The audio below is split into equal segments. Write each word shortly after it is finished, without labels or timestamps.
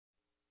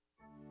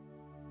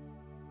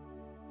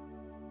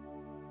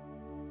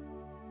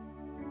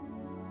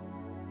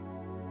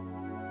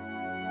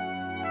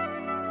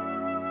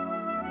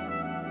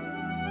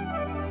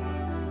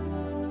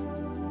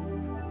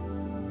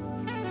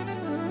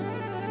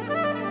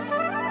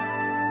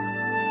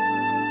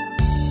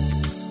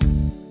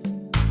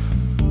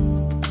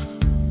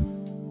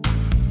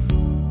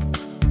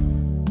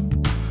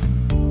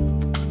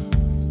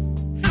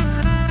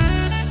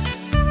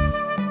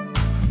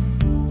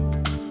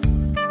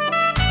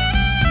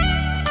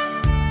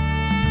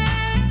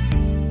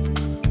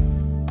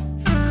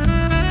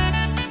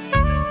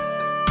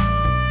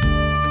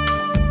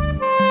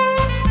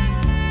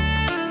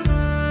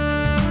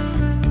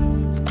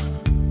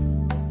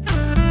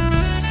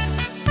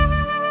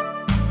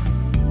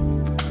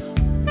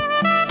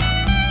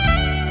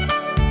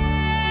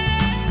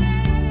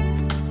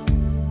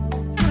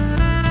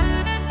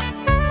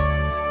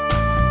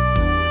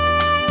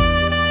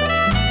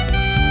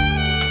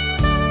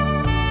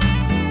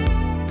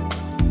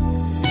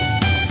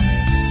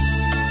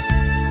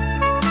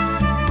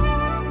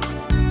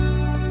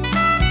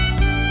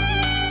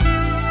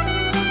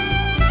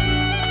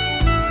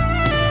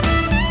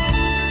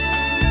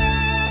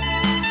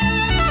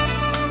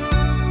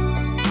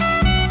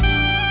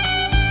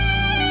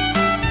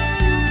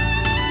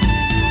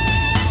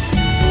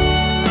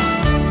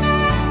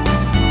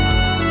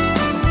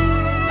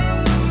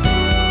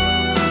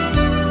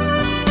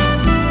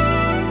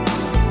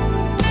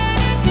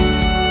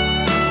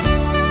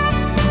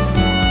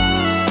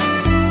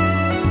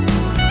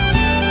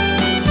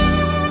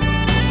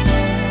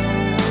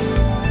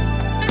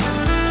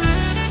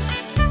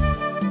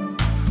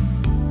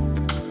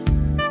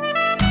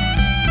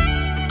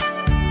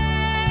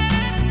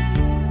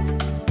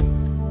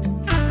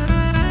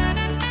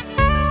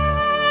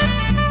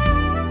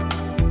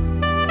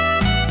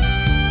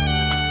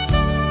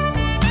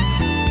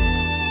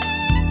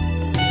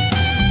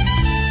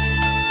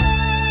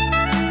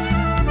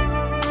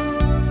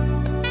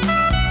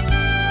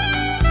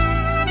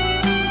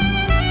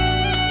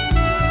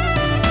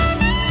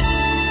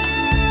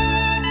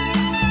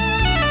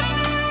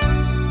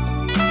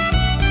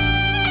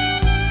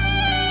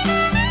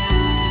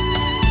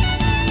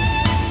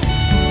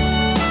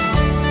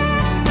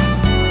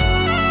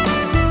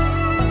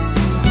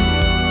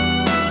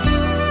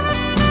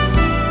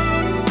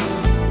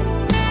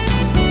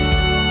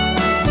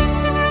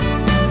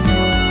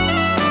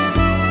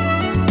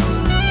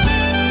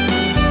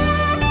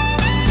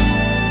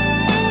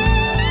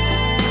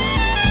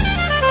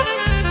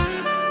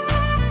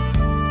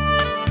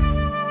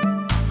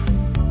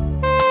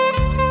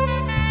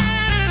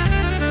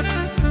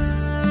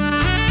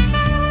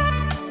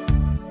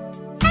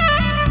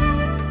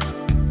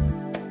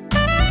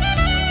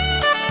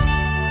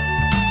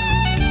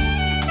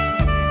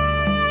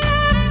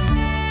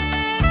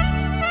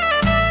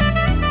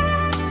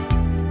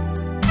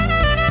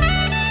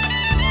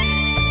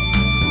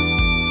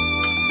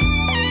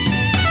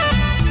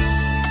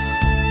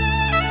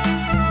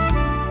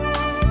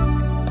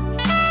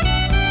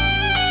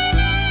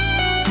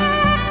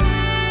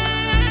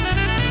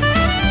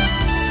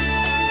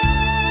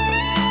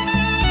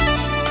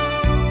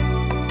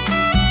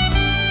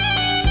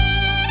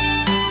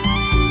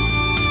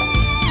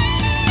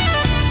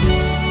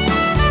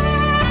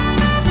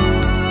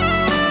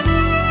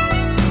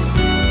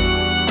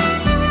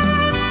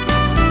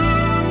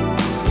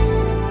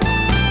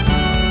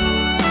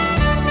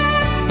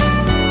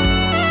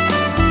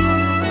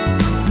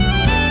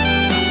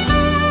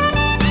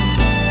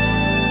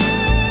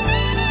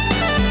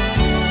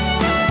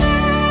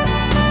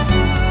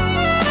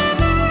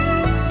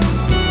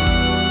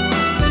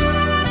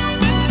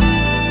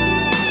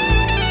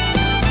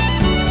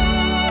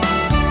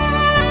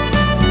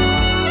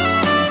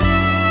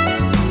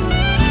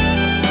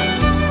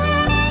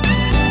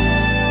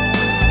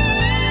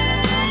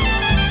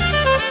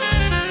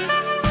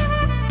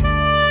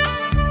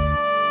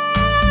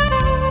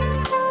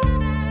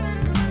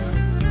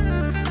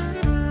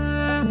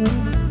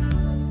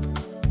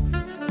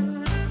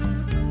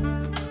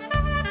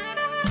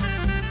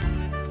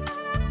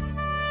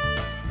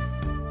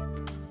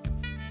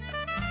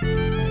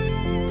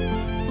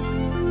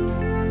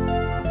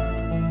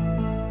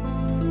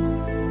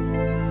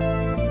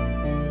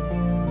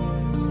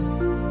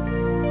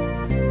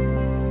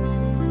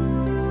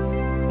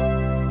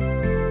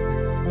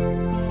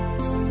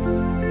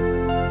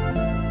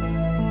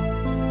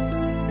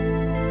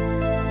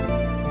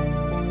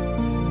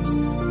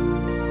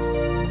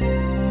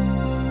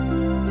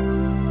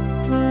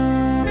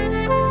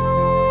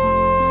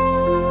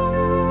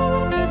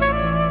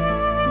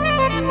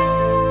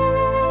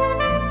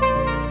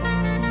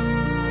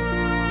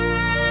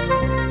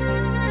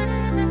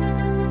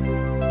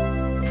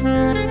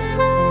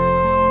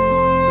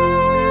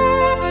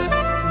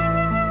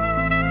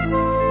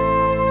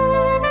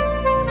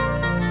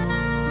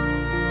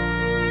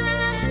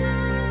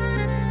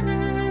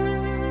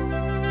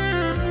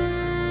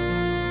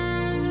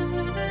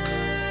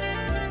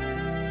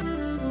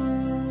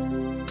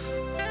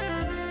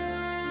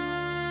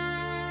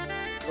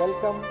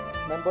Welcome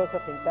members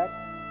of INTACH.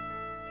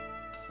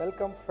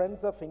 Welcome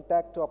friends of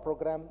INTACH to our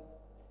program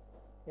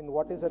in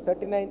what is the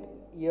 39th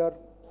year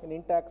in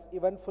INTACH's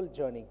eventful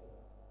journey.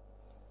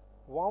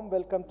 Warm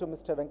welcome to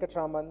Mr.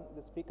 Venkatearaaman,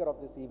 the speaker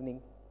of this evening.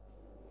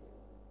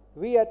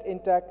 We at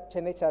INTACH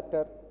Chennai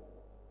chapter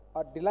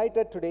are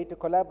delighted today to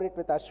collaborate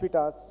with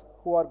Ashivtas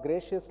who are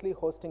graciously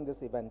hosting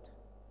this event.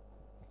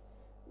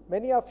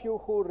 Many of you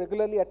who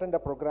regularly attend our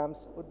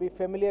programs would be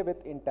familiar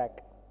with INTACH,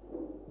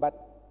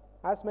 but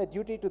as my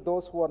duty to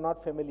those who are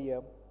not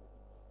familiar,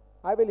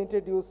 I will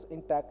introduce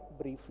INTACH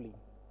briefly.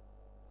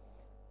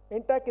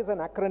 INTACH is an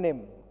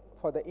acronym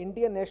for the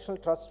Indian National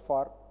Trust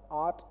for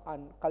Art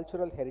and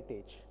Cultural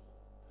Heritage.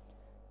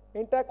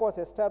 INTACH was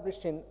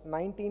established in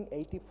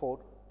 1984,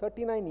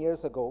 39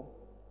 years ago,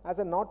 as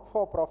a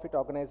not-for-profit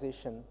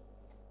organization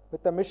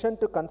with a mission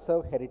to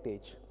conserve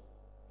heritage.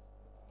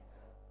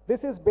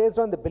 This is based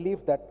on the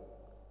belief that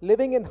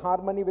living in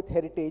harmony with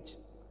heritage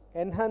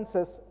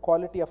enhances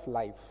quality of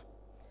life.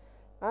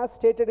 As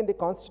stated in the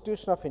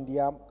Constitution of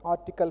India,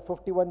 Article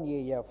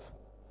 51AF,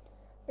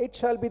 it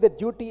shall be the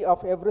duty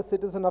of every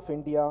citizen of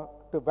India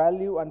to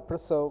value and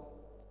preserve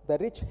the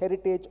rich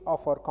heritage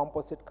of our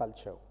composite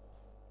culture.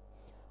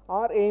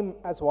 Our aim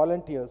as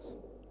volunteers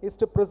is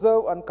to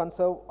preserve and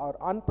conserve our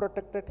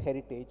unprotected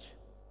heritage,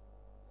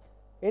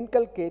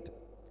 inculcate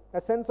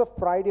a sense of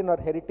pride in our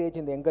heritage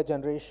in the younger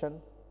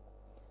generation,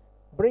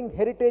 bring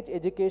heritage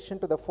education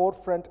to the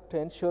forefront to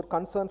ensure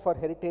concern for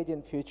heritage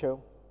in future,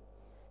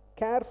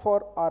 care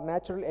for our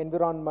natural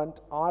environment,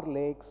 our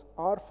lakes,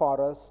 our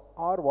forests,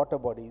 our water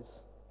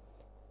bodies,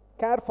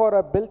 care for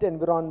our built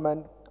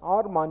environment,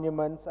 our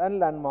monuments and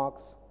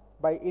landmarks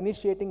by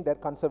initiating their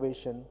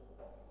conservation,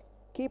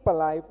 keep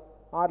alive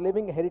our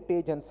living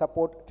heritage and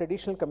support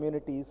traditional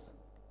communities,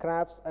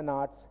 crafts and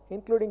arts,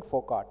 including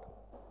folk art.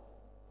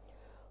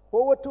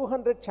 Over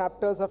 200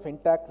 chapters of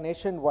INTACH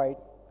nationwide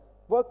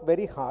work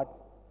very hard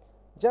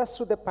just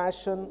through the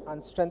passion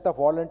and strength of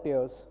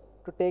volunteers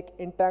to take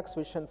INTACH's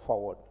vision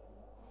forward.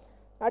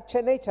 At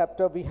Chennai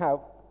chapter, we have,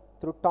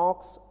 through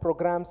talks,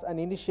 programs, and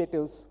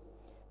initiatives,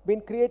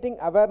 been creating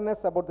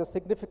awareness about the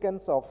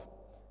significance of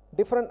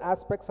different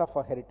aspects of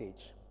our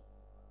heritage.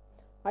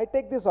 I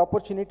take this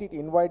opportunity to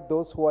invite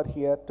those who are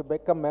here to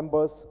become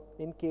members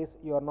in case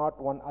you are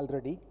not one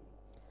already.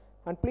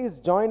 And please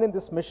join in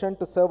this mission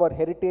to serve our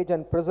heritage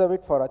and preserve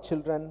it for our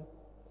children,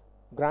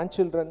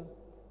 grandchildren,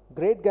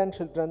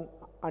 great-grandchildren,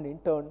 and in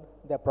turn,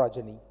 their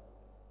progeny.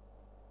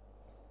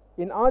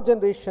 In our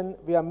generation,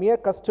 we are mere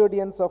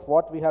custodians of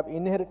what we have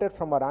inherited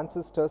from our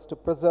ancestors to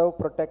preserve,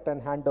 protect,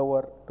 and hand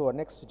over to our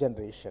next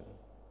generation.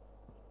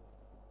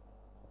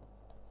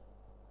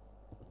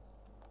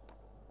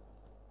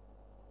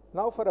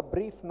 Now for a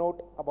brief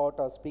note about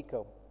our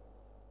speaker.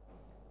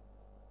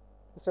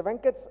 Mr.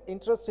 Venkat's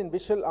interest in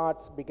visual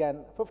arts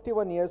began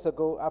 51 years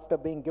ago after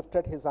being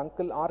gifted his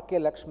uncle R.K.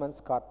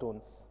 Lakshman's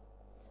cartoons.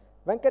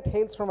 Venkat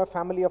hails from a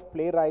family of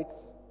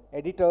playwrights,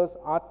 editors,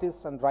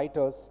 artists, and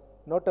writers,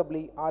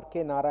 notably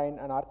R.K. Narayan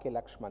and R.K.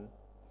 Lakshman.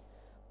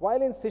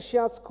 While in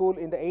Shishya school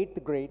in the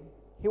 8th grade,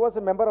 he was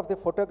a member of the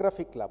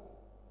photography club.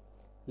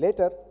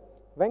 Later,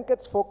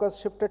 Venkat's focus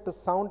shifted to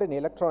sound and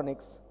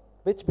electronics,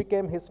 which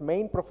became his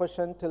main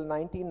profession till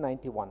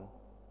 1991.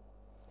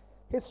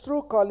 His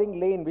true calling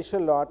lay in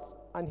visual arts,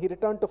 and he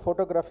returned to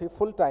photography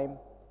full-time,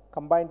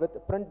 combined with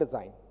print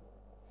design.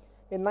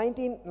 In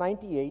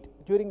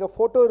 1998, during a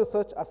photo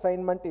research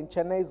assignment in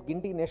Chennai's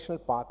Gindi National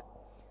Park,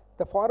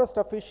 the forest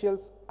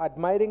officials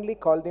admiringly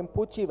called him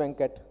Poochi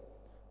Venkat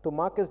to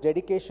mark his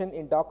dedication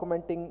in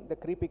documenting the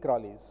creepy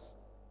crawlies.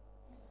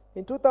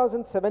 In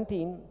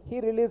 2017,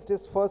 he released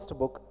his first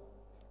book,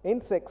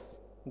 Insects,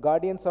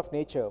 Guardians of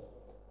Nature,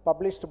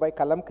 published by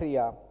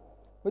Kalamkriya,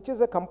 which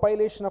is a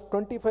compilation of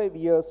 25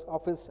 years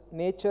of his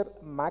nature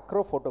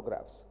macro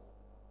photographs.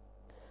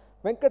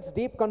 Venkat's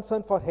deep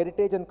concern for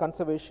heritage and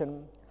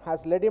conservation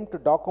has led him to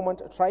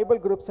document tribal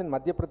groups in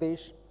Madhya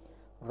Pradesh,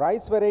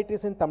 rice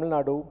varieties in Tamil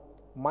Nadu,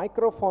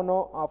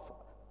 microfauna of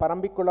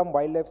Parambikulam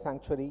Wildlife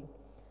Sanctuary,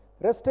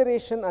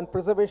 restoration and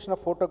preservation of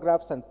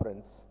photographs and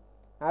prints,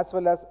 as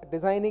well as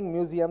designing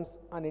museums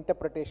and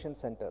interpretation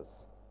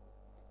centers.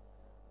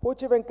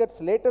 Poochi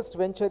Venkat's latest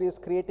venture is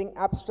creating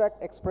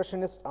abstract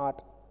expressionist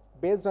art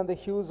based on the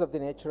hues of the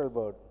natural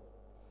world.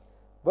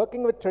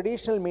 Working with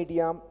traditional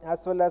media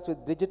as well as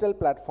with digital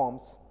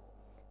platforms,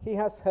 he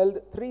has held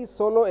 3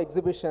 solo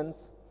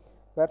exhibitions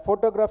where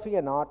photography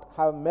and art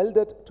have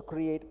melded to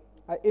create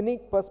a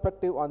unique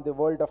perspective on the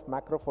world of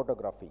macro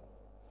photography.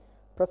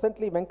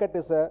 Presently, Venkat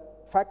is a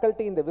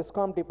faculty in the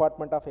Viscom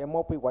department of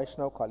MOP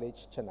Vaishnav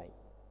College, Chennai.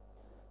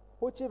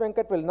 Poochi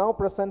Venkat will now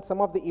present some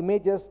of the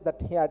images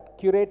that he had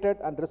curated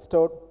and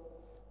restored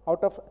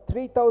out of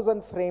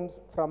 3,000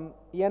 frames from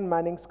Ian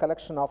Manning's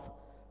collection of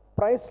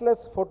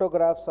priceless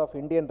photographs of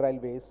Indian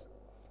railways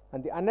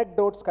and the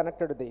anecdotes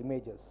connected to the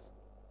images.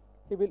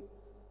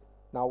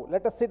 Now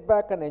let us sit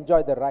back and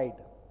enjoy the ride.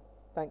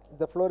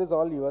 The floor is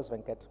all yours,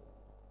 Venkat.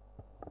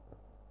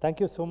 Thank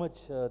you so much,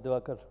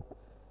 Diwakar.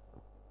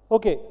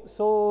 Okay,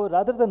 so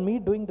rather than me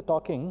doing the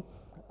talking,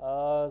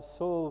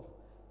 so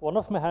one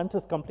of my hands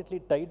is completely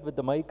tied with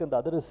the mic and the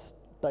other is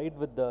tied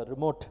with the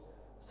remote.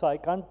 So I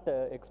can't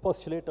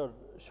expostulate or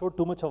show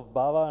too much of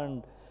Bhava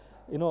and,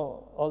 you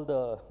know, all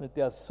the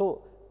Nityas.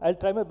 So I'll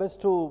try my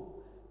best to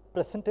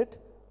present it.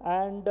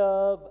 And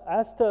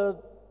as the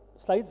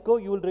slides go,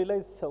 you will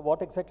realize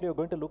what exactly you're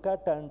going to look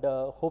at, and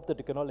hope that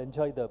you can all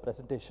enjoy the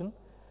presentation.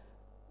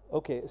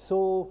 Okay,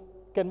 so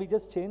can we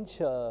just change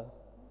the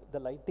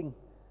lighting,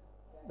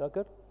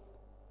 Dakar?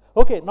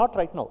 Okay, not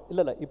right now.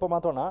 Illa, ipo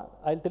matrona.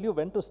 I'll tell you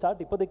when to start.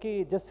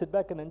 Ipodeki, just sit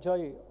back and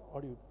enjoy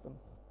audio.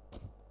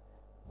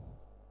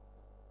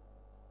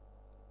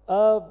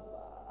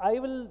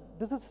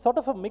 This is sort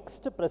of a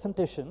mixed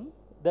presentation.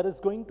 There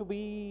is going to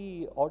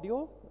be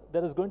audio,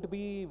 there is going to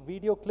be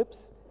video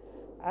clips,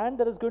 and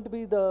there is going to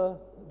be the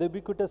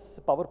ubiquitous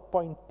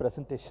PowerPoint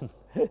presentation,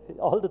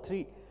 all the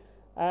three.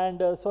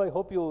 And so I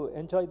hope you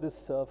enjoy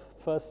this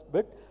first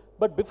bit.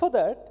 But before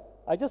that,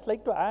 I just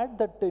like to add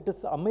that it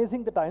is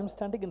amazing that I am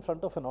standing in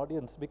front of an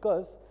audience,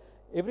 because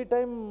every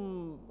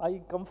time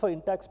I come for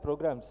INTACH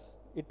programs,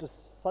 it is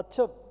such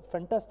a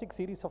fantastic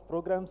series of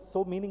programs,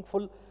 so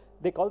meaningful.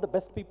 They call the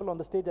best people on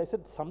the stage. I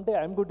said, someday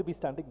I'm going to be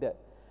standing there.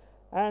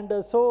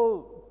 And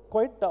so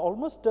quite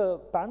almost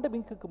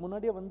pandemic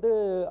munadiya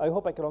vande, I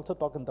hope I can also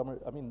talk in Tamil,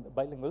 I mean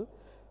bilingual.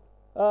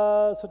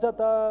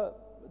 Sujata,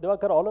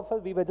 Devakar, all of us,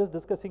 we were just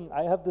discussing,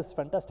 I have this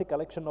fantastic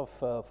collection of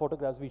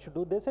photographs we should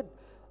do. They said,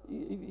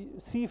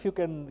 see if you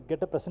can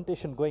get a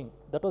presentation going.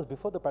 That was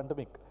before the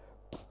pandemic.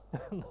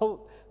 Now,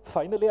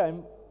 finally,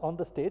 I'm on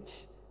the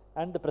stage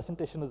and the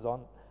presentation is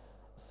on.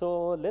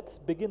 So let's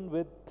begin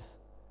with...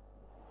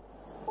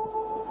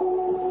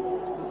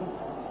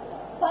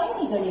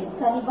 பயணிகளின்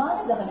கனிவான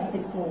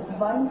கவனத்திற்கு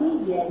வண்டி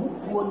எண்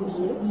 1,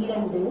 2,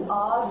 6,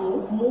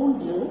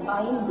 3,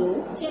 5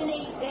 சென்னை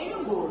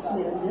எழும்பூர்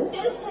இருந்து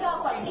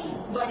திருச்சிராப்பள்ளி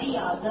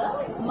வழியாக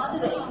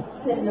மதுரை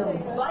செல்லும்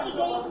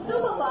Vaigai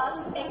super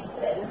fast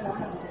express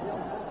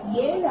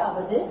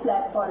 7வது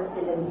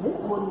பிளாட்பாரத்திலிருந்து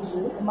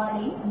 1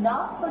 மணி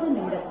 40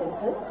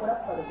 நிமிடத்திற்கு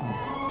புறப்படும்.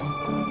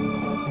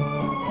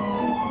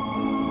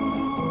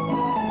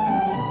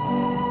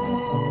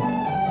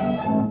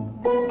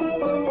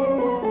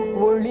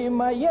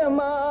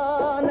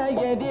 ஒளிமயமான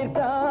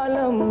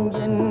எதிர்காலம்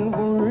என்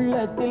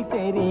உள்ளத்தில்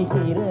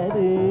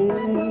தெரிகிறது.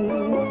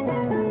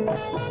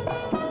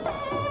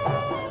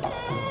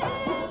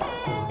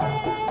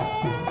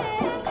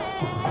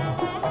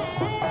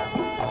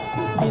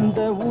 இந்த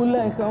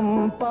உலகம்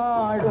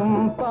பாடும்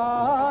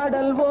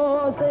பாடல்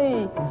ஓசை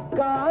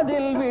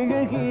காதில்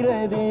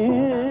விழுகிறது.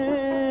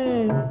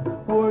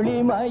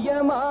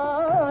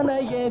 ஒளிமயமான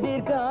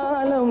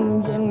எதிர்காலம்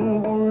என்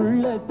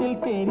உள்ளத்தில்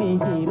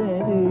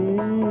தெரிகிறது.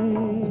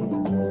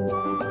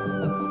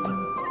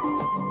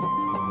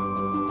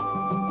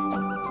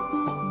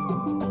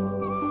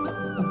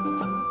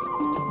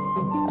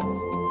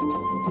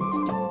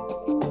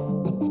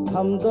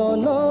 हम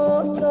दोनों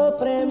तो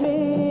प्रेमी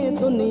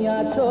दुनिया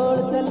छोड़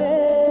चले,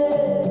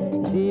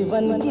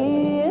 जीवन की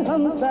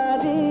हम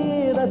सारी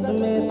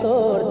रस्में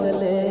तोड़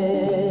चले.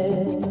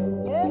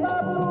 ए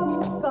बाबू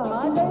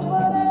कहाँ गई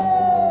रे?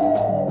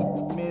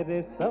 मेरे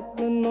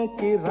सपनों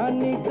की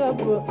रानी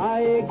कब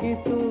आएगी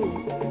तू?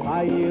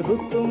 आई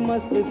रुत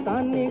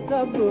मस्तानी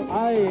कब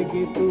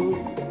आएगी तू?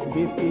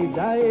 बीती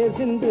जाए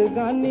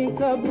जिंदगानी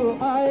कब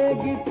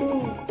आएगी तू?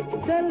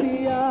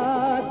 चलिया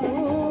तू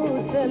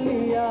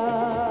चलिया,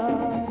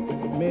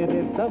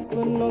 मेरे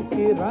सपनों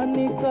की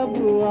रानी कब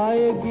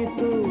आएगी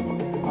तू?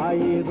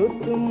 आई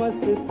रुत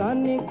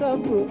मस्तानी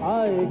कब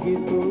आएगी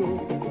तू?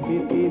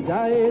 बीती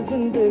जाए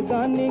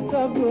जिंदगानी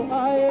कब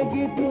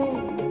आएगी तू?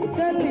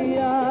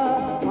 चलिया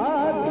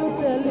तू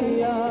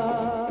चलिया.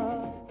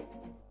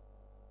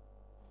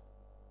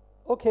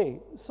 Okay,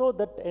 so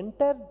that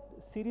entire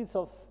series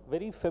of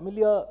very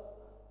familiar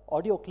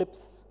audio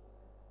clips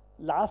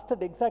lasted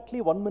exactly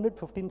 1 minute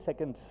 15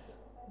 seconds,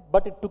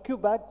 but it took you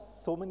back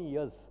so many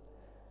years.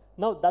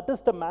 Now that is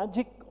the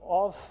magic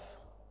of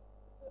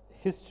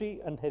history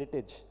and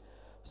heritage.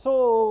 So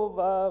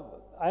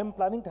I'm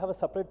planning to have a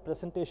separate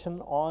presentation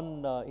on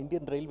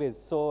Indian Railways,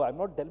 so I'm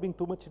not delving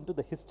too much into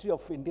the history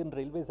of Indian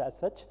Railways as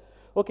such.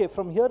 Okay,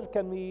 from here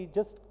can we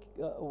just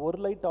one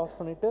light off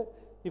on it?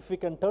 If we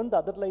can turn the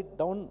other light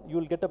down, you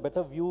will get a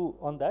better view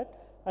on that.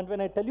 And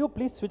when I tell you,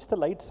 please switch the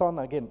lights on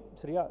again,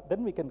 Shriya, then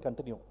we can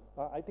continue.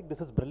 I think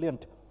this is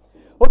brilliant.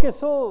 Okay,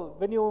 so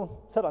when you,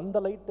 sir, on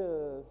the light,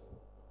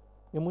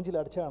 you munjil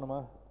adicha anuma.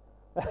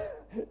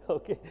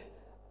 Okay,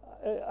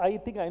 I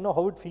think I know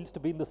how it feels to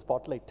be in the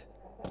spotlight.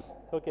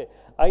 Okay,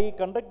 I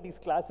conduct these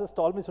classes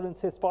to all my students,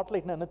 say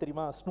spotlight na enna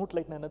theriyuma, snoot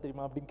light na enna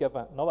theriyuma appdin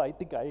keppen. Now I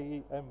think I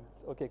am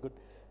okay, good.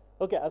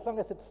 Okay, as long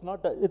as it's not,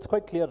 it's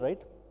quite clear,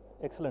 right?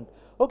 Excellent.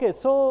 Okay,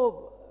 so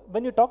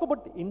when you talk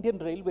about Indian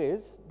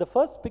Railways, the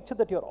first picture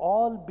that you're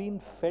all being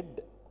fed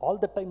all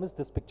the time is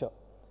this picture.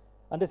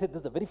 And they said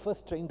this is the very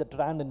first train that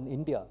ran in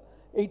India,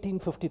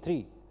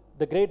 1853.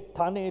 The great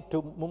Thane to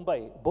Mumbai,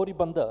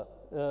 Boribanda,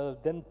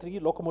 then 3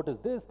 locomotives,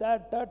 this,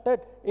 that,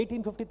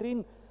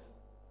 1853.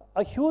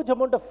 A huge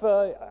amount of,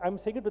 I'm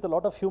saying it with a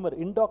lot of humor,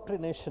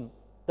 indoctrination,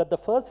 that the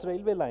first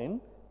railway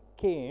line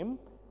came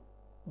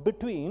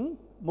between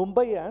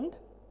Mumbai and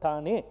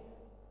Thane.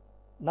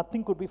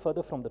 Nothing could be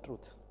further from the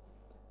truth.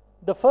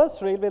 The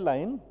first railway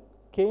line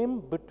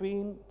came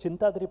between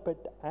Chintadripet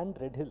and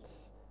Red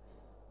Hills.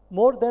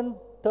 More than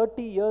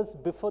 30 years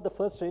before the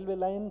first railway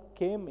line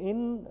came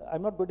in,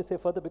 I'm not going to say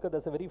further because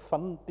there's a very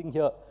fun thing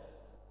here.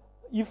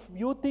 If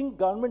you think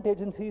government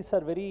agencies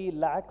are very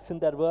lax in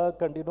their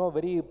work and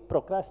very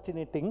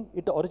procrastinating,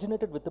 it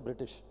originated with the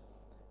British.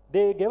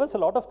 They gave us a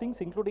lot of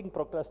things, including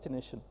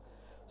procrastination.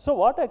 So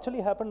what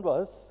actually happened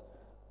was,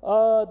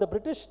 the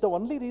British, the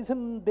only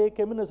reason they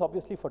came in is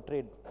obviously for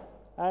trade.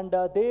 And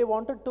they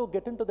wanted to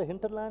get into the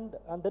hinterland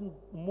and then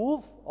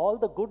move all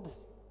the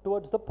goods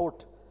towards the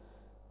port.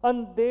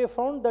 And they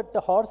found that the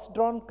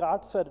horse-drawn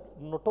carts were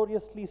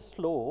notoriously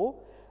slow,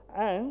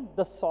 and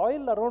the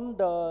soil around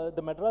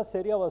the Madras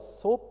area was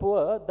so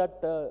poor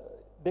that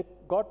they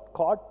got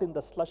caught in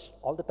the slush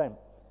all the time.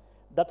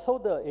 That's how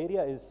the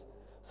area is.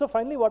 So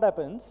finally what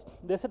happens,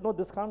 they said, no,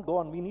 this can't go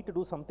on, we need to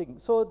do something.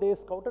 So they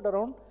scouted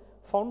around,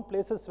 found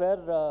places where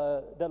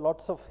there are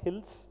lots of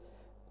hills.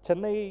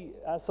 Chennai,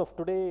 as of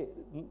today,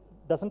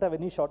 doesn't have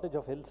any shortage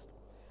of hills.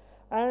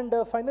 And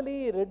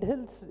finally, Red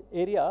Hills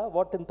area,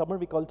 what in Tamil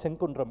we call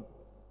Chenkundram,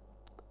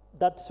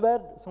 that's where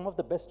some of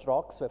the best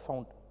rocks were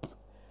found.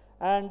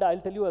 And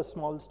I'll tell you a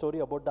small story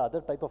about the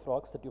other type of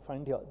rocks that you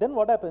find here. Then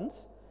what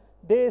happens?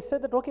 They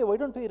said that, okay, why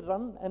don't we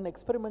run an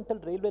experimental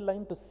railway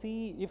line to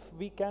see if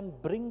we can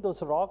bring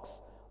those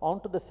rocks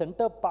onto the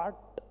center part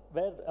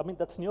where,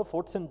 that's near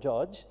Fort St.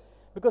 George,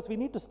 because we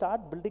need to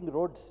start building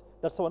roads.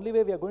 That's the only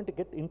way we are going to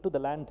get into the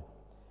land.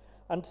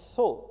 And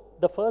so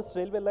the first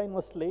railway line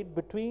was laid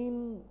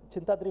between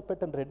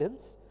Chintadripet and Red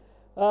Hills.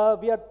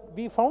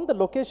 We found the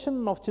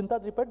location of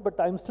Chintadripet, but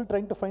I'm still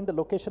trying to find the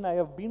location. I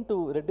have been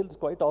to Red Hills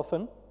quite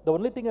often. The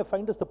only thing I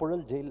find is the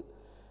Pural jail.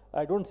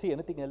 I don't see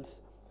anything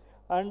else.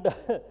 And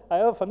I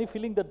have a funny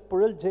feeling that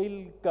Pural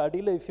jail,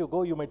 Kadila, if you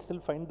go, you might still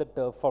find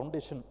that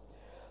foundation.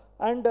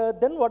 And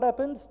then what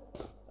happens?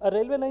 A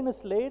railway line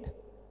is laid,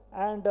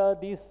 and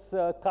these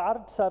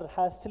carts are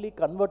hastily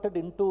converted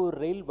into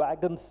rail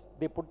wagons.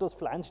 They put those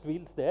flanged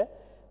wheels there.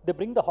 They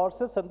bring the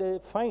horses, and they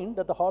find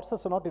that the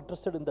horses are not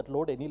interested in that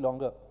load any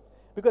longer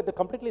because they're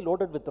completely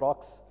loaded with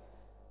rocks.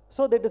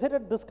 So they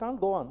decided this can't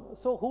go on.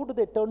 So who do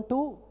they turn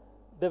to?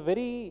 The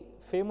very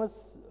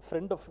famous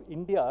friend of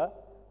India,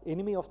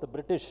 enemy of the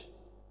British,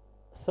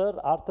 Sir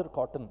Arthur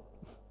Cotton,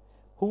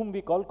 whom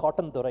we call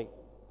Cotton Dorai.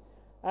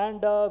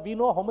 And we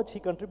know how much he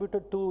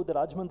contributed to the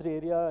Rajmundry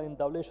area in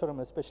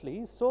Dhauleshwaram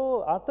especially.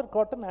 So Arthur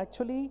Cotton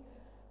actually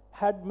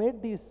had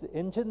made these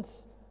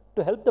engines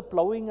to help the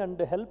ploughing and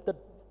help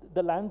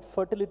the land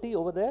fertility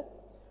over there.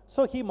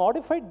 So he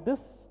modified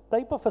this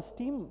type of a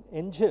steam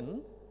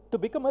engine to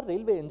become a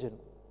railway engine,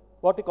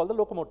 what we call the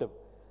locomotive.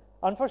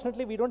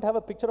 Unfortunately, we don't have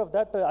a picture of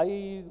that.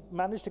 I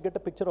managed to get a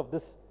picture of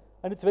this.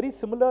 And it's very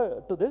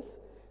similar to this.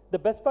 The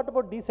best part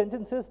about these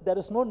engines is there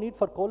is no need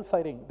for coal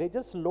firing. They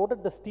just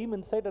loaded the steam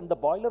inside, and the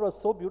boiler was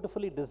so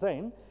beautifully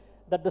designed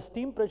that the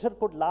steam pressure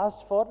could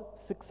last for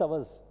 6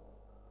 hours.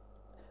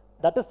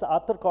 That is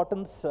Arthur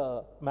Cotton's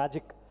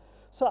magic.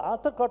 So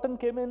Arthur Cotton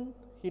came in,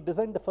 he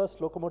designed the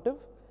first locomotive,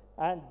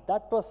 and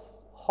that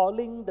was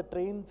hauling the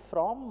train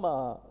from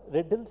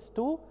Red Hills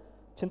to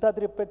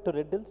Chintadripet to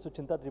Red Hills to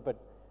Chintadripet.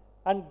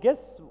 And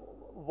guess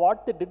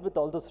what they did with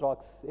all those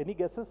rocks? Any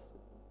guesses?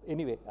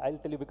 Anyway, I'll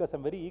tell you because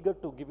I'm very eager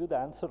to give you the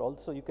answer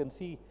also. You can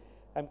see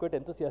I'm quite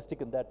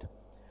enthusiastic in that.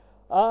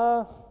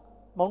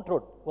 Mount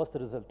Road was the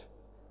result.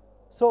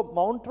 So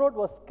Mount Road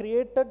was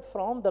created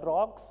from the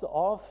rocks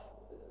of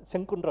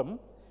Chenkundram.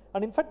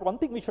 And in fact, one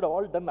thing we should have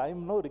all done,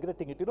 I'm now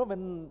regretting it.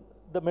 When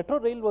the metro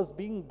rail was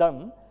being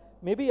done,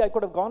 maybe I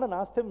could have gone and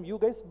asked them, you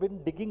guys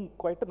been digging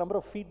quite a number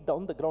of feet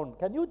down the ground.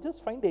 Can you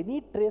just find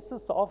any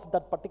traces of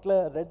that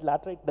particular red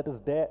laterite that is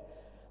there?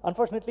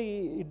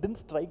 Unfortunately, it didn't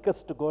strike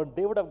us to go, and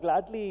they would have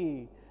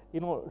gladly,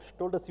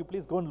 told us, you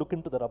please go and look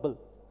into the rubble.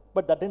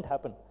 But that didn't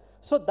happen.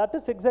 So that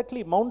is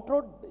exactly Mount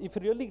Road. If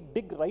you really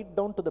dig right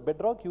down to the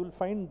bedrock, you will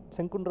find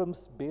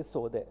Chenkundram's base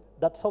over there.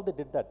 That's how they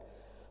did that.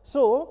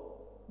 So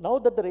now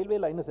that the railway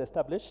line is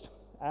established,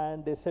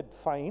 and they said,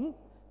 fine,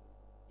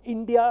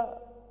 India,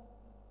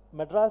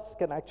 Madras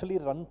can actually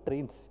run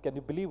trains. Can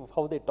you believe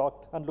how they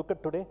talked? And look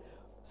at today.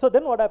 So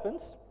then what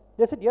happens?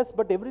 They said, yes,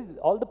 but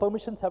all the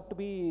permissions have to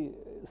be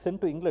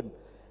sent to England.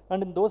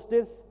 And in those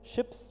days,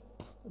 ships,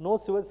 no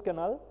Suez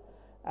Canal.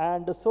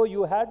 And so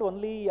you had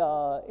only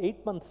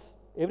 8 months.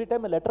 Every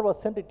time a letter was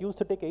sent, it used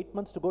to take 8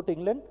 months to go to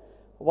England,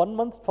 1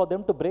 month for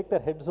them to break their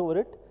heads over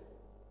it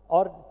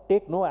or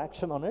take no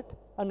action on it,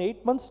 and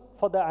 8 months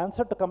for the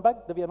answer to come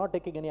back that we are not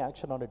taking any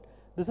action on it.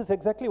 This is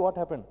exactly what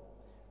happened.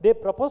 They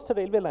proposed a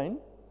railway line,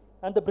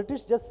 and the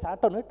British just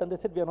sat on it and they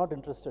said, we are not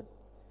interested.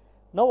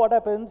 Now what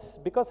happens?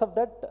 Because of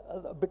that,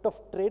 a bit of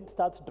trade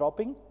starts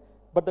dropping,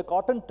 but the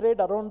cotton trade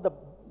around the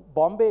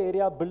Bombay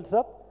area builds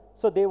up,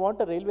 so they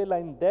want a railway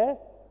line there.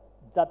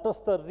 That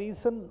was the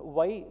reason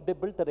why they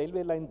built the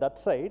railway line that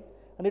side,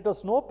 and it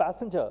was no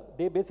passenger.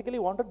 They basically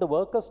wanted the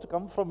workers to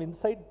come from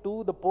inside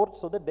to the port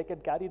so that they can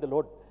carry the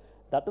load.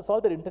 That is all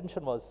their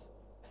intention was.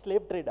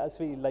 slave trade, as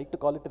we like to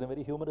call it in a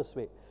very humorous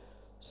way.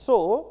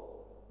 So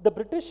the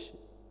British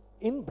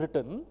in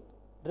Britain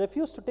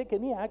refused to take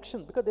any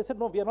action because they said,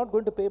 no, we are not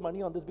going to pay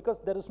money on this because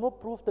there is no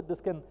proof that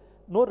this can,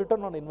 no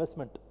return on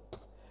investment.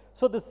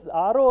 So this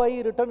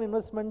ROI, return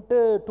investment,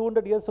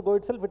 200 years ago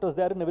itself, it was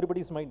there in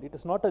everybody's mind. It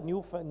is not a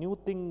new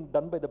thing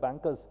done by the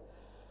bankers.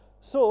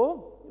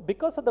 So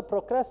because of the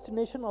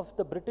procrastination of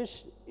the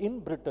British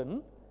in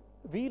Britain,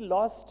 we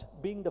lost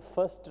being the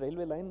first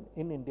railway line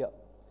in India.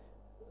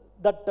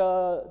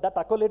 That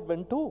accolade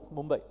went to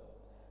Mumbai.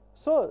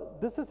 So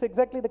this is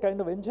exactly the kind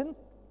of engine.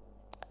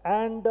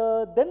 And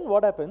then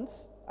what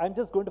happens, I'm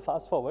just going to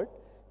fast forward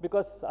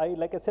because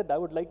like I said, I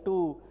would like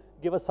to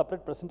give a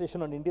separate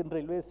presentation on Indian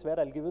Railways where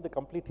I'll give you the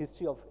complete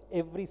history of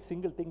every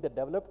single thing that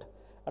developed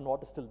and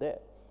what is still there.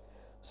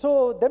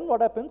 So then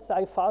what happens,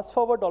 I fast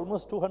forward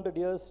almost 200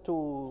 years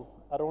to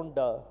around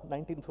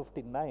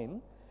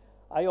 1959.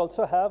 I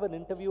also have an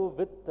interview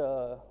with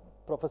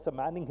Professor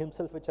Manning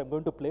himself, which I'm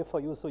going to play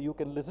for you so you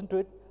can listen to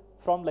it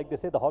from, like they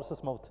say, the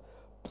horse's mouth.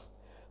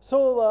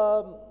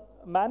 So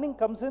Manning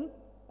comes in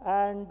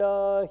and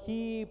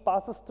he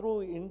passes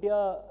through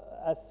India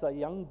as a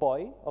young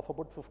boy of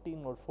about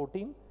 15 or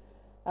 14,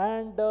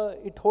 and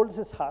it holds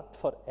his heart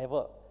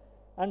forever.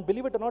 And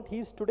believe it or not,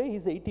 today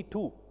he's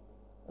 82,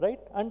 right?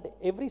 And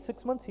every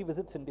 6 months he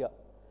visits India.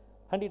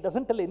 And he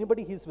doesn't tell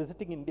anybody he's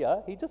visiting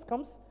India. He just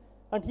comes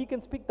and he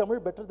can speak Tamil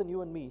better than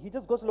you and me. He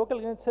just goes local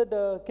and said,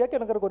 "Kya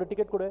nagar ko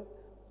ticket kude?"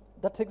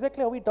 That's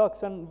exactly how he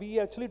talks. And we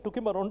actually took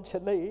him around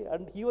Chennai,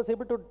 and he was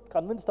able to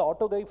convince the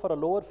auto guy for a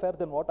lower fare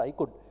than what I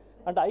could.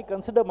 And I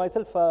consider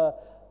myself a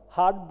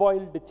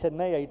hard-boiled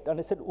Chennaiite. And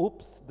I said,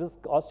 oops, this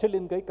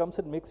Australian guy comes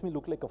and makes me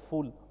look like a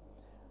fool.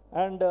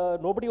 And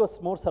nobody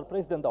was more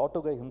surprised than the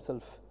auto guy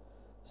himself.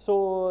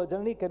 So,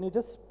 Janani, can you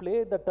just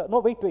play that? No,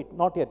 wait,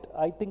 not yet.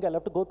 I think I'll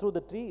have to go through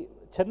the tree.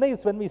 Chennai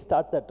is when we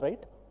start that,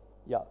 right?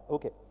 Yeah,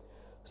 okay.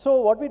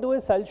 So what we do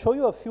is I'll show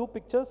you a few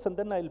pictures and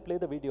then I'll play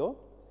the video.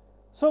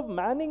 So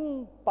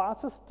Manning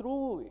passes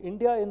through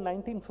India in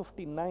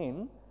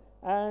 1959,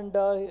 and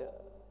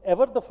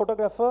ever the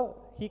photographer,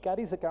 he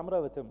carries a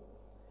camera with him.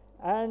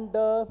 And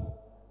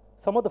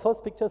some of the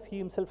first pictures he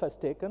himself has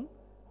taken,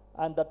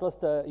 and that was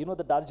the,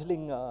 the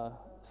Darjeeling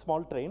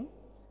small train.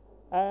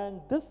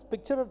 And this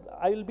picture,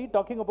 I will be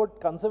talking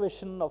about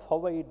conservation of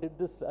how I did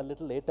this a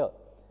little later.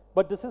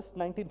 But this is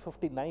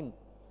 1959.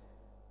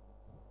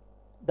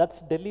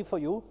 That's Delhi for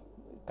you.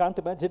 Can't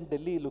imagine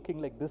Delhi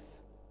looking like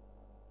this.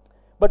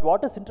 But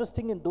what is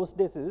interesting in those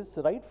days is,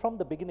 right from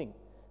the beginning,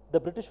 the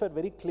British were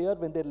very clear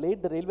when they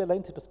laid the railway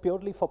lines, it was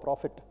purely for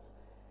profit.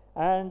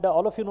 And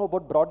all of you know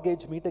about broad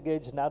gauge, meter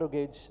gauge, narrow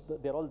gauge,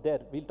 they're all there.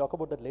 We'll talk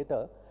about that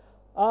later.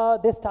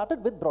 They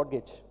started with broad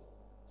gauge.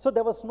 So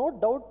there was no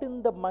doubt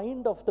in the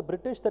mind of the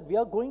British that we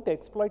are going to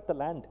exploit the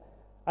land.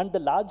 And the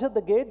larger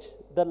the gauge,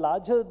 the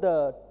larger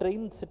the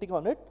train sitting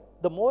on it,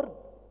 the more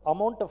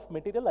amount of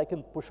material I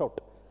can push out.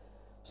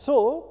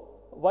 So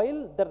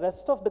while the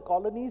rest of the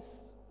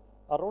colonies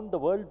around the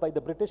world by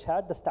the British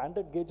had the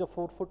standard gauge of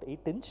 4 foot 8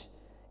 inch,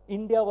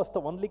 India was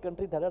the only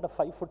country that had a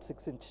 5 foot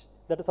 6 inch.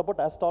 That is about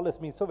as tall as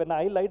me. So when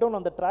I lie down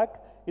on the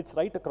track, it's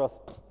right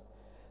across.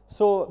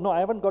 So no, I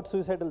haven't got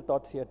suicidal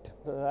thoughts yet.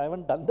 I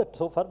haven't done that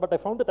so far, but I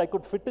found that I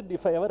could fit it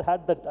if I ever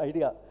had that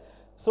idea.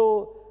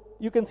 So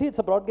you can see it's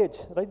a broad gauge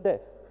right there.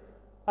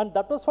 And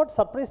that was what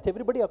surprised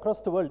everybody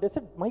across the world. They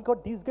said, my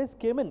God, these guys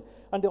came in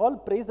and they all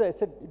praised it. I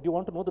said, do you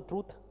want to know the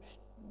truth?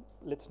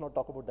 Let's not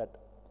talk about that.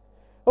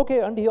 Okay,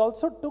 and he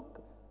also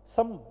took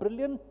some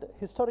brilliant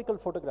historical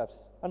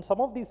photographs. And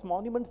some of these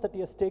monuments that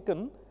he has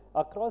taken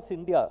across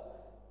India,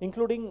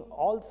 including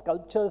all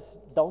sculptures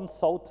down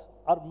south,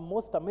 are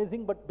most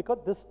amazing. But because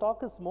this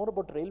talk is more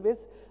about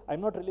railways,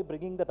 I'm not really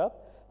bringing that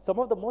up. Some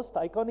of the most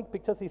iconic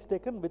pictures he's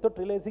taken without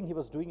realizing he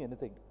was doing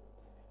anything.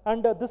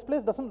 And this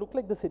place doesn't look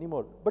like this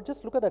anymore. But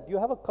just look at that. You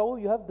have a cow,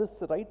 you have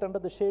this right under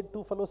the shade,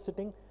 two fellows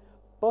sitting.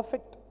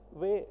 Perfect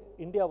way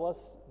India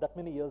was that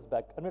many years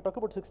back. And we're talking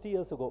about 60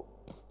 years ago.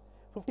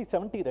 50,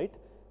 70, right?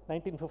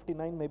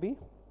 1959 maybe.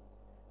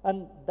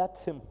 And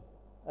that's him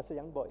as a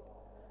young boy.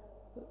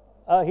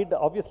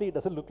 Obviously, he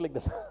doesn't look like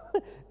that.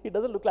 He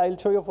doesn't look like, I'll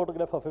show you a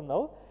photograph of him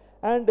now.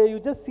 And you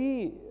just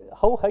see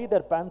how high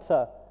their pants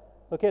are.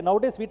 Okay,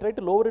 nowadays we try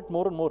to lower it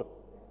more and more.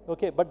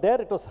 Okay, but there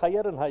it was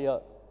higher and higher.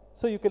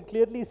 So you can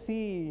clearly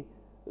see,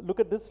 look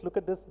at this, look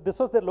at this. This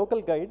was their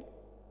local guide.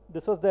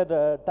 This was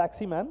their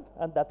taxi man,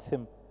 and that's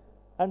him.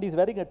 And he's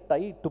wearing a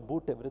tie to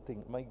boot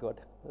everything. My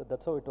God,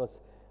 that's how it was.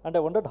 And I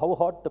wondered how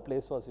hot the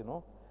place was,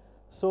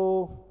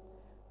 So,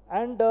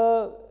 and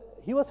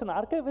he was an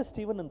archivist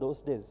even in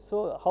those days.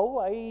 So how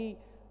I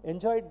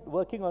enjoyed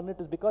working on it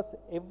is because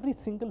every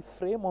single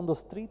frame on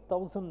those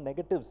 3,000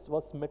 negatives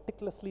was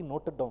meticulously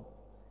noted down.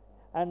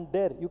 And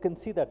there, you can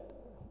see that,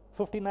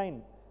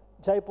 59.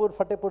 Jaipur,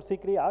 Fatehpur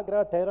Sikri,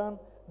 Agra, Tehran.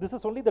 This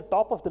is only the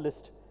top of the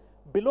list.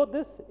 Below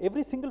this,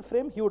 every single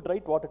frame, he would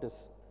write what it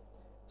is.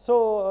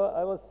 So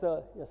I was,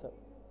 yes, sir.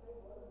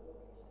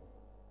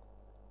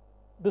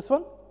 This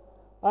one?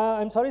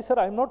 I'm sorry, sir,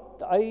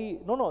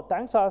 no,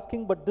 thanks for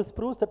asking, but this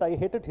proves that I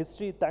hated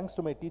history thanks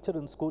to my teacher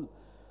in school.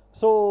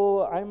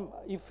 So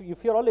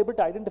if you're all able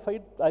to identify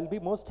it, I'll be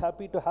most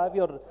happy to have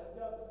your.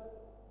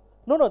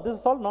 No, this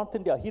is all North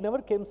India. He never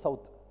came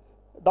south.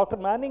 Dr.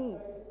 Manning.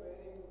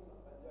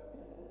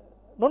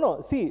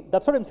 No, see,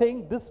 that's what I'm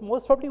saying. This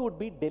most probably would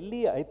be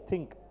Delhi, I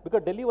think,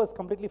 because Delhi was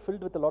completely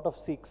filled with a lot of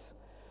Sikhs.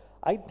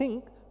 I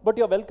think, but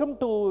you're welcome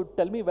to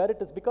tell me where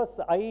it is, because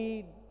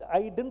I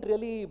didn't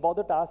really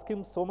bother to ask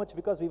him so much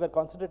because we were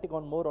concentrating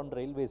on more on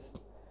railways.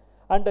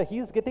 And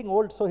he's getting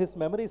old, so his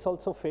memory is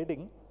also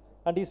fading.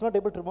 And he's not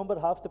able to remember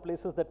half the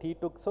places that he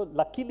took. So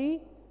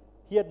luckily,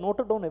 he had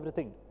noted down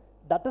everything.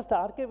 That is the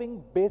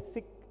archiving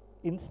basic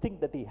instinct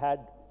that he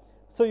had.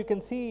 So you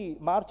can see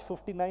March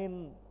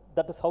 59,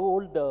 that is how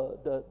old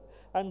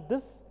and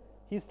this,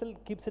 he still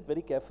keeps it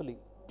very carefully.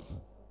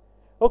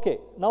 Okay,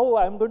 now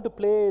I'm going to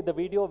play the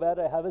video where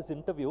I have his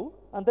interview,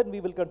 and then we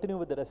will continue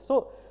with the rest.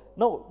 So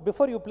now,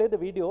 before you play the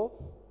video,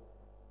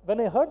 when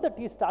I heard that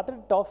he started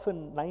it off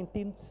in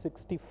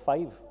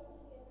 1965,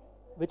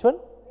 which one?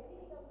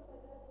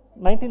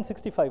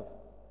 1965.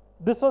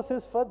 This was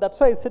his first, that's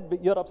why I said,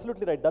 you're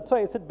absolutely right, that's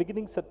why I said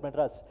beginnings at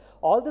Madras.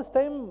 All this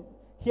time,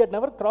 he had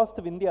never crossed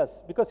the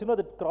Vindhyas, because you know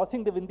that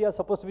crossing the Vindhyas is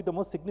supposed to be the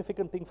most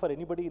significant thing for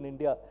anybody in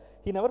India.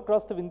 He never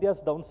crossed the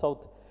Vindhyas down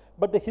south.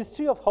 But the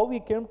history of how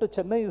he came to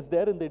Chennai is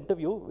there in the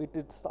interview.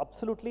 It's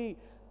absolutely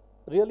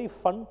really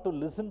fun to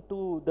listen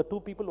to the two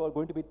people who are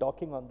going to be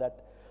talking on that.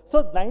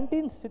 So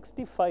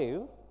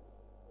 1965,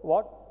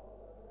 what?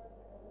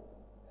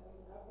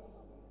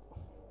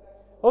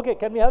 Okay,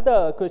 can we have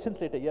the questions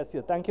later? Yes,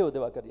 thank you,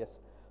 Devakar, yes.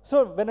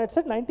 So when I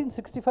said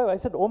 1965, I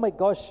said, oh my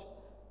gosh,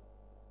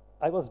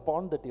 I was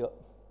born that year.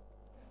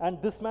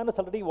 And this man is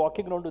already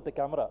walking around with the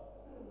camera.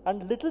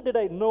 And little did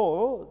I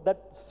know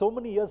that so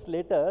many years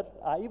later,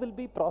 I will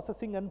be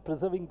processing and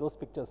preserving those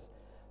pictures.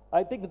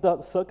 I think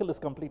the circle is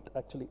complete,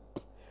 actually.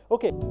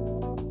 Okay.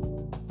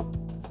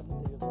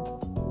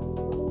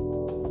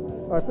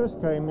 I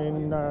first came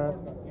in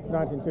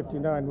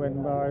 1959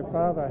 when my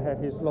father had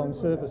his long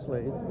service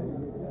leave,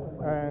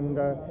 and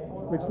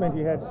which meant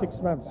he had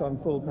 6 months on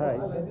full pay.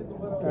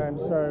 And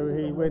so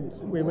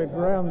we went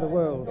around the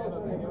world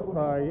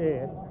by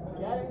air.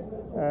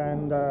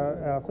 And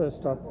our first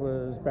stop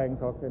was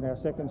Bangkok, and our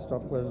second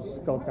stop was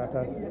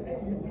Kolkata.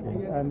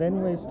 And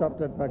then we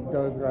stopped at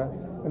Bagdogra.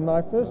 And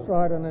my first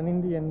ride on an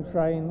Indian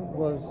train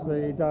was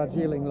the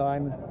Darjeeling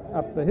line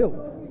up the hill.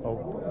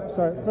 Oh.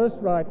 So first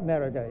ride,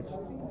 narrow gauge.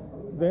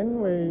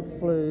 Then we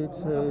flew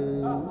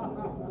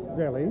to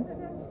Delhi,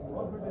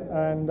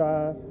 and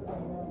I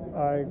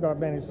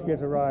managed to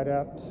get a ride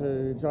out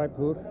to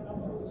Jaipur.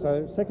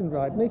 So second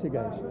ride, meter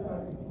gauge.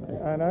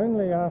 And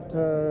only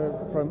after,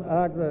 from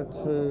Agra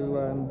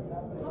to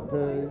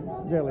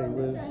Delhi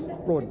was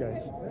broad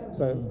gauge.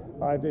 So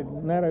I did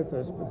narrow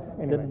first, but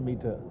anyway. Then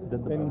meter,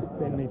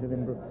 then meter,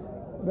 then broad.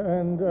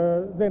 And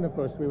then, of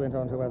course, we went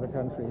on to other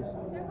countries.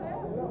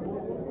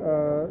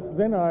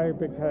 Then I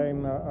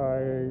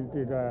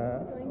did an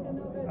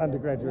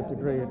undergraduate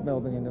degree at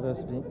Melbourne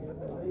University.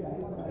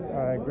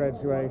 I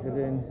graduated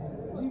in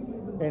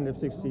end of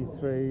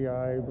 '63.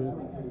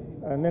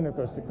 And then, of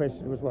course, the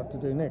question was what to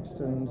do next.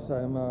 And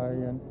so my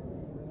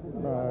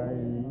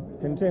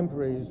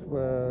contemporaries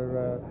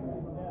were,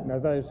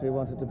 those who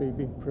wanted to be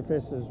big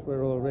professors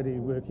were already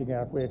working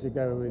out where to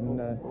go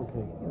in.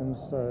 And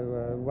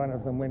so one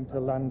of them went to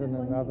London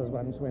and other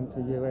ones went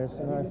to US.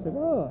 And I said,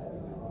 oh,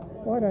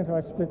 why don't I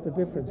split the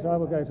difference? I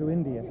will go to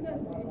India.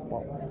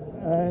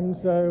 And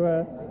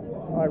so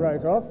I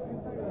wrote off,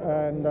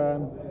 and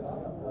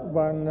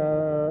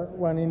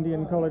one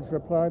Indian college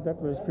replied,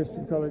 that was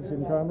Christian College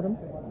in Tamram.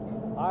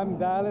 I'm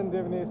Dayalan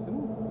Devanasan,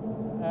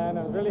 and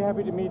I'm really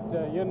happy to meet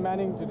Ian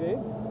Manning today.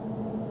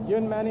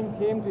 Ian Manning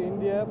came to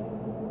India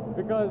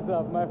because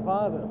of my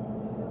father.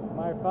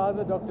 My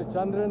father, Dr.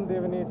 Chandran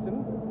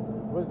Devanasan,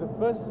 was the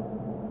first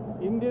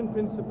Indian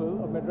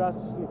principal of Madras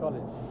Christian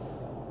College.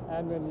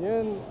 And when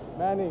Ian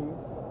Manning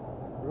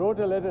wrote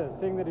a letter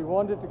saying that he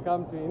wanted to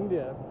come to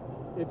India,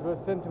 it was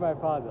sent to my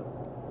father,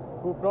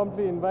 who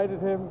promptly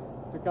invited him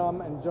to come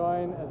and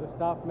join as a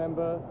staff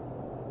member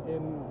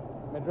in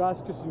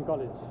Madras Christian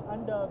College.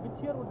 And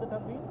which year would that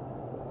have been?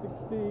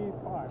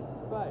 65.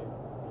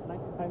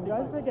 And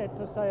don't forget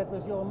to say it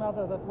was your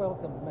mother that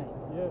welcomed me.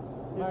 Yes.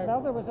 His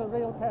mother was a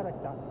real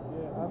character.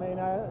 Yes. I mean,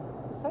 a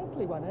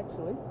saintly one,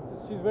 actually.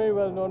 She's very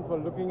well known for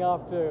looking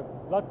after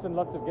lots and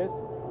lots of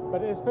guests,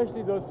 but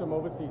especially those from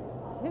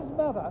overseas. His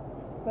mother,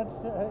 that's,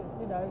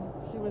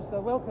 she was the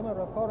welcomer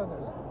of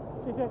foreigners.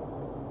 She said,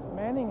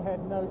 Manning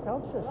had no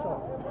culture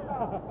shock.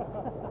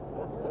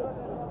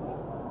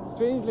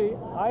 Strangely,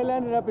 I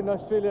landed up in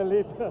Australia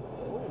later,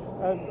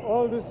 and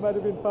all this might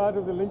have been part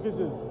of the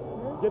linkages,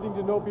 getting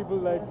to know people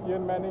like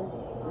Ian Manning.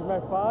 With my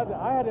father,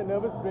 I had a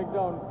nervous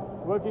breakdown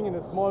working in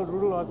a small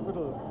rural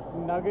hospital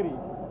in Nagari,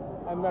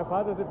 and my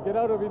father said, get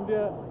out of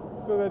India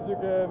so that you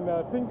can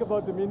think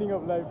about the meaning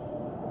of life.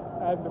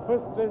 And the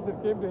first place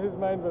that came to his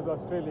mind was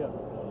Australia.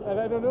 And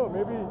I don't know,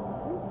 maybe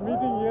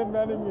meeting Ian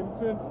Manning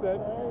influenced that.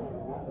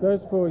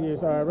 Those 4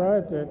 years, I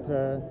arrived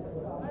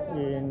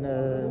in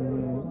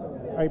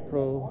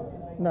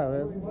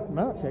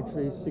March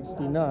actually,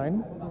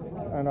 '69,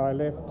 and I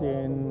left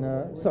in,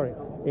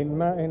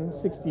 in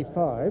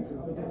 65,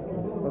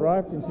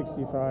 arrived in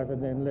 65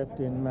 and then left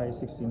in May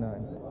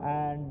 69.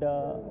 And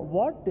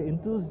what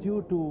enthused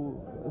you to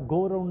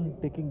go around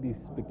taking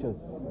these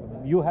pictures?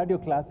 You had your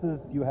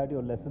classes, you had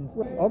your lessons.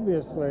 Well,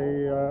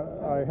 obviously,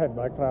 I had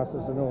my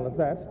classes and all of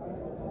that,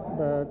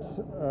 but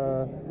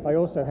I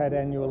also had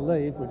annual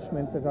leave, which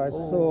meant that I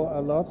saw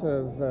a lot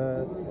of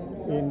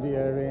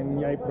India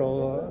in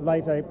April,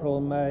 late April,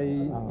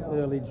 May,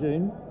 early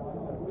June.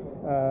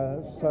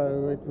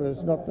 So it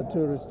was not the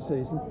tourist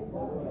season.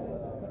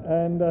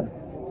 And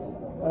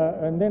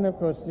then, of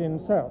course, in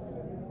South,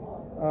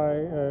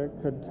 I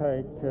could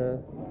take,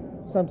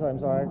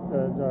 sometimes I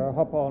could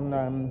hop on,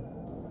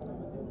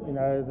 you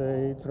know,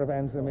 the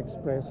Trivandrum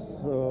Express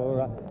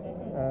or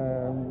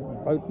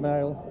boat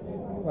mail,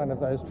 one of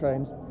those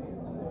trains,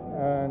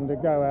 and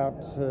go out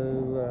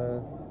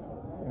to,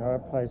 you know, a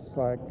place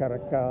like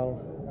Karakal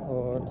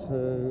or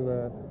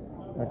to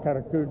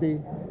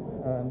Karakudi,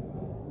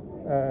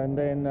 and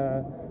then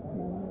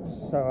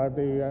so I'd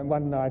be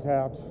one night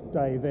out,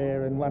 day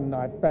there, and one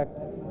night back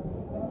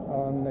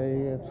on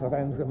the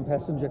Trivandrum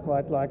passenger,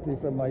 quite likely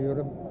from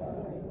Mayuram.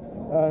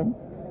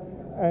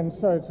 And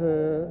so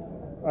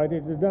I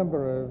did a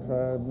number of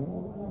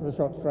the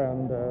shots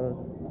around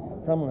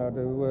Tamil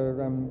Nadu were,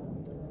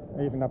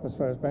 even up as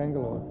far as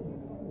Bangalore,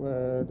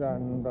 were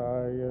done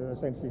by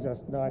essentially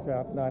just night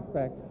out, night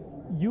back.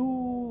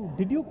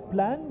 Did you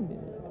plan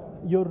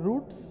your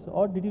routes,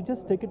 or did you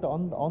just take it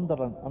on the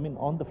run, I mean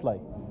on the fly?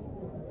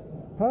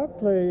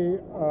 Partly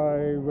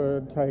I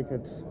would take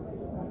it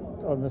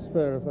on the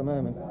spur of the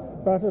moment,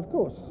 but of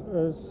course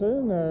as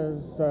soon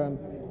as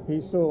he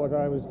saw what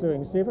I was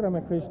doing, Siva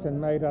Ramakrishnan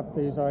made up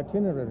these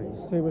itineraries.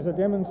 He was a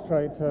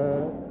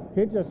demonstrator.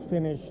 He'd just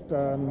finished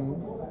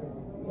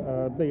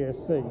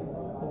BSc,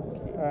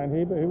 and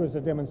he was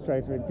a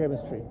demonstrator in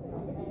chemistry.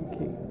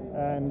 Okay.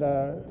 And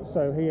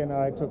so he and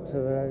I got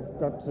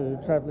to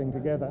travelling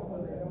together.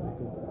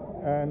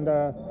 And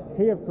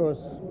he, of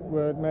course,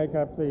 would make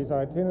up these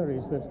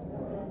itineraries that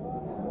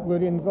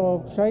would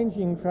involve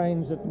changing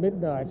trains at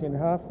midnight in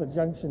half the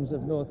junctions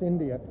of North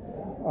India.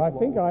 I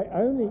think I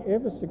only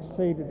ever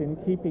succeeded in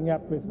keeping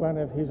up with one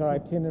of his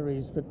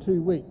itineraries for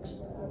 2 weeks.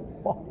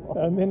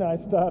 And then I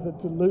started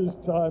to lose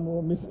time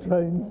or miss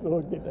trains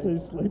or get too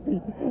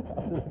sleepy.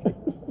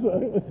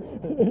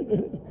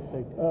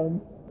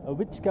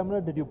 Which camera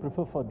did you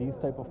prefer for these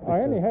type of pictures?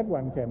 I only had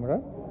one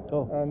camera,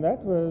 and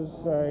that was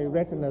a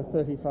Retina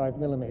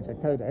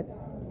 35mm Kodak.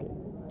 Okay.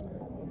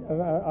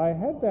 And I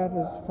had that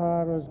as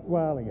far as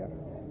Gwalior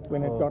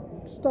when it got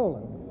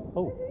stolen.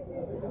 Oh.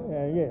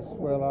 Yes,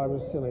 well, I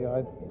was silly.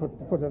 I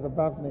put it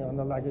above me on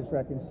the luggage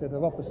rack instead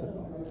of opposite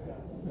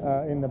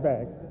in the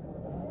bag.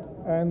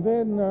 And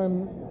then,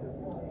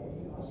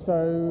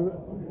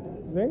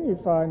 then you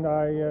find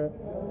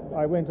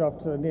I went off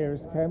to the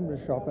nearest camera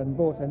shop and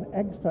bought an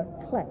Agfa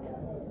clack.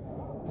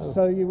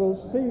 So you will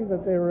see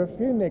that there are a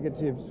few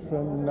negatives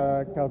from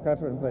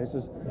Calcutta and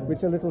places,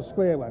 which are little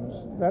square ones.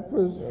 That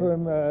was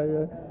from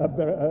a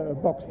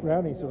box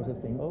brownie sort of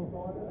thing.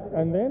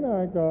 And then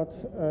I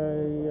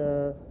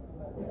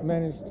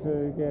managed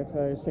to get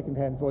a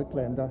second-hand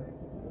Voigtlander,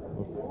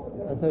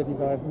 a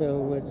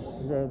 35mm, which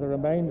the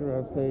remainder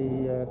of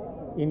the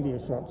India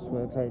shots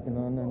were taken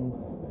on. And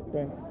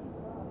then,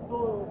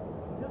 so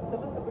just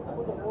tell us a bit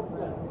about the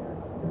Portland.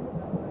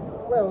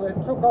 Well,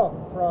 it took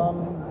off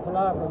from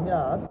Pallavaram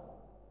Yard.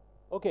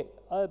 Okay,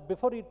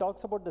 before he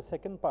talks about the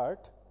second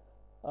part,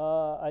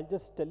 I'll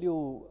just tell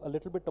you a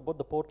little bit about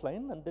the port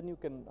line and then you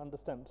can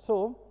understand.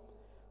 So,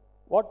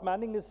 what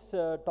Manning is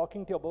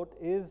talking to you about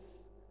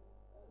is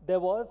there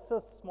was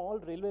a small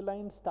railway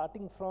line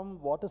starting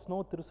from what is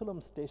now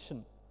Tirusulam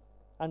station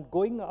and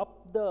going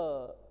up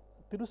the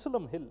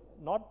Tirusulam hill,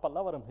 not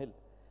Pallavaram hill,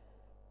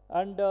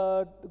 and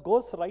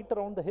goes right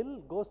around the hill,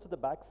 goes to the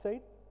back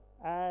side,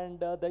 and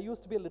there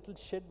used to be a little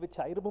shed which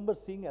I remember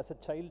seeing as a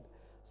child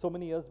so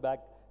many years back.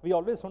 We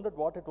always wondered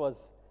what it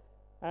was,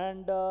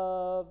 and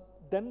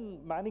then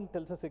Manning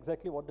tells us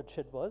exactly what that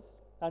shed was,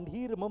 and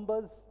he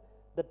remembers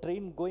the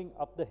train going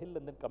up the hill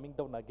and then coming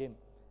down again.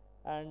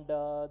 And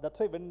that's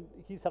why when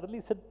he suddenly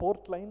said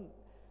port line,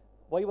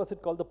 why was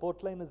it called the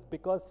port line is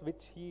because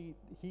which he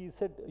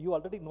said, you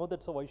already know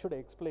that, so why should I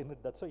explain it?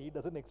 That's why he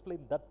doesn't explain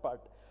that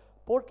part.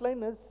 Port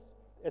line is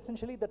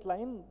essentially that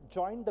line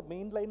joined the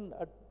main line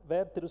at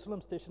where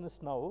Tirusulam station is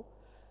now,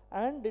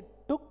 and it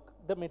took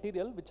the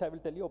material, which I will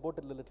tell you about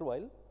in a little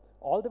while,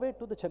 all the way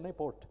to the Chennai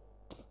port.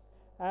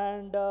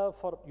 And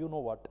for you know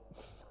what,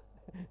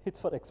 it's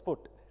for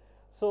export.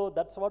 So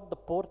that's what the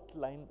port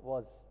line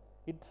was.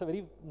 It's a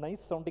very nice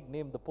sounding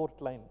name, the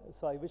port line.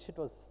 So I wish it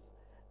was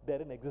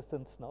there in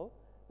existence now.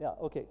 Yeah,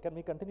 okay, can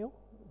we continue?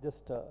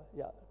 Just,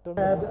 yeah. Turn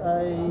had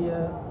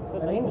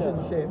an engine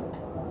shed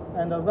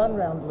and a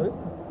run-round loop,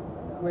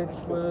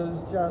 which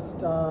was just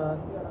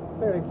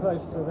very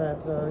close to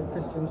that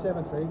Christian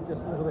cemetery,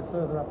 just a little bit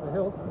further up the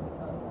hill.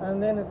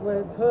 And then it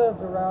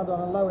curved around on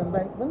a low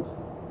embankment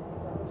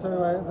to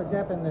the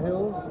gap in the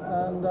hills,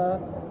 and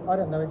I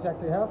don't know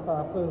exactly how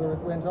far further it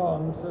went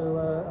on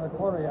to a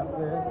quarry up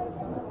there,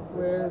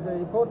 where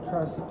the Port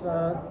Trust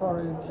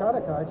quarried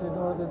charterkite in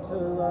order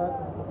to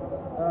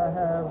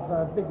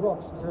have big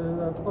rocks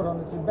to put on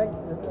its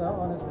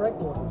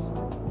breakwaters.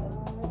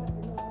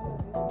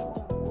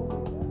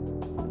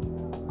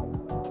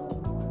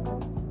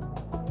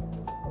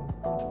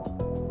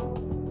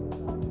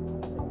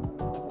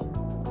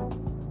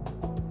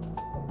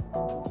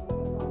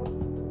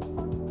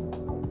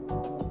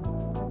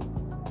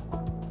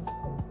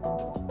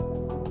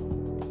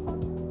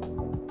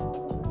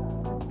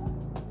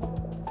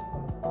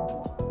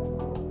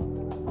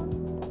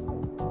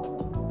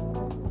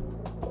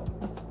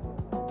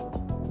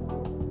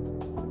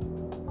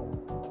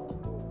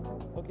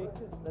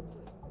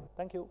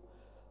 Thank you.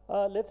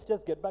 Let's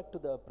just get back to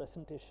the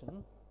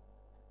presentation.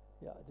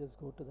 Yeah, just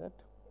go to that.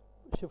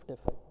 Shift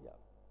F5, yeah.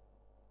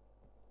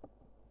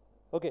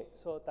 Okay,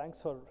 so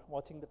thanks for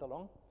watching that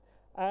along.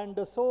 And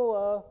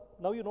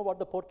now you know what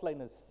the port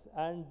line is.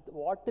 And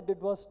what they did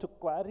was to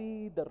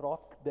quarry the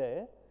rock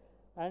there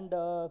and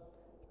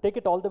take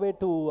it all the way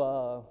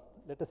to,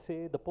 let us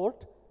say, the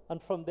port.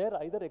 And from there,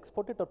 either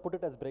export it or put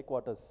it as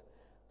breakwaters.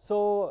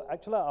 So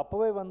actually,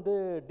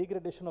 the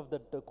degradation of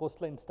that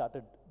coastline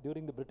started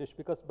during the British,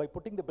 because by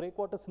putting the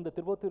breakwaters in the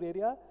Tiruvallur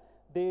area,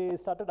 they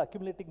started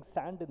accumulating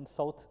sand in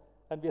south,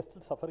 and we are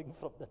still suffering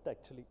from that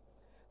actually.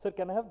 So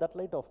can I have that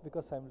light off,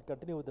 because I will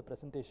continue with the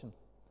presentation.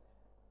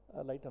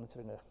 Light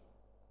anuchirunga.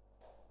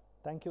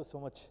 Thank you so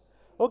much.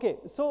 Okay,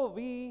 so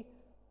we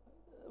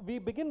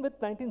begin with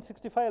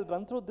 1965. I'll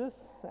run through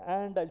this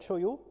and I'll show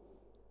you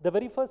the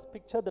very first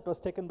picture that was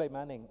taken by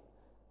Manning.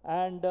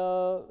 And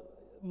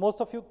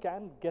most of you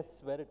can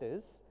guess where it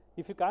is.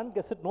 If you can't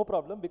guess it, no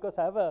problem, because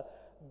I have a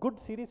good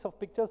series of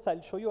pictures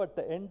I'll show you at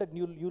the end, and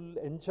you'll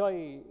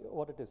enjoy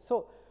what it is.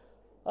 So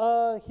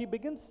he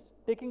begins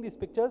taking these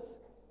pictures,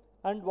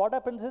 and what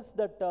happens is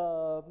that,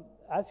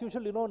 as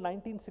usual,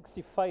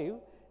 1965,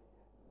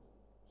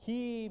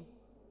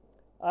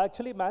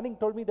 actually Manning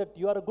told me that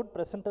you are a good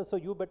presenter, so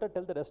you better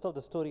tell the rest of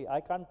the story.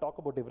 I can't talk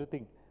about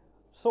everything.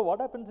 So what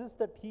happens is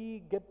that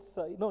he gets,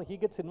 he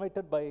gets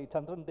invited by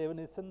Chandran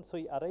Devanesan, so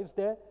he arrives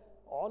there,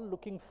 all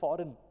looking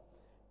foreign.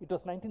 It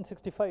was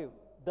 1965,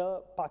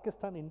 the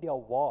Pakistan-India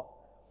war.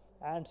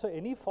 And so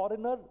any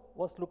foreigner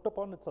was looked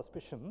upon with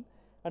suspicion,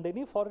 and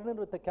any foreigner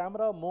with a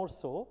camera more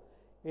so,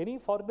 any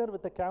foreigner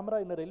with a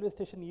camera in a railway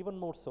station even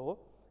more so,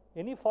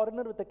 any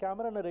foreigner with a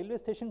camera in a railway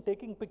station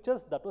taking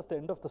pictures, that was the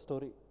end of the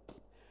story.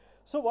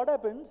 So what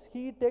happens,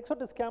 he takes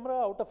out his camera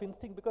out of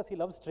instinct because he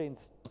loves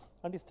trains,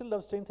 and he still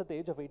loves trains at the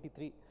age of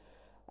 83.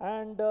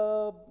 And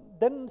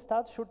then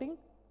starts shooting.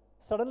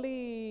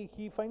 Suddenly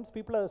he finds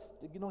people are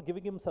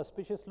giving him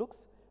suspicious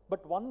looks,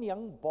 but one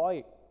young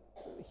boy,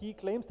 he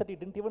claims that he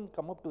didn't even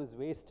come up to his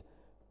waist,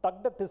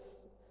 tugged at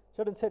his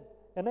shirt and said,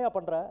 "Ennaya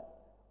pandra?"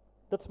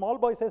 That small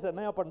boy says,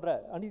 "Ennaya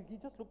pandra?" And he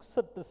just looks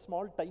at this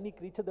small tiny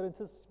creature there and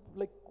says,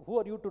 like, "Who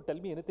are you to tell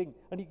me anything?"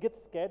 And he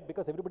gets scared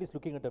because everybody's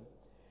looking at him.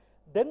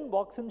 Then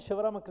walks in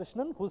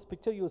Sivaramakrishnan, whose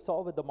picture you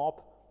saw with the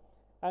mop.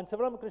 And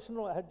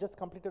Sivaramakrishnan had just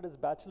completed his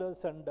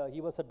bachelor's, and he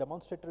was a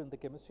demonstrator in the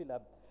chemistry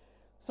lab.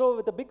 So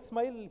with a big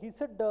smile, he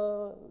said,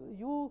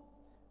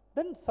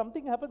 then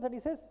something happens, and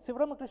he says,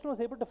 Sivaramakrishnan was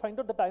able to find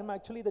out that I'm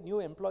actually the new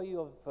employee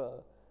of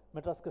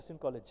Madras Christian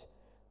College.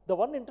 The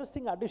one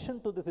interesting addition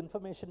to this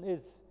information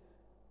is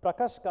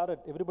Prakash Karat.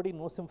 Everybody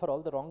knows him for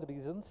all the wrong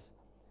reasons.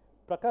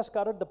 Prakash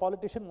Karat, the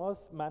politician,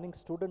 was Manning's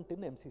student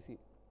in MCC.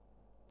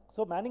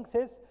 So Manning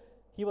says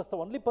he was the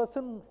only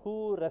person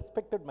who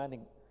respected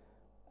Manning.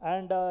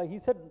 And he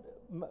said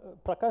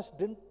Prakash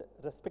didn't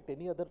respect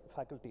any other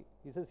faculty.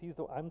 He says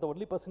I'm the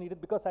only person he did,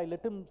 because I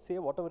let him say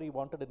whatever he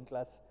wanted in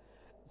class.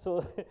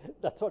 So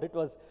that's what it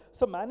was.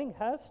 So Manning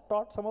has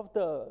taught some of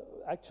the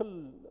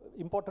actual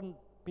important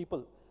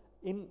people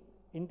in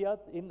India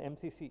in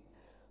MCC.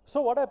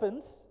 So what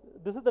happens,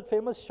 this is the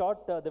famous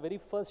shot, the very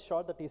first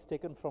shot that is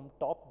taken from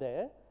top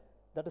there.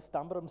 That is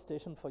Tambaram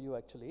station for you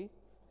actually.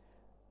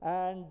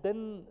 And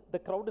then the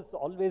crowd is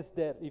always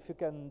there. If you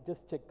can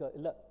just check,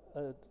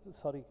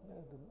 sorry,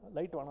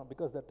 light one,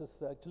 because that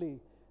is actually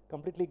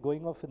completely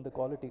going off in the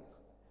quality.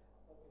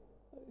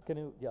 Can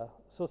you, yeah,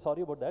 so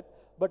sorry about that.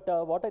 But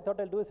what I thought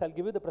I'll do is I'll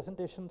give you the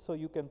presentation so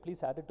you can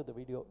please add it to the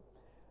video.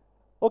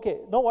 Okay,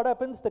 now what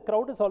happens, the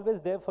crowd is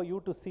always there for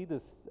you to see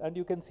this. And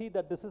you can see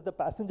that this is the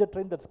passenger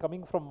train that's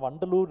coming from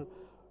Vandalur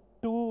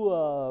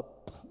to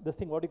this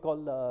thing, what do you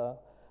call,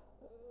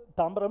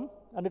 Tambaram,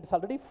 and it's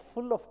already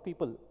full of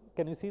people.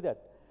 Can you see that?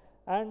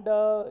 And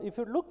if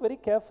you look very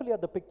carefully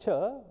at the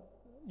picture,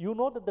 you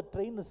know that the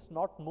train is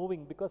not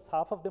moving because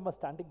half of them are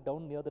standing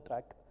down near the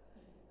track.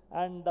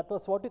 And that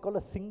was what we call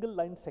a single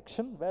line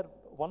section, where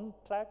one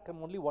track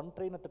and only one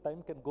train at a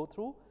time can go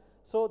through.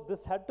 So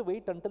this had to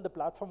wait until the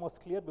platform was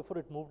clear before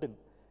it moved in.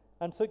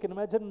 And so you can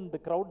imagine the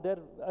crowd there,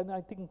 and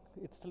I think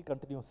it still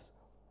continues.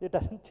 It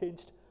hasn't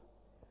changed.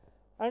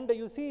 And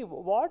you see,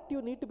 what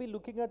you need to be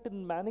looking at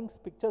in Manning's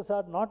pictures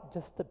are not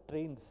just the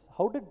trains.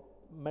 How did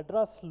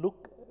Madras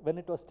look when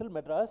it was still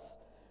Madras?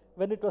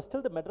 When it was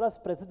still the Madras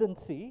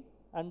presidency,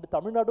 And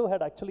Tamil Nadu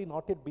had actually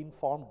not yet been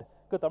formed,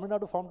 because Tamil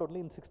Nadu formed only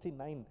in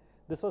 69.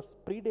 This was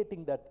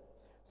predating that.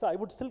 So I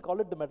would still call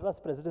it the Madras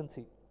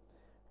presidency.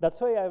 That's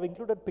why I have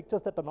included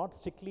pictures that are not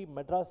strictly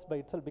Madras by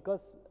itself,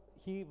 because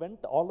he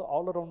went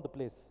all around the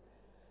place.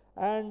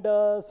 And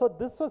so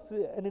this was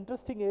an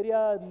interesting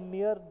area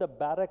near the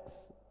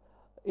barracks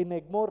in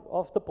Egmore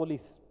of the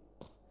police.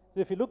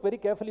 So if you look very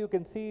carefully, you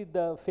can see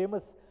the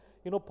famous,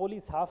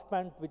 police half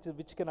pant,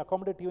 which can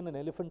accommodate even an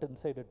elephant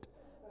inside it.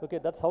 Okay,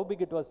 that's how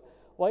big it was.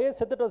 Why I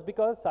said that was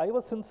because I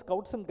was in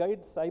Scouts and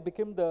Guides. I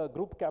became the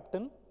group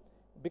captain.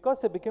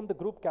 Because I became the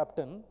group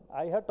captain,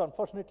 I had to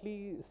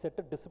unfortunately set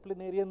a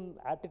disciplinarian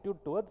attitude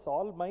towards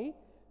all my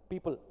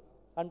people.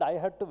 And I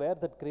had to wear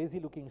that crazy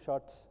looking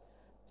shorts.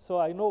 So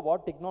I know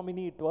what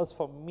ignominy it was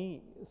for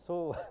me.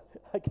 So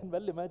I can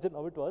well imagine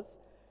how it was.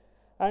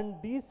 And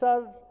these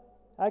are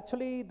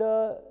actually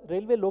the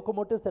railway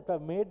locomotives that were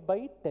made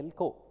by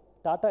Telco,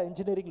 Tata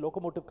Engineering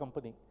Locomotive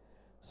Company.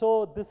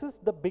 So this is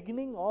the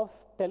beginning of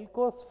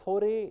Telco's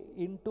foray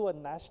into a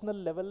national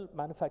level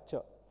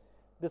manufacture.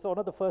 This is one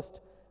of the first.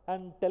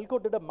 And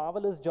Telco did a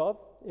marvelous job.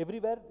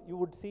 Everywhere you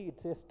would see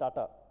it says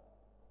Tata,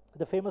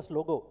 the famous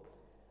logo.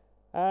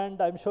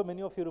 And I'm sure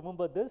many of you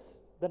remember this.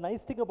 The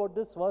nice thing about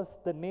this was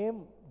the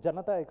name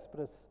Janata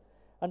Express.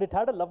 And it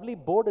had a lovely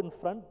board in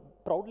front,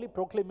 proudly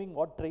proclaiming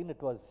what train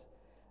it was.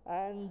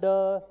 And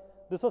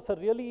this was a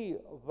really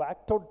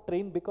whacked out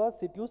train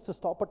because it used to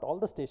stop at all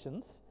the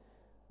stations.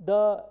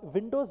 The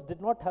windows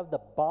did not have the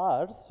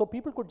bars, so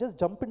people could just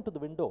jump into the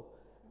window.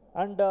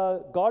 And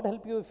God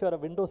help you if you're a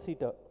window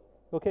seater.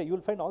 Okay, you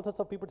will find all sorts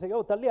of people saying,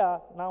 oh,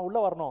 Talya, na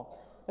ulla varno.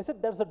 I said,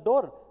 there's a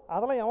door. I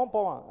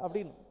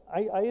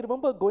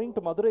remember going to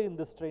Madurai in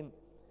this train.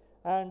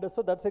 And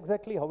so that's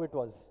exactly how it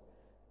was.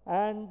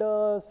 And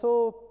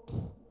so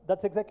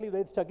that's exactly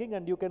where it's chugging,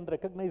 and you can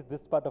recognize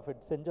this part of it.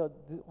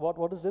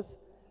 What is this?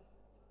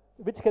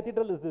 Which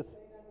cathedral is this?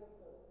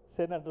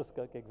 St. Andrew's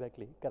Kirk,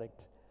 exactly,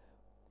 correct.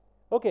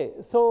 Okay,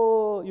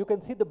 so you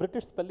can see the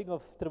British spelling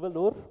of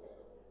Trivellur.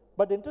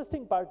 But the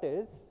interesting part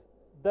is,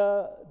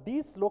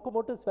 these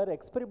locomotives were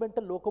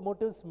experimental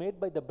locomotives made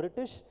by the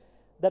British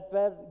that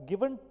were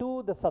given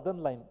to the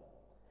Southern Line.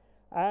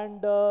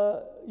 And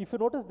if you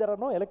notice, there are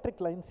no electric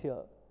lines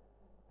here.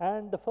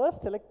 And the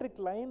first electric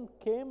line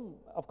came,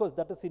 of course,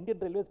 that is Indian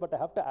Railways, but I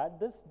have to add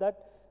this, that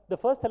the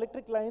first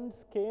electric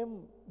lines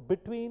came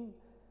between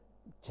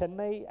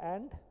Chennai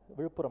and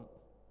Viluppuram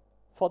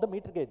for the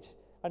meter gauge.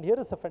 And here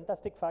is a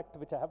fantastic fact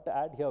which I have to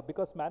add here,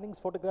 because Manning's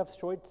photographs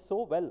show it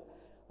so well.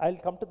 I'll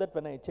come to that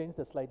when I change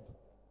the slide.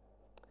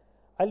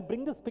 I'll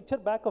bring this picture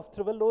back of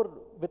Trivellur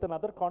with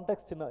another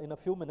context in a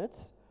few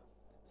minutes.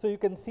 So you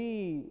can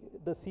see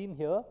the scene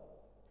here.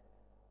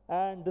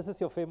 And this is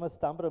your famous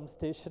Tambaram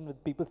station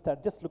with people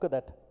stand. Just look at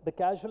that. The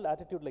casual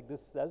attitude like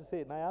this. As I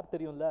say, na yaar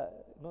theriyumla,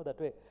 that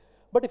way.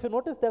 But if you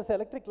notice, there's an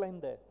electric line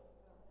there.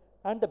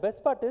 And the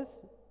best part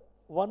is,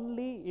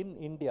 only in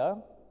India,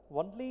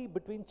 only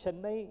between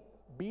Chennai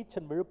Beach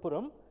and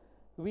Viluppuram,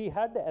 we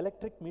had the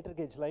electric meter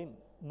gauge line.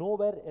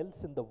 Nowhere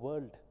else in the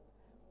world.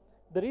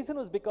 The reason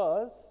was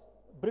because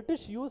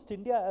British used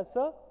India as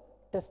a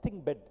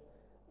testing bed.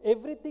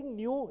 Everything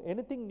new,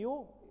 anything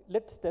new,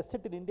 let's test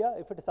it in India.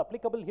 If it is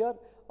applicable here,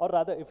 or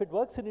rather, if it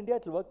works in India,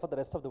 it will work for the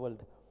rest of the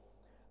world.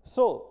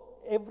 So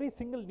every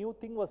single new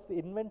thing was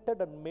invented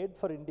and made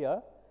for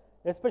India,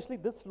 especially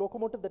this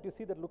locomotive that you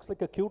see that looks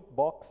like a cute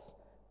box.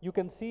 You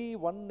can see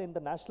one in the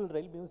National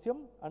Rail Museum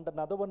and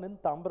another one in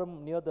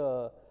Tambaram near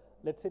the,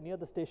 let's say near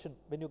the station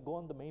when you go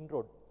on the main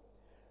road.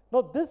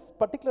 Now this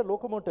particular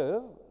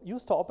locomotive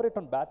used to operate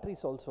on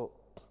batteries also.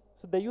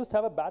 So they used to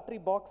have a battery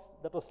box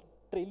that was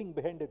trailing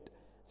behind it.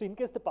 So in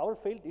case the power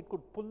failed, it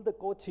could pull the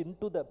coach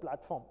into the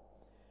platform.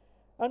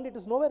 And it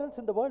is nowhere else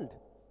in the world.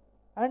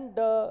 And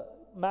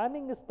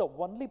Manning is the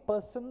only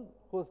person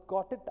who has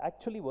got it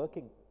actually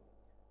working.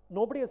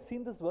 Nobody has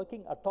seen this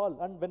working at all.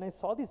 And when I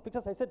saw these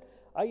pictures, I said,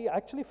 I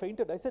actually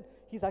fainted. I said,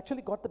 he's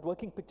actually got that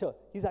working picture.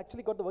 He's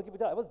actually got the working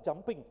picture. I was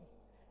jumping.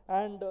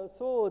 And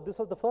so this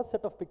was the first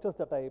set of pictures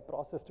that I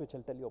processed, which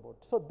I'll tell you about.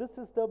 So this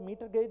is the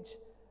meter gauge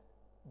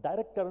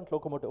direct current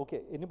locomotive.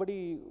 Okay,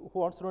 anybody who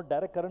wants to know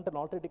direct current and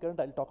alternating current,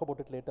 I'll talk about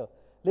it later.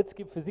 Let's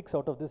keep physics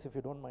out of this if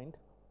you don't mind.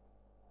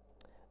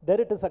 There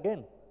it is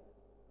again.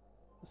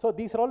 So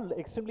these are all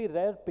extremely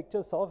rare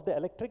pictures of the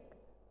electric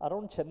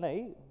around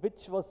Chennai,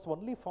 which was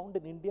only found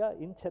in India,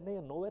 in Chennai,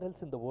 and nowhere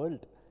else in the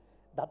world.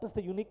 That is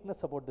the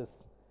uniqueness about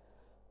this.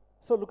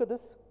 So look at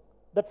this,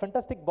 that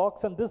fantastic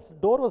box, and this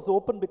door was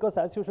open because,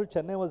 as usual,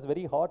 Chennai was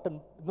very hot, and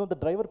the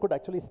driver could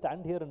actually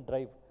stand here and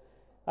drive.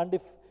 And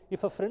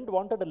if a friend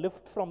wanted a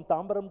lift from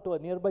Tambaram to a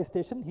nearby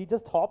station, he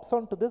just hops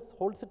onto this,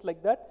 holds it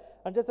like that,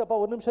 and just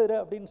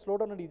slow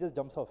down, and he just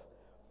jumps off.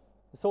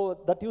 So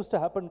that used to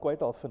happen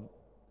quite often.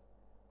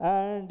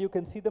 And you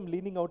can see them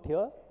leaning out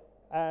here,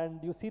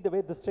 and you see the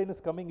way this train is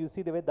coming, you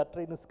see the way that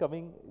train is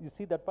coming, you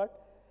see that part.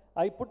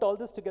 I put all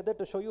this together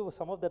to show you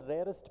some of the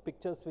rarest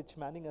pictures which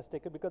Manning has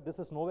taken, because this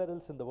is nowhere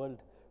else in the world.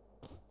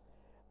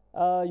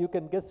 You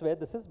can guess where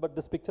this is, but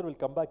this picture will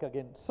come back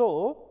again.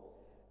 So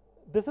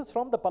this is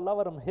from the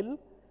Pallavaram hill,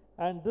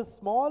 And this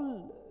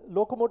small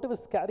locomotive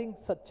is carrying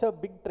such a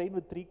big train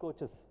with 3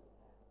 coaches.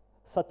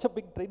 Such a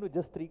big train with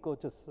just 3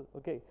 coaches,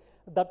 okay.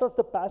 That was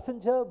the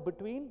passenger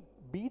between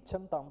beach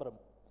and Tambaram.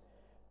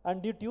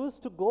 And it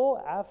used to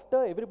go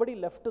after everybody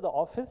left to the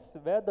office,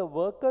 where the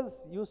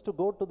workers used to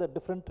go to the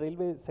different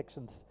railway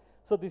sections.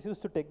 So this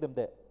used to take them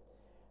there.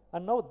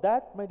 And now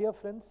that, my dear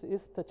friends,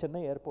 is the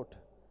Chennai airport.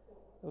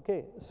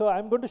 Okay, so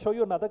I'm going to show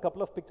you another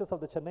couple of pictures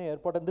of the Chennai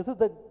airport, and this is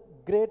the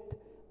great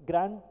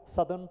Grand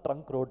Southern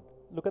Trunk Road.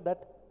 Look at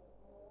that.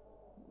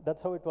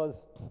 That's how it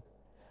was.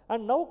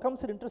 And now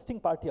comes an interesting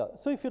part here.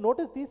 So if you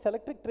notice these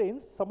electric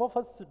trains, some of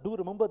us do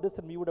remember this,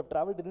 and we would have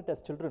traveled in it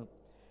as children.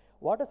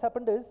 What has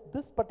happened is,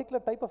 this particular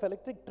type of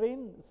electric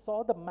train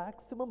saw the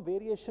maximum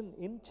variation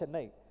in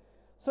Chennai.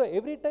 So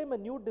every time a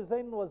new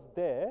design was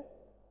there,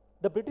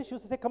 the British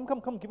used to say, come, come,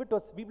 come, give it to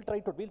us, we will try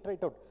it out, we'll try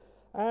it out.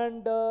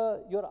 And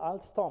your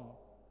Alstom,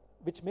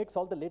 which makes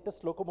all the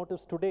latest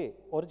locomotives today,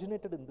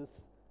 originated in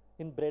this,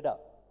 in Breda,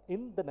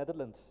 in the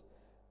Netherlands.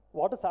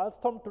 What is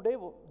Alstom today?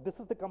 This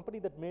is the company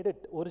that made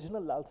it,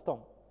 original Alstom.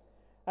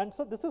 And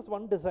so this is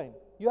one design.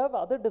 You have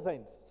other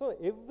designs. So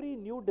every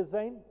new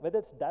design, whether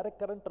it's direct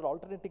current or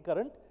alternating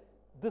current,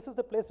 this is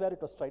the place where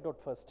it was tried out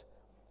first.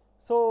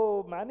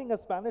 So Manning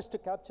has managed to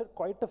capture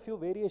quite a few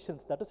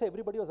variations. That is why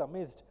everybody was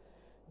amazed.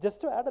 Just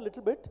to add a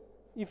little bit,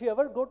 if you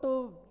ever go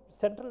to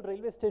Central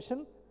Railway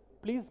Station,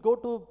 please go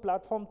to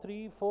platform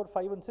 3, 4,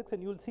 5 and 6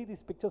 and you will see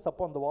these pictures up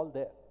on the wall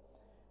there.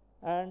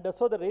 And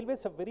so the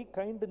railways are very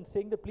kind in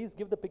saying that please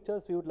give the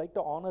pictures, we would like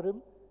to honor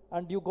him.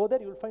 And you go there,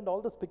 you will find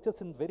all those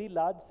pictures in very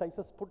large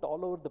sizes put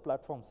all over the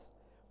platforms.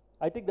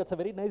 I think that's a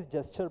very nice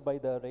gesture by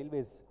the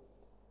railways.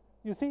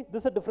 You see,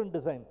 this is a different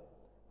design.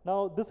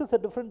 Now, this is a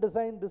different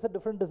design, this is a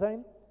different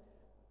design.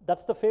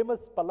 That's the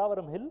famous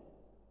Pallavaram Hill.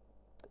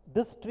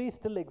 This tree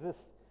still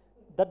exists.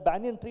 That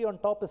banyan tree on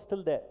top is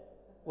still there.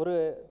 ஒரு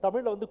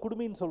தமிழ்ல வந்து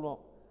குடுமின்னு சொல்லுவோம்.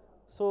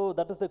 So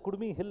that is the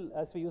Kudumi Hill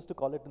as we used to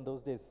call it in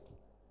those days.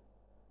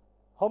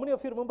 How many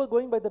of you remember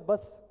going by that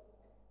bus?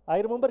 I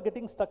remember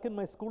getting stuck in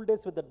my school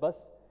days with that bus,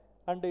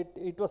 and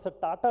it was a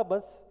Tata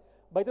bus.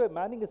 By the way,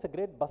 Manning is a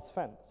great bus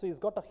fan, so he's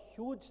got a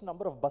huge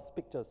number of bus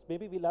pictures.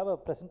 Maybe we'll have a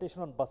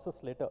presentation on buses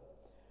later.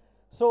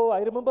 So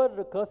I remember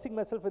cursing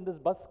myself when this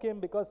bus came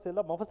because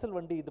ella Mavasil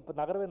Vandi, the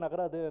Nagarave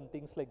Nagarade and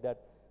things like that.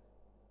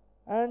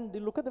 And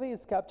look at the way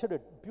he's captured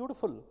it.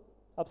 Beautiful.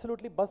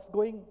 Absolutely, bus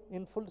going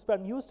in full speed.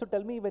 And he used to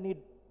tell me when he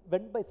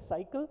went by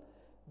cycle,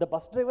 the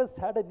bus drivers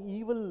had an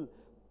evil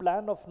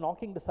plan of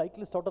knocking the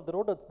cyclist out of the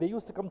road. They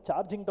used to come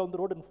charging down the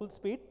road in full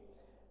speed.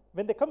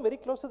 When they come very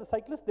close to the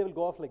cyclist, they will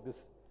go off like this.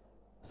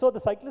 So the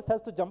cyclist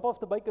has to jump off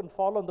the bike and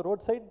fall on the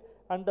roadside,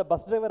 and the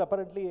bus driver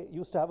apparently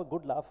used to have a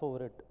good laugh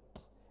over it.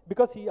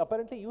 Because he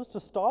apparently used to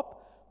stop,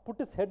 put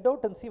his head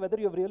out and see whether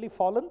you have really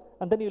fallen,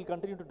 and then he will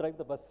continue to drive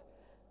the bus.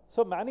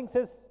 So Manning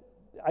says,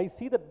 I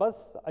see that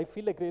bus, I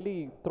feel like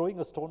really throwing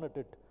a stone at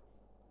it.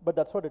 But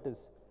that's what it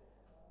is.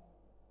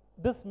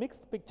 This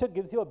mixed picture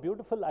gives you a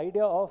beautiful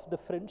idea of the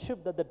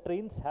friendship that the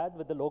trains had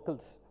with the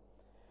locals.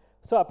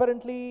 So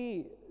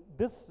apparently,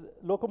 this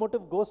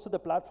locomotive goes to the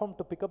platform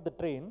to pick up the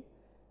train,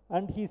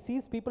 and he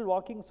sees people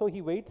walking, so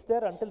he waits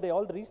there until they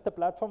all reach the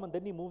platform, and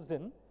then he moves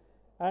in.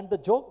 And the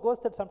joke goes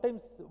that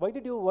sometimes, why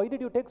did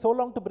you take so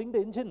long to bring the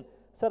engine?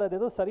 Sir,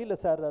 adedo sarila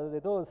sir,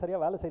 adedo sariya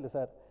vala seiyala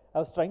sir. I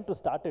was trying to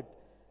start it.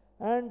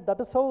 And that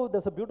is how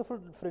there's a beautiful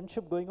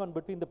friendship going on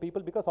between the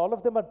people, because all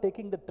of them are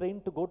taking the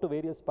train to go to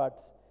various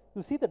parts.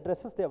 You see the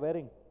dresses they are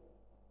wearing.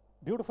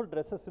 Beautiful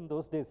dresses in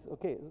those days.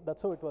 Okay,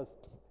 that's how it was.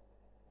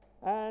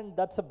 And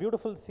that's a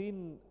beautiful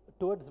scene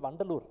towards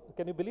Vandalur.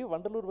 Can you believe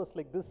Vandalur was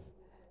like this?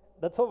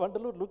 That's how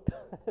Vandalur looked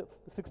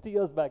 60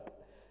 years back.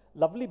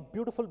 Lovely,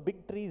 beautiful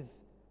big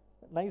trees,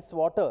 nice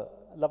water,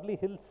 lovely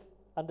hills,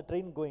 and the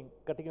train going,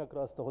 cutting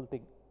across the whole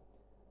thing.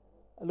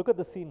 Look at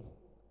the scene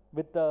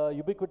with the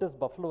ubiquitous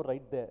buffalo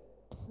right there,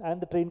 and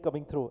the train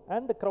coming through,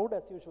 and the crowd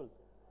as usual.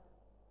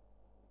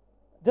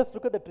 Just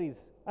look at the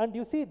trees. And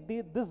you see,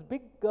 this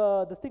big,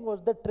 this thing was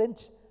the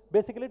trench,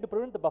 basically to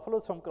prevent the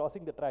buffaloes from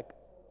crossing the track.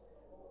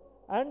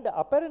 And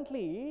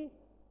apparently,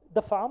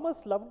 the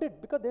farmers loved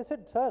it, because they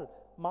said, sir,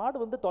 maad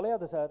vandu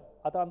tholayadu sir,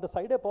 adu and the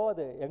side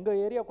povadu, enga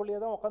area kuliye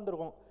dhaan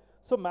ukandirukom.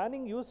 So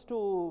Manning used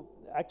to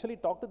actually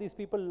talk to these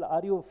people,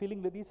 are you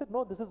feeling ready? He said,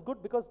 no, this is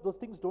good, because those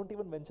things don't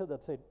even venture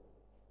that side.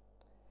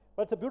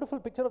 But it's a beautiful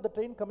picture of the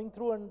train coming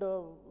through, and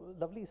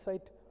lovely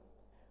sight.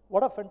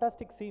 What a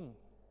fantastic scene.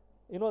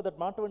 You know, that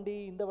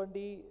Matavandi,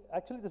 Indavandi,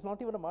 actually this is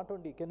not even a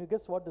Matavandi. Can you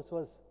guess what this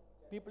was?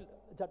 People,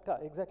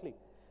 Jatka, exactly.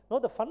 Now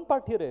the fun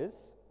part here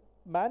is,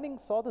 Manning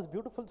saw this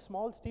beautiful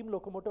small steam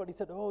locomotive and he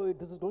said, oh,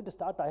 this is going to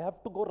start. I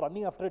have to go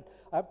running after it.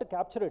 I have to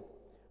capture it.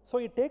 So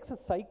he takes his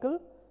cycle,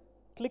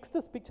 clicks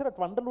this picture at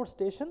Vandalur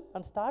station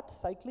and starts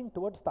cycling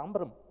towards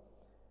Tambaram.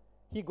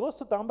 He goes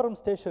to Tambaram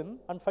station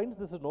and finds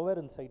this is nowhere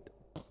in sight.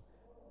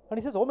 And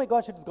he says, oh my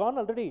gosh, it's gone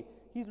already.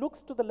 He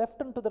looks to the left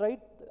and to the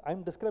right.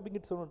 I'm describing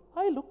it soon.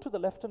 I looked to the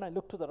left and I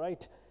looked to the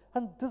right.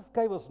 And this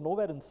guy was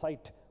nowhere in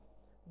sight.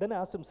 Then I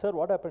asked him, sir,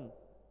 what happened?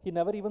 He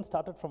never even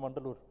started from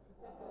Vandalur.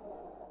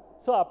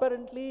 So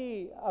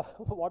apparently,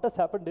 what has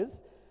happened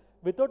is,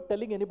 without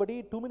telling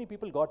anybody, too many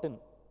people got in.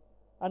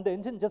 And the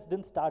engine just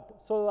didn't start.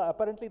 So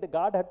apparently the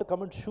guard had to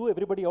come and shoo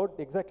everybody out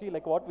exactly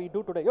like what we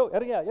do today. Yo,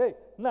 hey,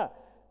 nah,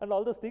 and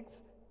all those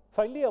things.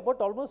 Finally, about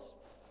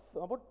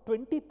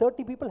 20,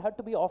 30 people had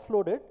to be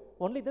offloaded.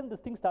 Only then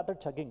this thing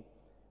started chugging.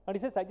 And he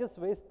says, I just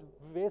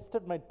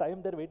wasted my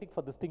time there waiting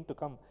for this thing to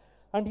come.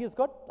 And he's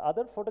got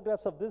other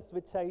photographs of this,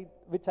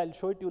 which I'll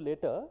show it to you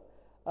later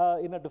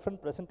in a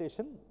different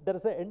presentation. There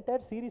is an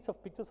entire series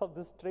of pictures of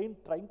this train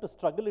trying to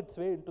struggle its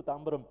way into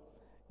Tambaram.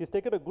 He's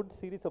taken a good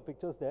series of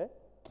pictures there.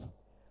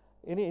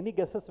 Any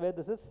guesses where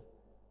this is?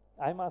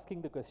 I'm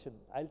asking the question.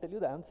 I'll tell you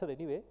the answer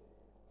anyway.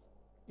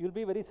 You'll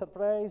be very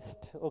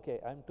surprised. Okay,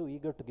 I'm too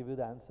eager to give you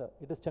the answer.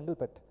 It is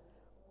Chengalpet.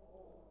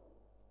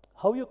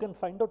 How you can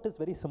find out is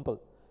very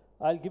simple.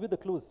 I'll give you the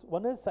clues.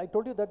 One is, I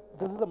told you that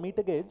this is a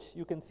meter gauge.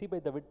 You can see by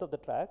the width of the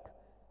track.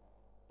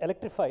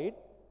 Electrified.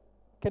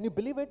 Can you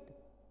believe it?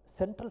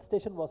 Central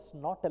Station was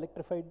not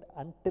electrified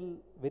until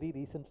very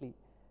recently.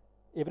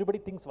 Everybody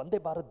thinks Vande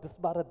Bharat, this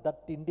Bharat,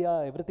 that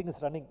India, everything is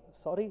running.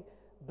 Sorry,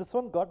 this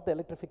one got the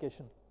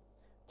electrification.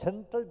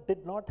 Central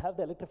did not have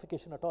the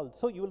electrification at all.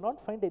 So you will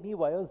not find any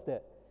wires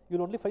there.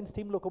 You'll only find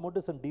steam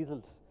locomotives and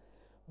diesels.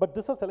 But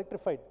this was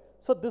electrified.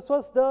 So this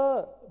was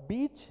the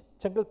beach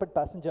Chengalpet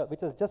passenger,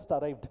 which has just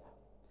arrived.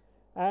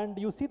 And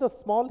you see those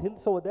small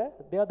hills over there?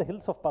 They are the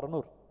hills of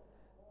Paranur.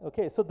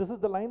 Okay, so this is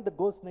the line that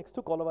goes next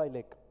to Kolavai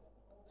Lake.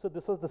 So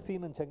this was the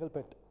scene in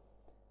Chengalpet.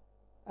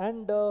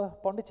 And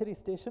Pondicherry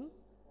Station.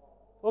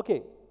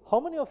 Okay, how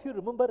many of you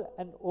remember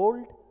an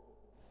old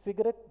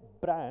cigarette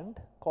brand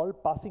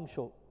called Passing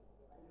Show?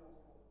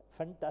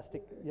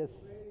 Fantastic,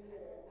 yes.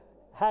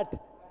 Hat.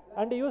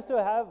 And you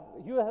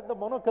had the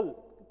monocle,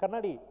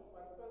 Kannadi.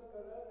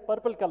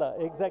 Purple color,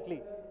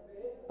 exactly.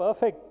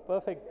 Perfect,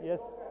 yes.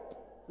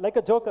 Like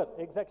a joker,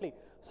 exactly.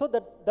 So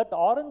that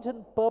orange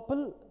and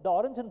purple, the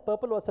orange and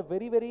purple was a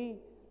very,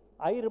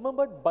 I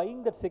remembered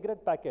buying that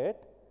cigarette packet,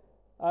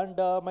 and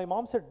my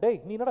mom said,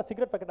 hey, you not a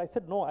cigarette packet? I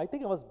said, no, I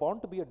think I was born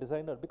to be a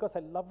designer because I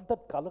loved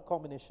that color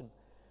combination.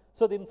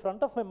 So in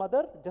front of my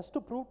mother, just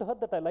to prove to her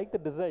that I liked the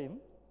design,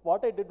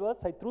 what I did was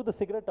I threw the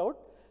cigarette out,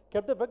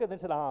 kept the pack, and then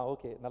said,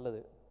 okay,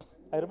 nalladu.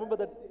 I remember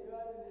that.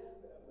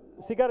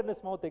 Cigar in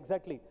his mouth,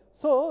 exactly.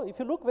 So if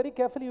you look very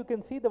carefully, you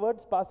can see the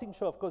words Passing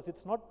Show. Of course,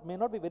 may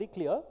not be very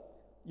clear.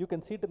 You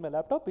can see it in my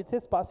laptop. It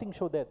says Passing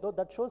Show there. Though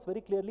that shows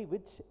very clearly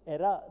which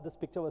era this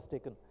picture was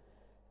taken.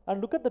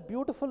 And look at the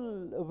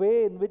beautiful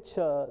way in which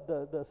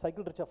the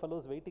cycle rickshaw fellow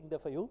is waiting there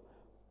for you.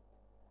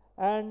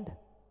 And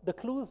the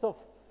clues of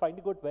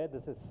finding out where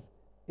this is.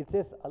 It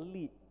says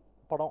Alli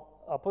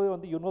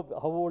Padam. You know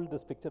how old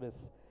this picture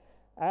is.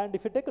 And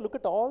if you take a look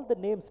at all the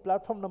names,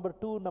 platform number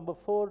 2, number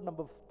 4,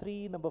 number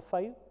 3, number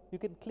 5, you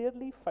can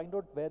clearly find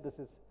out where this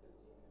is.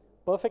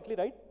 Perfectly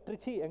right.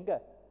 Trichy, Enga.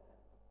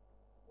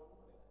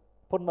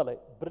 Ponmalai.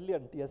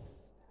 Brilliant,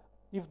 yes.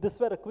 If this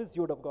were a quiz,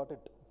 you would have got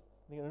it.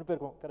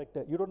 Correct.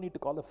 You don't need to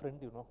call a friend,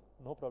 you know.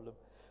 No problem.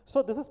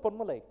 So this is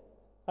Ponmalai.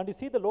 And you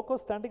see the loco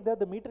standing there,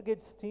 the meter gauge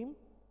steam,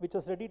 which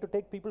was ready to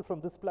take people from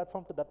this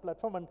platform to that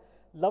platform. And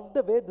love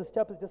the way this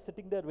chap is just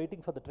sitting there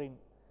waiting for the train.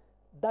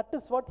 That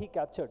is what he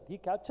captured. He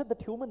captured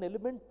that human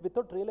element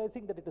without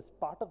realizing that it is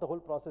part of the whole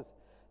process.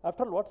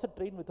 After all, what's a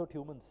train without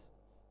humans?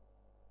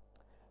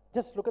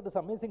 Just look at this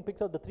amazing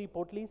picture of the 3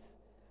 Portleys.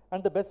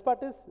 And the best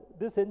part is,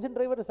 this engine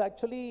driver is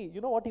actually,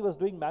 you know what he was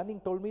doing? Manning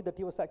told me that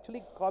he was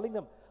actually calling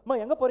them, Ma,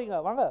 enga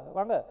poringa,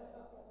 vanga.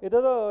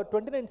 Idho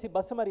 29C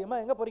bus mari, ma,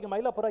 enga poringa,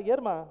 maila pora,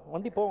 yerma,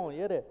 vandi povom,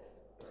 yere.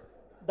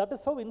 That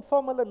is how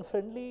informal and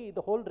friendly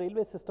the whole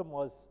railway system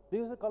was. They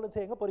used to call and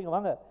say, enga poringa,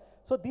 vanga.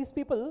 So these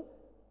people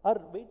are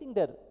waiting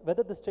there,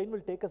 whether this train will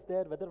take us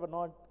there, whether or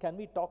not, can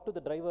we talk to the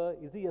driver,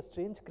 is he a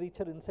strange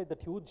creature inside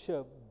that huge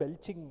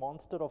belching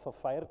monster of a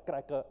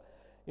firecracker,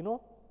 you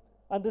know.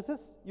 And this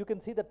is, you can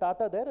see the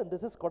Tata there, and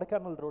this is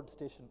Kodaikanal Road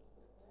Station.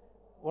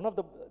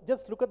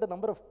 Just look at the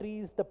number of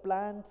trees, the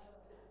plants,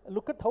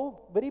 look at how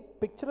very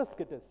picturesque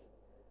it is.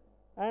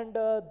 And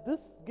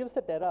this gives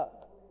that era.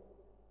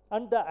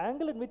 And the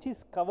angle in which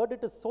he's covered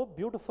it is so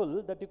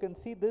beautiful that you can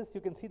see this,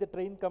 you can see the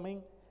train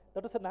coming.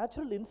 That was a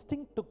natural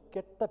instinct to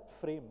get that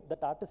frame,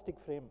 that artistic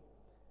frame.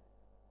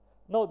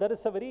 Now, there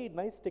is a very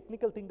nice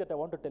technical thing that I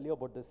want to tell you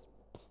about this.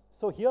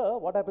 So here,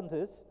 what happens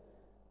is,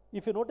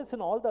 if you notice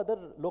in all the other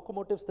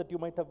locomotives that you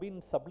might have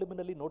been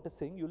subliminally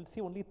noticing, you will see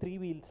only 3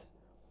 wheels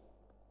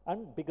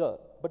and bigger.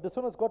 But this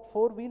one has got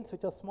 4 wheels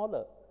which are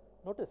smaller.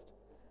 Noticed?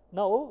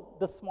 Now,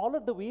 the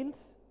smaller the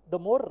wheels, the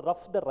more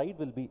rough the ride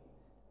will be.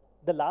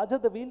 The larger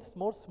the wheels,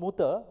 more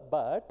smoother,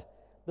 but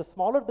the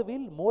smaller the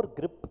wheel, more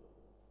grip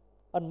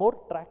and more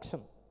traction.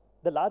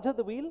 The larger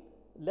the wheel,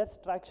 less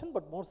traction,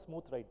 but more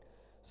smooth ride.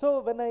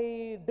 So when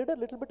I did a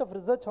little bit of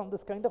research on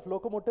this kind of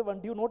locomotive,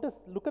 and you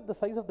notice, look at the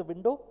size of the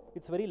window,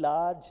 it's very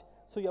large,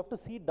 so you have to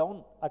see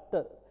down at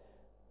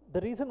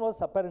the reason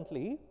was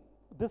apparently,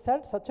 this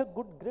had such a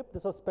good grip,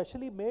 this was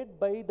specially made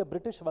by the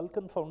British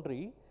Vulcan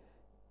Foundry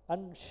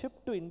and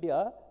shipped to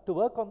India to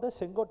work on the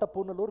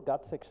Shengota-Punalur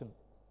Ghat section.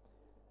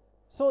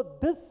 So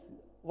this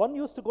one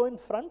used to go in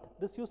front,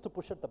 this used to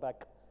push at the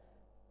back.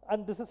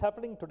 And this is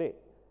happening today.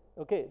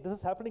 Okay, this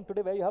is happening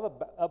today where you have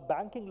a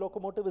banking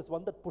locomotive is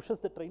one that pushes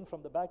the train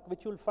from the back,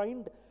 which you'll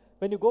find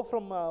when you go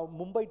from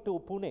Mumbai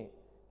to Pune.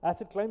 As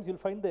it climbs, you'll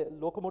find the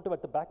locomotive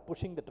at the back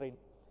pushing the train.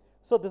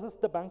 So this is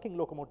the banking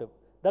locomotive.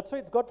 That's why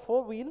it's got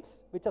 4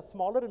 wheels, which are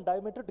smaller in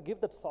diameter to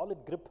give that solid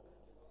grip.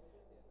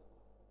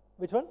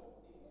 Which one?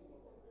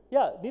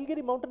 Yeah,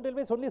 Nilgiri Mountain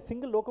Railway is only a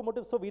single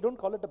locomotive, so we don't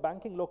call it a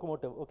banking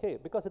locomotive, okay,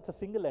 because it's a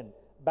single end.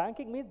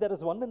 Banking means there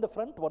is one in the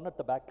front, one at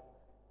the back.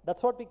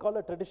 That's what we call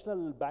a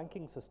traditional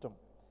banking system.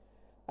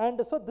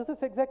 And so this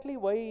is exactly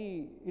why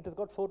it has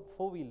got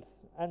four wheels.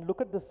 And look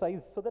at the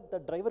size so that the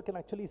driver can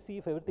actually see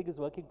if everything is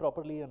working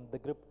properly and the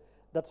grip.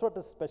 That's what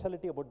is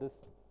speciality about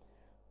this.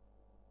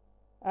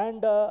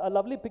 And a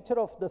lovely picture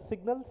of the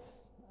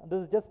signals.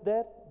 This is just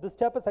there. This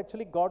chap has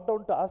actually got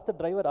down to ask the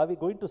driver, are we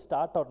going to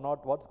start or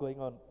not? What's going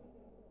on?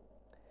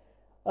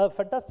 A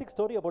fantastic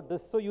story about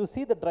this. So you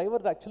see the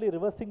driver actually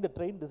reversing the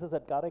train. This is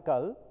at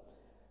Karaikal.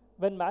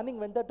 When Manning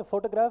went there to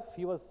photograph,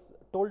 he was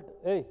told,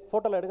 hey,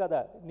 photo la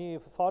edukada, nee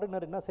foreigner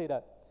enna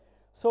seira.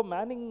 So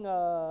Manning,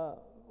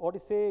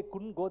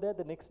 couldn't go there.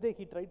 The next day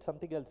he tried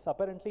something else.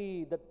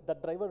 Apparently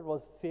that driver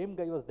was, same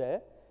guy was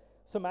there.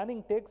 So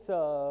Manning takes,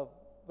 well,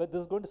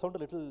 this is going to sound a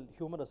little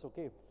humorous,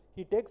 okay?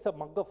 He takes a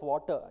mug of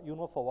water, you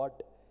know for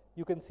what?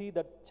 You can see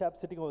that chap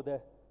sitting over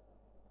there.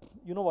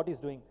 You know what he's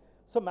doing.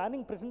 So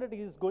Manning pretended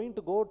he is going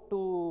to go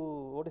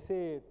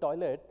to,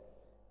 toilet.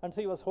 And so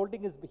he was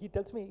holding he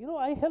tells me,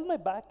 I held my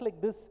back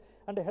like this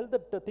and I held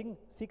that thing,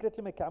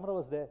 secretly my camera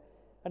was there.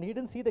 And he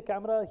didn't see the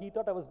camera, he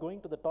thought I was going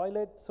to the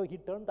toilet, so he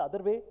turned the other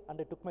way and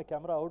I took my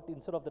camera out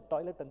instead of the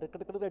toilet and I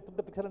took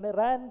the picture and I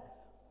ran.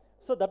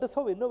 So that is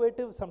how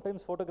innovative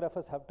sometimes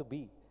photographers have to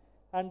be.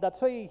 And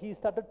that's why he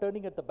started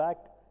turning at the back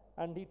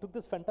and he took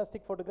this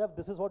fantastic photograph.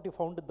 This is what you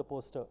found in the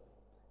poster,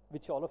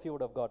 which all of you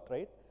would have got,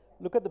 right?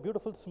 Look at the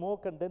beautiful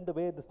smoke and then the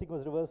way this thing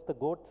was reversed, the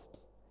goats,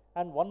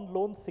 and one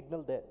lone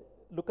signal there.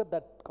 Look at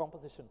that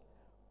composition.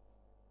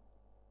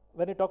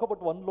 When you talk about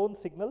one lone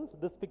signal,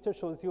 this picture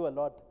shows you a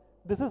lot.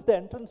 This is the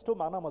entrance to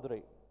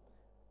Manamadurai.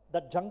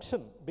 That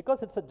junction,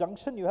 because it's a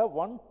junction, you have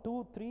 1,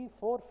 2, 3,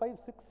 4, 5,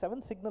 6,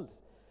 7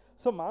 signals.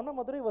 So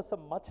Manamadurai was a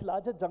much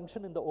larger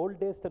junction in the old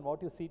days than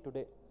what you see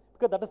today.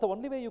 Because that is the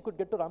only way you could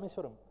get to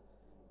Rameswaram.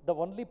 The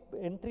only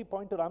entry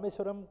point to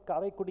Rameswaram,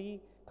 Karaikudi,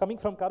 coming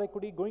from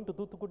Karaikudi, going to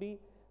Thoothukudi,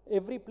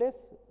 every place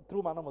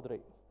through Manamadurai.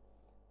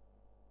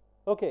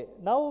 Okay,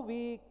 now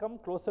we come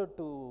closer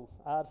to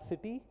our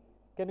city.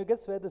 Can you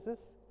guess where this is?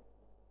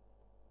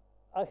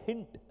 A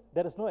hint,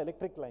 there is no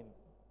electric line.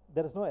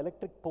 There is no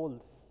electric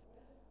poles.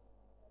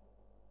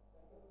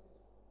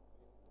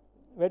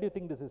 Where do you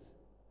think this is?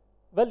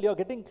 Well, you're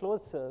getting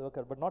close,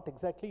 but not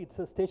exactly. It's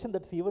a station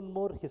that's even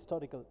more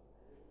historical.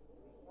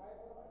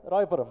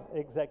 Royapuram,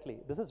 exactly.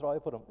 This is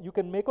Royapuram. You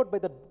can make out by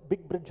the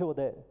big bridge over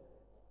there.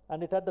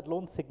 And it had that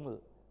lone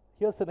signal.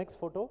 Here's the next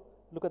photo.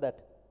 Look at that.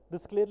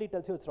 This clearly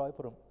tells you it's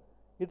Royapuram.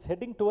 It's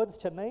heading towards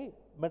Chennai.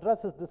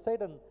 Madras is this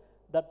side and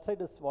that side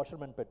is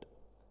Washerman Pit.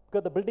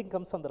 Because the building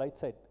comes on the right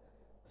side.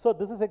 So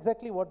this is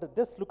exactly what,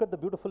 just look at the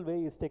beautiful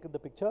way he's taken the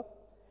picture.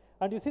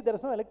 And you see there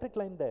is no electric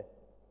line there.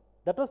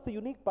 That was the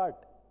unique part.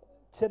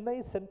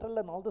 Chennai, Central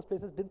and all those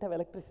places didn't have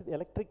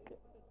electric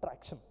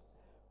traction.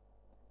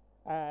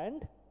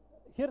 And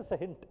here's a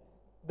hint.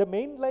 The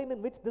main line in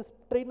which this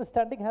train is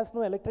standing has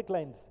no electric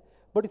lines.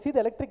 But you see the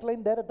electric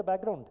line there at the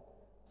background.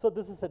 So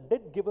this is a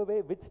dead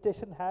giveaway which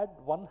station had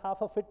one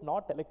half of it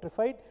not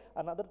electrified,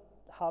 another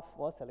half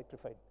was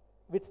electrified.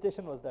 Which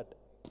station was that?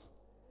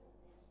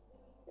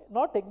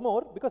 Not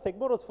Egmore, because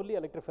Egmore was fully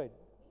electrified.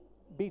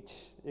 Beach,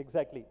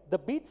 exactly. The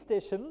beach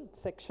station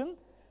section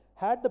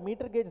had the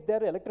meter gauge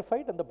there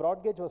electrified and the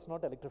broad gauge was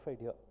not electrified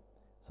here.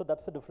 So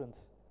that's the difference.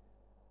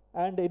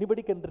 And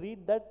anybody can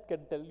read that,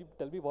 can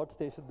tell me what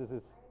station this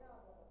is.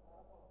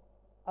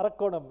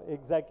 Arakkonam,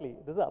 exactly.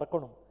 This is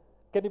Arakkonam.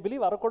 Can you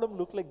believe Arakkonam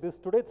looked like this?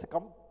 Today it's a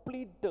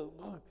complete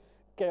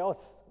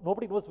chaos.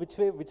 Nobody knows which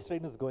way which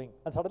train is going.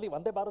 And suddenly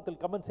Vande Bharat will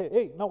come and say,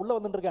 hey, now ulla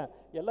vandandirukken.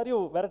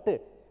 Ellariyu veratte.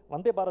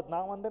 Vande Bharat,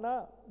 na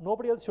vandena,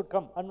 nobody else should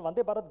come. And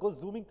Vande Bharat goes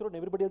zooming through and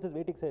everybody else is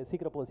waiting, say,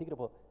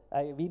 Sikirapo.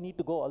 We need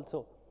to go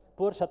also.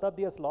 Poor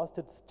Shatabdi has lost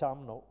its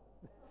charm now.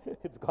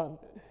 It's gone.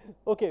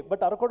 Okay, but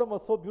Arakkonam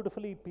was so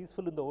beautifully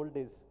peaceful in the old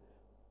days.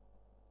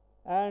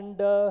 And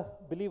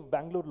believe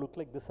Bangalore looked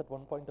like this at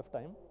one point of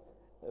time.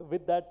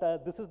 With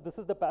that, this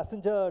is the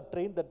passenger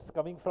train that's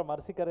coming from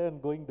Arsikara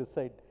and going this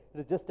side. It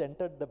has just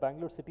entered the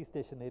Bangalore city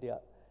station area.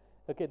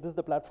 Okay, this is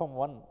the platform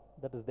 1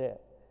 that is there.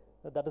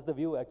 That is the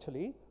view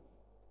actually.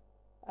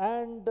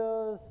 And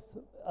a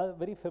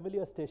very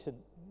familiar station.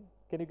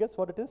 Can you guess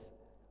what it is?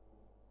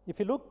 If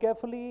you look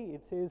carefully,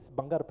 it says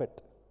Bangarpet.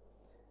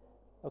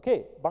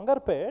 Okay,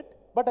 Bangarpet,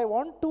 but I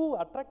want to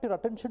attract your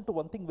attention to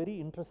one thing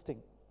very interesting.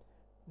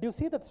 Do you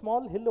see that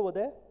small hill over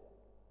there?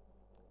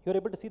 You're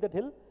able to see that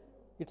hill?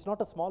 It's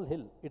not a small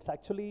hill, it's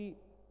actually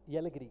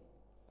Yelagiri.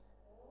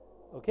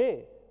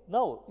 Okay,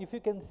 now if you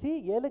can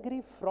see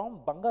Yelagiri from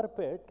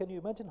Bangarpet, can you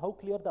imagine how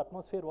clear the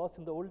atmosphere was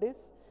in the old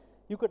days?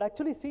 You could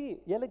actually see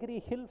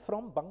Yelagiri hill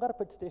from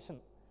Bangarpet station.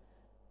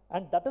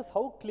 And that is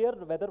how clear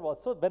the weather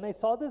was. So when I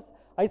saw this,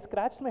 I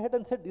scratched my head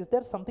and said, is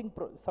there something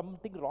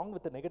wrong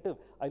with the negative?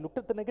 I looked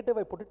at the negative,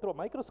 I put it through a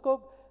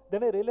microscope,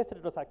 then I realized that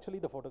it was actually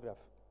the photograph.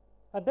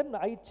 And then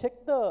I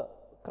checked the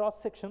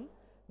cross section.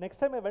 Next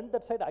time I went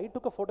that side, I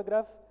took a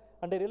photograph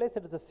and I realized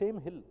that it's the same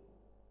hill.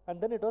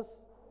 And then it was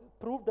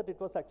proved that it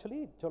was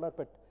actually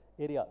Jolarpet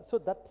area. So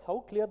that's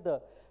how clear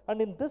and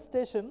in this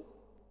station,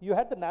 you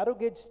had the narrow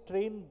gauge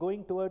train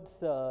going towards,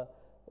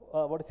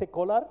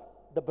 Kolar,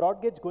 the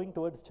broad gauge going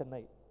towards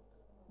Chennai.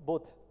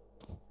 Both.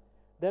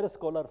 There is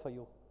Kolar for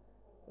you.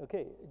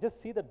 Okay,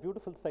 just see that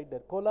beautiful site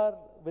there. Kolar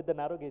with the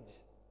narrow gauge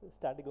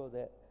standing over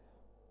there.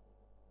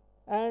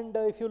 And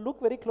if you look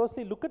very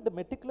closely, look at the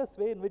meticulous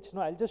way in which,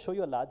 I'll just show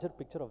you a larger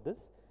picture of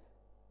this.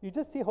 You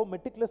just see how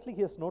meticulously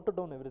he has noted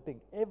down everything.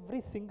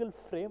 Every single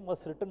frame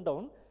was written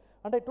down.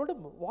 And I told him,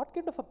 what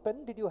kind of a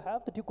pen did you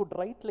have that you could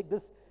write like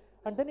this?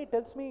 And then he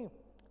tells me,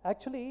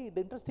 actually,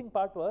 the interesting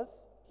part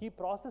was, he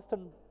processed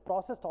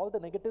all the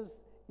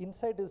negatives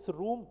inside his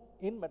room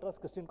in Madras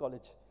Christian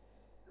College.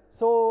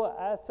 So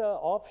as an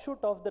offshoot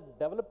of the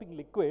developing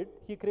liquid,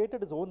 he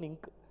created his own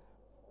ink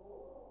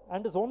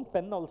and his own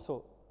pen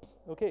also.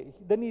 Okay,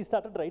 then he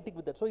started writing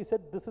with that. So he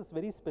said, this is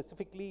very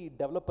specifically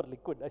developer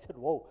liquid. I said,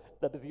 wow,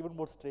 that is even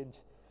more strange.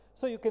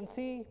 So you can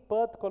see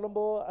Perth,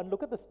 Colombo, and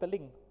look at the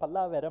spelling,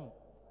 Pallavaram.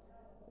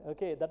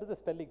 Okay, that is the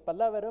spelling,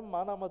 Pallavaram,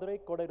 Manamadurai,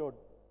 Kodai Road.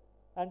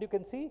 And you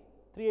can see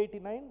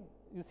 389,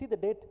 you see the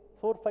date,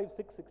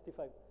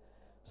 4/5/6/65.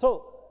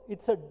 So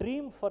it's a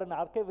dream for an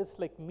archivist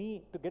like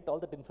me to get all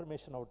that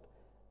information out.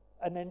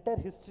 An entire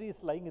history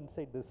is lying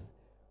inside this.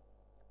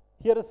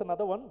 Here is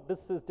another one.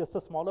 This is just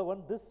a smaller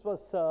one. This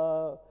was,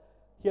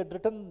 he had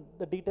written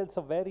the details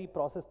of where he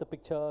processed the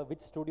picture, which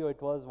studio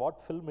it was,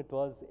 what film it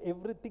was.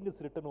 Everything is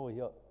written over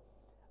here,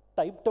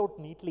 typed out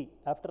neatly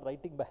after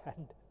writing by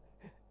hand.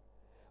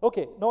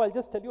 Okay, now I'll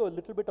just tell you a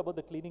little bit about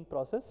the cleaning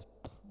process.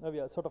 Now we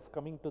are sort of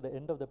coming to the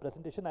end of the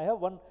presentation. I have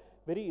one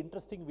very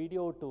interesting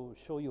video to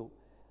show you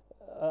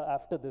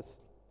after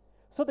this.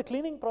 So the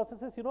cleaning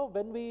process is,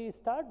 when we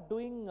start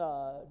doing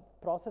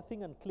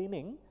processing and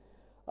cleaning,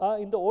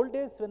 in the old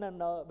days when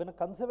a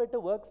conservator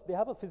works, they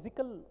have a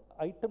physical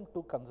item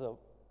to conserve.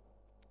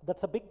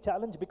 That's a big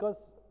challenge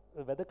because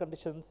weather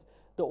conditions,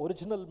 the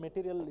original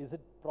material, is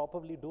it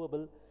properly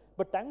doable?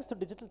 But thanks to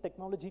digital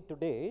technology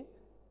today,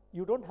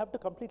 you don't have to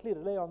completely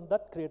rely on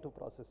that creative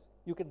process.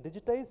 You can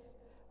digitize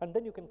and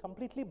then you can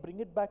completely bring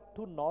it back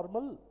to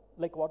normal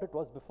like what it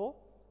was before.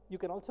 You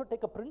can also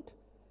take a print,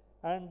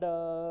 and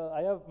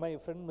I have my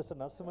friend Mr.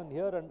 Narasimhan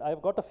here, and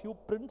I've got a few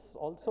prints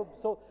also.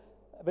 So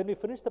when we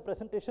finish the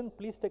presentation,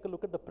 please take a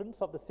look at the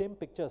prints of the same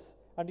pictures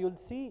and you'll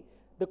see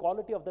the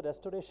quality of the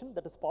restoration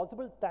that is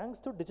possible thanks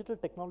to digital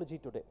technology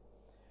today.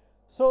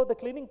 So the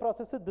cleaning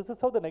process, this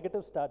is how the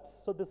negative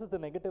starts. So this is the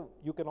negative,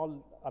 you can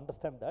all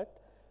understand that.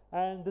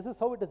 And this is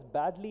how it is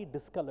badly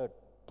discolored.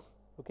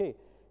 Okay,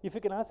 if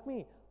you can ask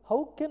me,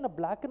 how can a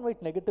black and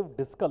white negative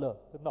discolor?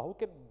 No, how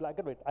can black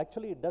and white?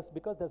 Actually it does,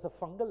 because there's a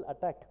fungal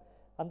attack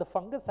and the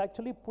fungus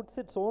actually puts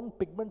its own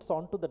pigments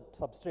onto the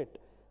substrate.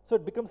 So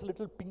it becomes a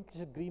little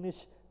pinkish,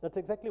 greenish. That's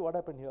exactly what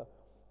happened here.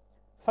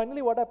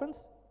 Finally, what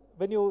happens?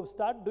 When you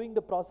start doing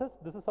the process,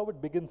 this is how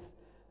it begins.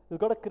 It's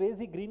got a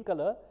crazy green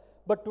color.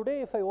 But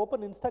today, if I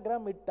open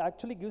Instagram, it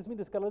actually gives me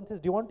this color and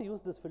says, do you want to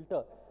use this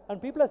filter? And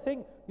people are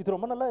saying, "Idu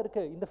romma nalla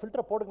irukke, indha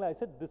filter podunga." I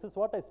said, this is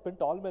what I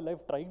spent all my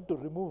life trying to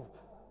remove.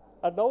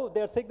 And now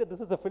they are saying that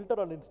this is a filter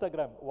on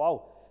Instagram.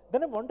 Wow.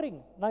 Then I'm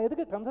wondering, na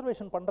edukku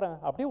conservation pandren?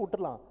 Apdiye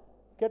utterலாம்.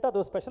 Ketta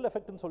ado special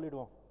effect nu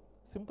solliduvom.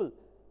 Simple.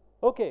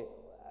 Okay.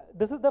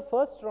 This is the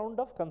first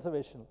round of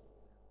conservation.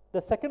 The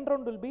second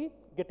round will be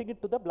getting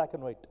it to the black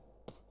and white.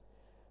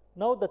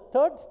 Now the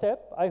third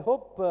step, I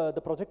hope the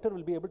projector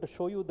will be able to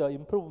show you the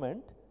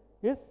improvement,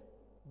 is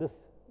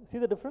this. See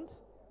the difference?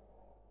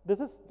 This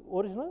is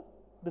original,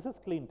 this is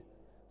cleaned.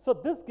 So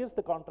this gives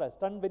the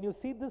contrast, and when you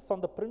see this on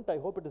the print, I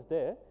hope it is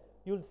there,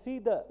 you'll see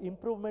the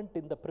improvement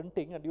in the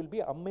printing and you'll be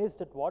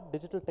amazed at what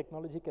digital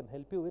technology can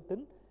help you with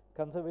in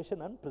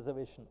conservation and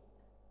preservation.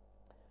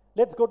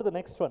 Let's go to the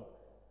next one.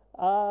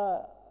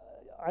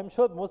 I'm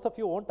sure most of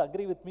you won't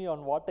agree with me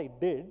on what I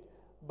did,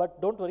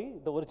 but don't worry,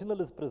 the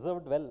original is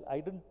preserved well. I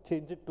didn't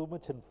change it too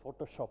much in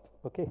Photoshop,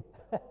 okay?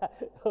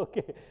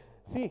 Okay,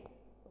 see,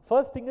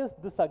 first thing is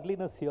this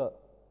ugliness here.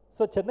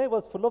 So Chennai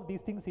was full of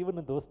these things even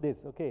in those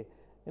days, okay?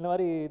 You know,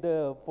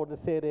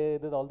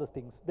 all those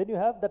things. Then you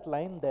have that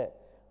line there,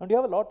 and you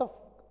have a lot of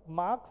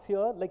marks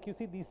here, like you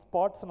see these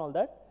spots and all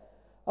that.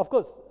 Of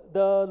course,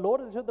 the lower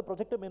resolution of the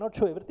projector may not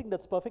show everything,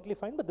 that's perfectly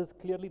fine, but this is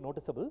clearly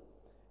noticeable.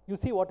 You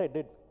see what I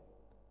did.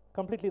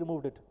 Completely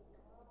removed it.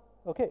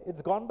 Okay,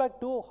 it's gone back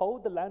to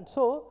how the land.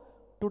 So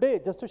today,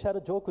 just to share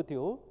a joke with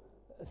you,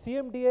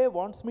 CMDA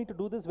wants me to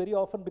do this very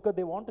often because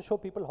they want to show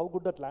people how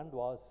good that land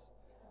was.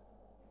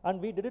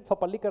 And we did it for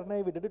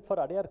Pallikarnai, we did it for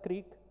Adayar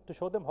Creek to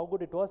show them how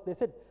good it was. They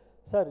said,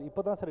 "Sir,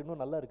 ipodan sir innu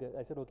nalla irukku."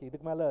 I said, "Okay,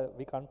 idhukku mela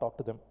we can't talk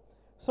to them."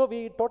 So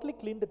we totally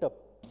cleaned it up.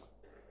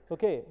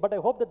 Okay, but I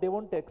hope that they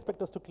won't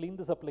expect us to clean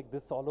this up like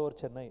this all over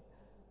Chennai.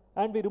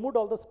 And we removed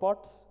all the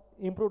spots,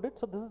 improved it.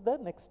 So this is the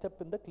next step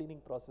in the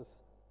cleaning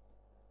process.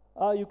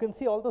 You can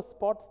see all those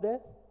spots there.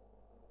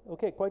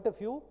 Okay, quite a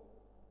few.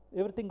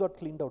 Everything got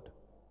cleaned out.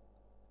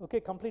 Okay,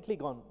 completely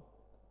gone.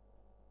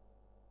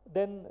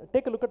 Then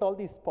take a look at all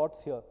these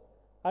spots here.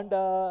 And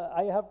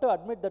I have to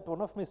admit that one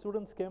of my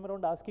students came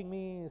around asking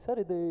me, sir,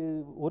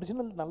 this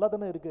original nalla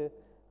thana irukku.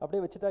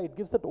 Apdiye vechita, it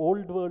gives that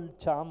old world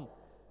charm.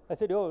 I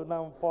said, yo, na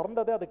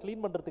porandade adu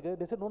clean pandradhukku.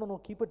 They said, no,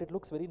 keep it. It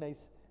looks very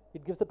nice.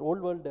 It gives that old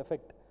world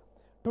effect.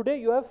 Today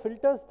you have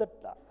filters that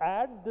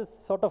add this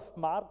sort of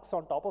marks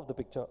on top of the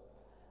picture.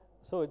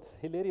 So it's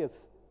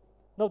hilarious.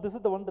 Now this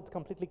is the one that's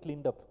completely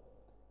cleaned up.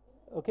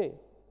 Okay,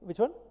 which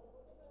one?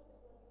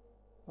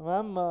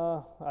 Ma'am,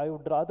 I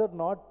would rather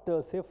not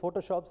say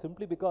Photoshop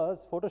simply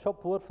because Photoshop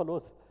poor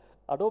fellows.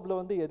 Adobe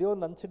lo vandu edho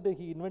nanchinde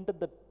he invented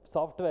that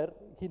software.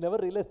 He never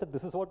realized that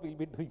this is what we'll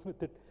be doing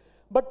with it.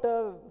 But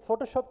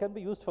Photoshop can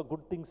be used for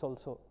good things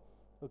also.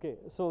 Okay,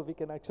 so we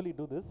can actually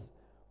do this.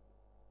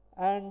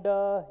 And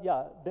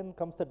yeah, then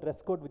comes the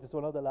dress code, which is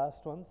one of the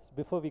last ones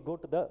before we go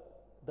to the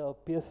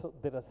pièce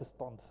de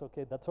résistance.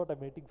 Okay, that's what I'm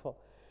waiting for.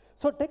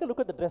 So take a look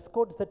at the dress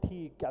codes that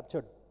he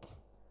captured.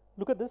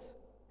 Look at this.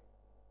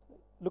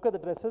 Look at the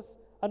dresses,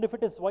 and if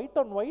it is white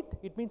on white,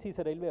 it means he's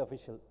a railway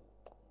official.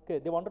 Okay,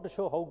 they wanted to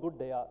show how good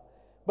they are,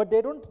 but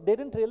they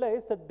didn't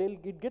realize that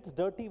it gets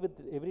dirty with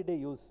everyday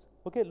use.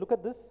 Okay, look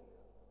at this.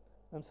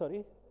 I'm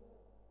sorry.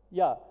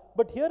 Yeah,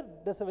 but here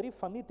there's a very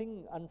funny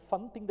thing and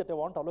fun thing that I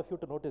want all of you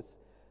to notice.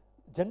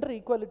 Gender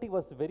equality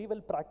was very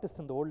well practiced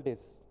in the old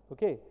days.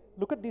 Okay,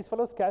 look at these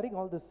fellows carrying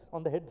all this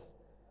on the heads.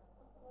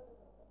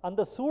 And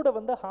the suit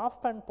vandu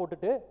half pant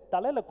potute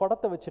talaila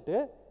kodatha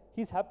vechittu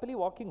he's happily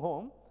walking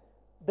home.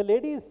 The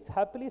lady is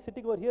happily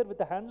sitting over here with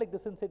a hand like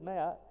this and said,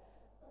 Naya.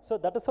 So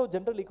that is how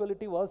gender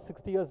equality was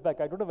 60 years back.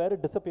 I don't know where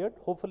it disappeared.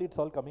 Hopefully it's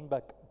all coming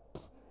back.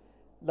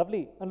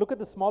 Lovely. And look at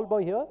the small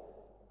boy here.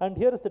 And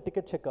here is the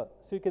ticket checker.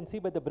 So you can see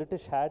by the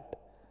British hat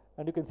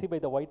and you can see by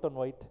the white on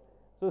white.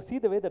 So see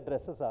the way the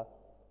dresses are.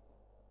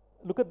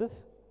 Look at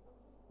this.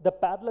 The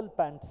parallel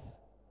pants.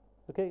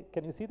 Okay,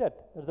 can you see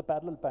that? There's the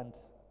parallel pants.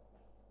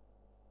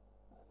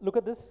 Look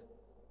at this.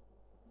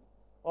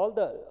 All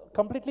the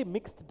completely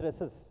mixed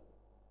dresses.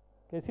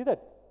 Can you see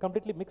that?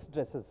 Completely mixed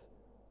dresses.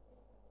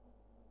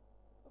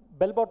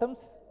 Bell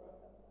bottoms.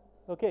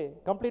 Okay,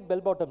 complete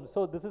bell bottoms.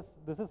 So this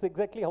is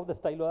exactly how the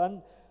style was.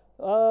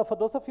 And for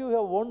those of you who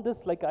have worn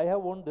this, like I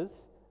have worn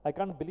this, I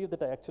can't believe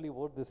that I actually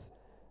wore this.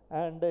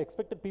 And I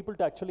expected people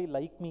to actually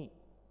like me.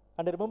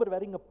 And I remember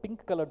wearing a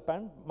pink colored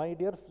pant. My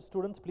dear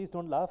students, please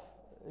don't laugh.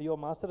 Your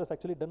master has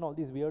actually done all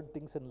these weird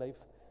things in life.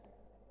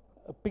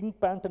 A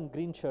pink pant and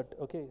green shirt.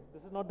 Okay,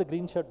 this is not the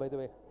green shirt, by the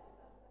way.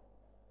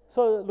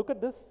 So look at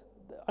this.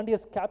 And he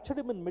has captured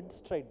him in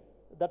mid-stride.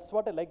 That's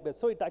what I like best.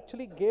 So it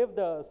actually gave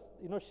the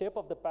shape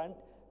of the pant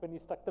when he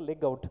stuck the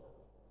leg out.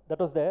 That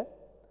was there.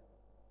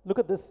 Look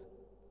at this.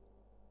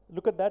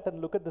 Look at that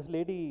and look at this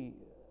lady.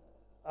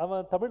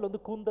 Tamil vandu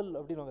koondal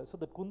appadinu. So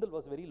the koondal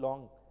was very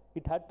long.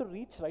 It had to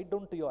reach right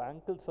down to your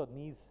ankles or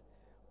knees.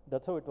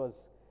 That's how it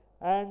was.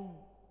 And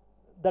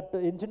that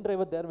engine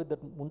driver there with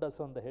that mundas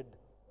on the head.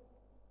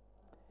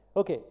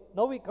 Okay,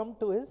 now we come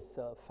to his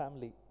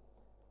family.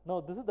 Now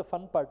this is the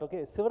fun part.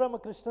 Okay,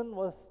 Sivaramakrishnan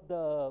was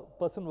the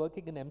person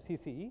working in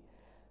MCC,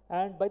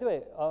 and by the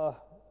way,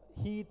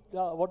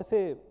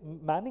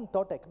 Manning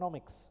taught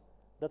economics.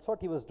 That's what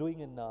he was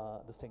doing in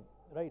this thing,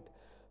 right?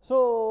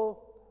 So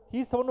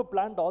he's the one who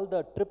planned all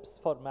the trips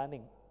for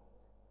Manning,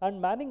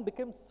 and Manning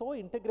became so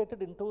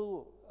integrated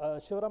into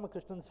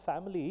Sivaramakrishnan's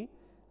family.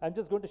 I'm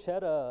just going to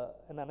share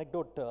an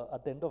anecdote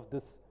at the end of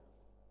this.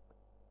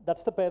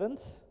 That's the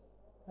parents,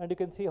 and you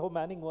can see how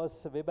Manning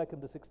was way back in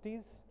the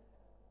 60s.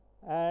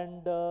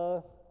 And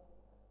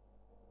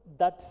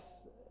that's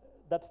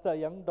the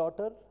young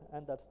daughter,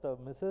 and that's the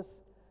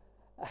missus.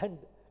 And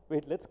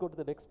wait, let's go to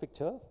the next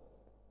picture.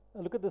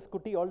 Look at this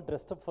Scooty all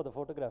dressed up for the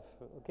photograph.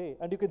 Okay,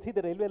 and you can see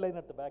the railway line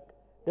at the back.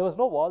 There was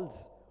no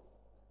walls.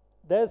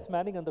 There's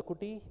Manning and the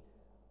Scooty.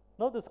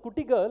 Now the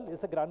Scooty girl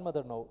is a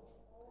grandmother now,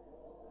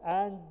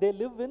 and they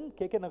live in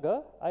KK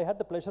Nagar. I had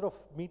the pleasure of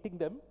meeting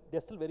them.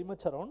 They're still very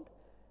much around.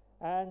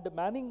 And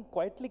Manning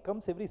quietly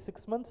comes every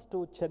 6 months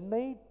to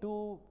Chennai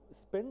to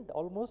spend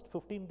almost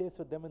 15 days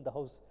with them in the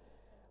house.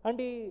 And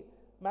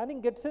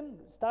Manning gets in,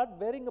 start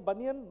wearing a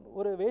banyan,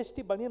 or a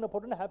veshti banyan,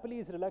 and happily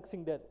is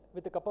relaxing there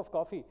with a cup of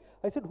coffee.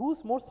 I said,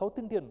 who's more South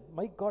Indian?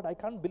 My God, I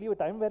can't believe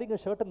it. I'm wearing a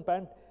shirt and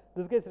pant.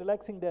 This guy is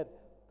relaxing there.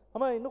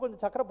 Amma,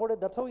 chakra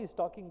pode, that's how he's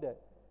talking there.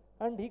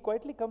 And he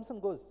quietly comes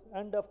and goes.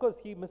 And of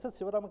course, he misses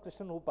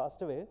Sivaramakrishnan who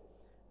passed away.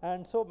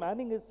 And so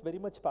Manning is very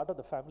much part of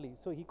the family.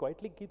 So he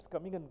quietly keeps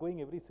coming and going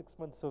every 6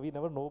 months. So we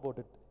never know about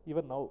it,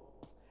 even now.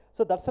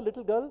 So that's a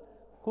little girl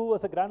who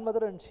was a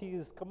grandmother, and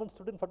she's come and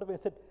stood in front of me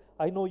and said,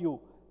 I know you.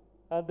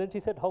 And then she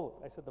said, how?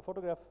 I said, the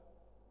photograph.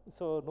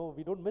 So no,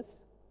 we don't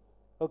miss.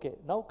 Okay,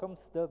 now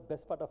comes the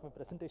best part of my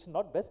presentation.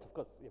 Not best, of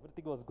course.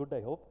 Everything was good,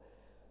 I hope.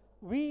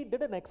 We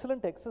did an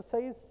excellent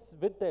exercise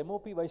with the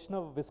MOP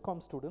Vaishnav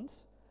Viscom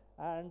students.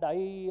 And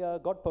I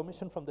got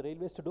permission from the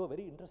railways to do a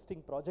very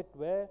interesting project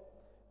where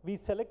we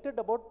selected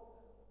about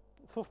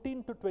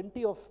 15 to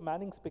 20 of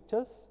Manning's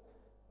pictures.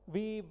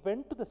 We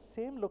went to the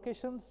same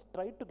locations,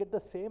 tried to get the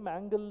same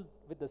angle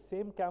with the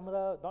same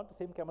camera, not the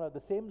same camera, the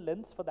same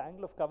lens for the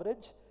angle of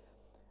coverage,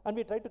 and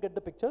we tried to get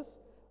the pictures.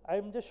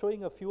 I'm just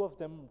showing a few of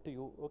them to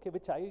you, okay,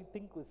 which I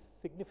think was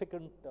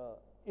significant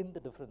in the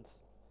difference.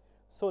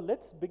 So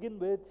let's begin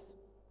with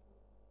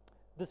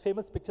this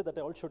famous picture that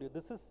I all showed you.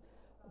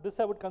 This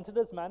I would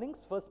consider as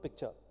Manning's first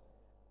picture.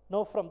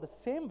 Now from the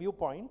same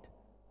viewpoint,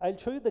 I'll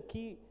show you the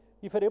key.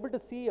 If you're able to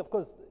see, of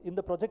course, in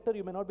the projector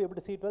you may not be able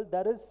to see it well,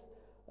 there is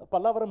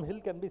Pallavaram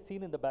Hill can be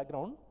seen in the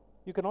background.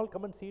 You can all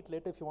come and see it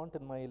later if you want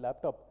in my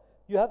laptop.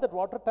 You have that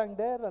water tank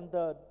there and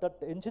that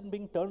engine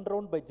being turned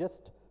around by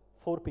just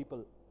 4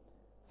 people.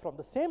 From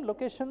the same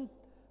location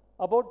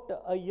about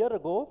a year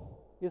ago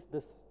is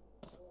this.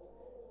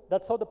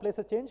 That's how the place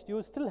has changed.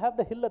 You still have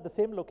the hill at the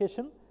same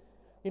location.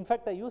 In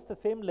fact, I used the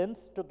same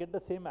lens to get the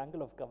same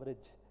angle of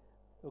coverage.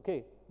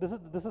 Okay,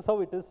 this is how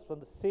it is from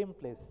the same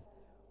place.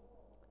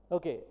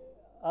 Okay,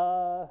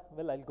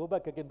 well, I'll go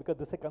back again because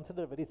this I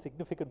consider a very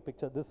significant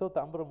picture. This is how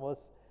Tambaram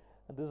was,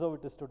 and this is how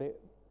it is today.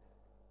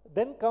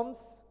 Then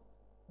comes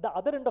the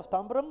other end of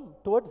Tambaram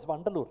towards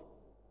Vandalur.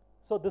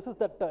 So this is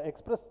that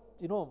express,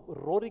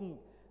 roaring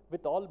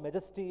with all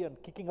majesty and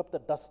kicking up the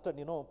dust and,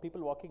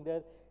 people walking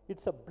there.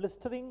 It's a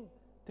blistering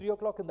 3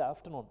 o'clock in the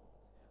afternoon.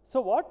 So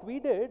what we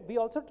did, we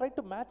also tried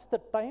to match the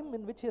time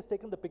in which he has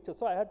taken the picture.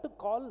 So I had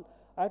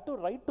to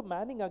write to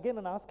Manning again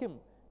and ask him.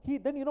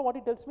 Then you know what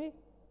he tells me?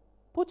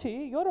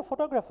 Poochi, you're a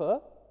photographer.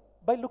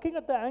 By looking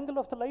at the angle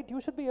of the light, you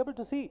should be able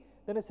to see.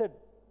 Then I said,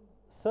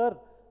 sir,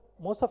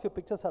 most of your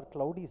pictures are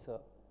cloudy, sir.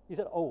 He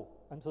said, oh,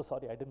 I'm so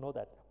sorry, I didn't know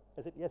that.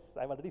 I said, yes,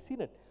 I've already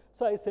seen it.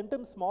 So I sent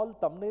him small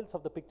thumbnails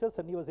of the pictures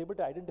and he was able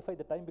to identify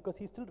the time because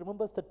he still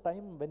remembers the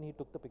time when he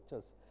took the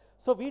pictures.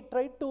 So we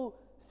tried to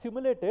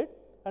simulate it,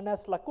 and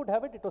as luck would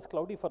have it, it was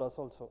cloudy for us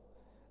also.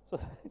 So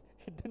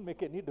it didn't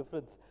make any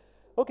difference.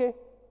 Okay,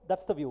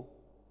 that's the view.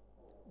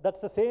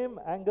 That's the same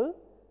angle.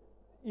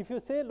 If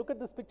you say, look at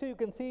this picture, you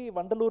can see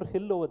Vandalur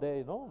Hill over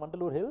there,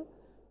 Vandalur Hill.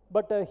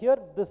 But here,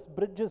 this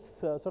bridge is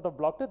sort of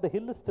blocked. The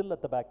hill is still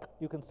at the back.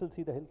 You can still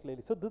see the hill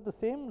clearly. So this is the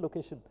same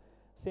location,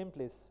 same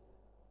place.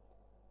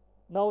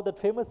 Now that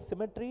famous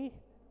cemetery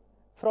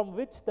from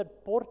which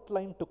that port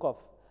line took off.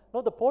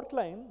 Now the port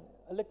line,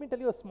 let me tell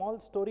you a small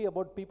story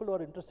about people who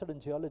are interested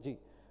in geology.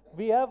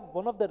 We have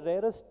one of the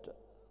rarest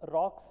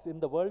rocks in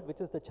the world,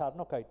 which is the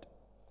Charnockite.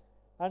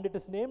 And it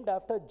is named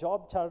after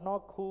Job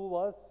Charnock, who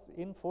was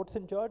in Fort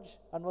St. George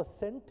and was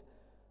sent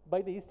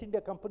by the East India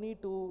Company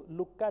to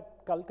look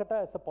at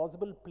Calcutta as a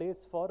possible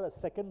place for a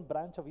second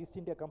branch of East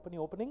India Company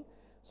opening.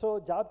 So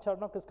Job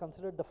Charnock is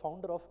considered the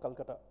founder of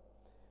Calcutta.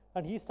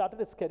 And he started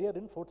his career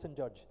in Fort St.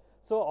 George.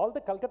 So all the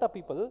Calcutta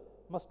people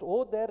must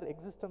owe their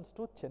existence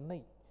to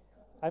Chennai.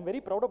 I'm very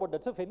proud about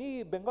that. So if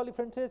any Bengali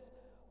friend says,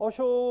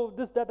 Osho,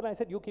 this, that, and I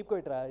said, you keep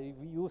quiet,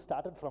 you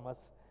started from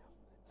us.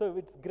 So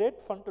it's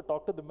great fun to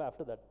talk to them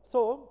after that.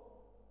 So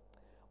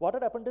what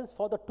had happened is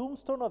for the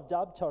tombstone of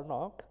Job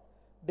Charnock,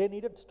 they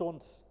needed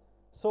stones.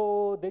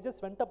 So they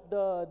just went up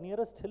the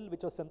nearest hill,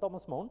 which was St.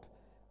 Thomas Mount,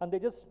 and they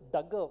just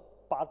dug a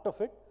part of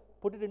it,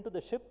 put it into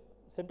the ship,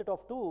 sent it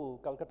off to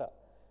Calcutta.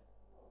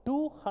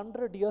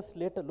 200 years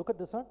later, look at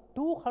this one,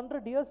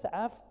 200 years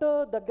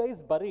after that guy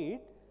is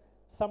buried,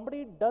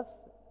 somebody does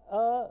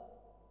a,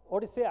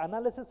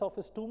 analysis of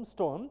his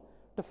tombstone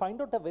to find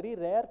out a very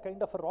rare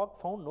kind of a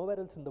rock found nowhere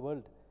else in the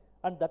world.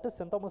 And that is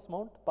St. Thomas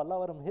Mount,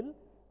 Pallavaram Hill,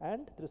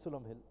 and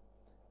Trisulam Hill.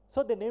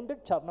 So they named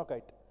it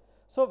Charnockite.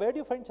 So where do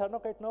you find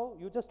Charnockite now?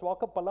 You just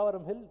walk up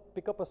Pallavaram Hill,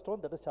 pick up a stone,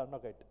 that is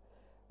Charnockite.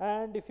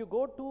 And if you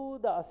go to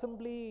the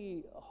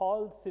assembly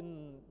halls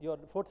in your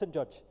Fort St.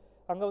 George,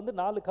 anga vandu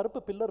 4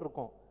 karuppu pillar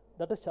irukum,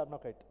 that is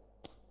Charnockite.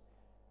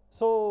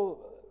 So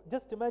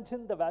just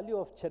imagine the value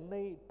of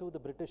Chennai to the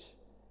British,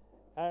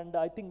 and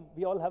I think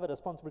we all have a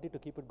responsibility to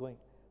keep it going.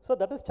 So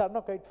that is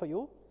Charnockite for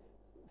you.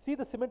 See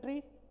the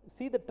symmetry,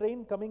 see the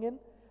train coming in,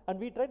 and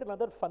we tried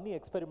another funny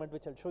experiment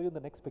which I'll show you in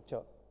the next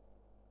picture.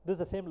 This is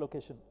the same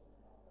location.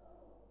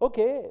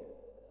 Okay,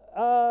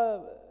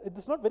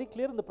 it's not very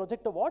clear in the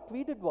projector. What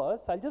we did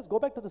was, I'll just go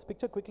back to this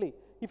picture quickly.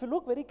 If you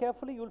look very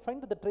carefully, you'll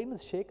find that the train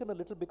is shaken a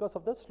little because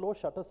of the slow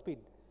shutter speed.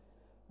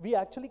 We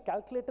actually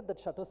calculated that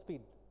shutter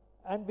speed,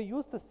 and we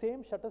used the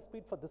same shutter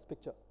speed for this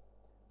picture.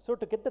 So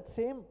to get that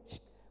same,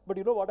 but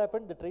you know what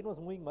happened? The train was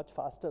moving much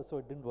faster, so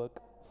it didn't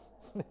work.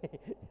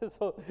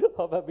 So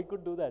we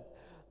couldn't do that.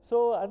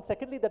 So, and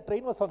secondly, the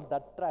train was on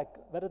that track,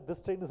 whereas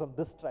this train is on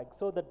this track.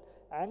 So that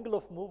angle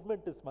of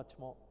movement is much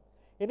more.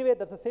 Anyway,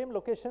 that's the same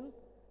location.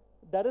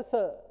 There is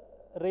a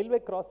railway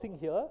crossing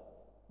here,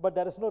 but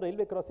there is no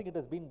railway crossing. It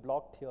has been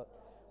blocked here.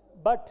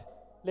 But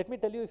let me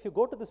tell you, if you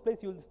go to this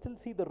place, you will still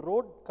see the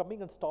road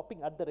coming and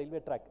stopping at the railway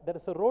track. There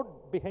is a road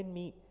behind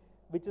me,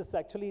 which is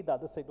actually the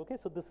other side. Okay,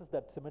 so this is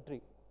that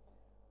symmetry.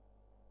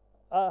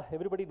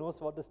 Everybody knows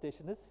what the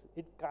station is.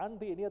 It can't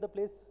be any other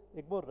place,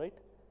 Egmore, right?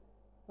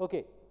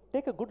 Okay,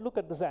 take a good look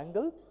at this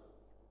angle.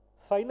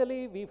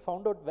 Finally, we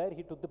found out where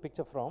he took the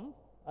picture from,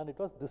 and it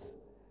was this.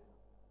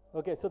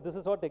 Okay, so this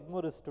is what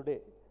Egmore is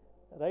today,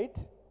 right?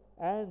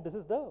 And this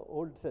is the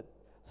old set.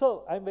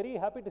 So I'm very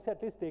happy to say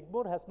at least the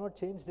Egmore has not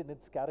changed in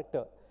its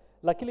character.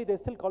 Luckily, they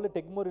still call it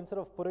Egmore instead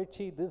of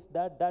Purachi, this,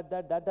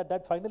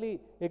 that. Finally,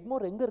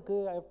 Egmore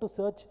engarku, I have to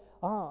search.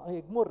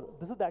 Egmore,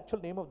 this is the actual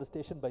name of the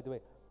station, by the way.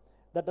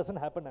 That doesn't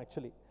happen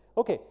actually.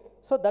 Okay,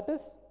 so that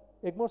is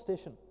Egmore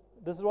station.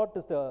 This is what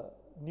is the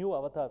new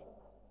avatar.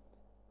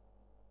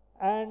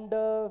 And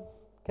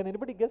can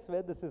anybody guess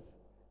where this is?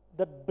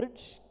 That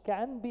bridge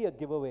can be a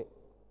giveaway.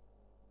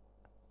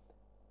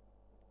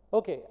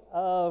 Okay.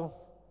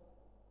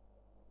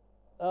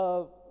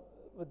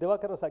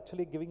 Devakar was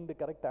actually giving the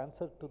correct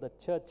answer to the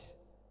church.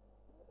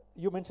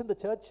 You mentioned the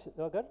church,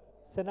 Devakar?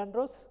 St.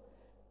 Andrews?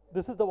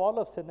 This is the wall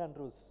of St.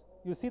 Andrews.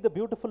 You see the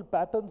beautiful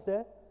patterns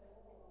there?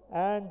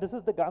 And this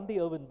is the Gandhi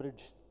Irwin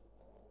Bridge.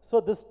 So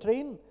this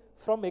train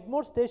from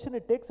Egmore station,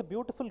 it takes a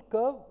beautiful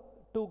curve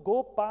to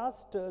go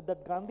past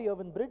that Gandhi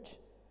Irwin Bridge.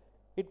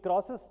 It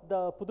crosses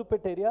the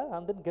Pudupet area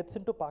and then gets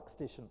into Park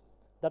Station.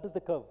 That is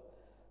the curve.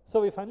 So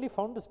we finally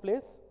found this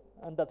place,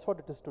 and that's what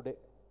it is today.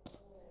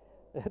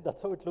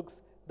 That's how it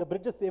looks. The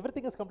bridges,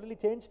 everything is completely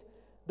changed.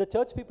 The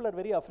church people are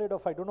very afraid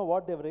of, I don't know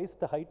what, they've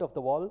raised the height of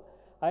the wall.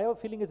 I have a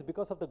feeling it's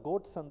because of the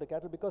goats and the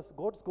cattle, because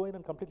goats go in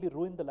and completely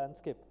ruin the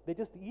landscape. They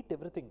just eat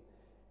everything.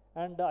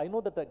 And I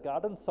know that the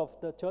gardens of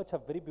the church are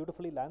very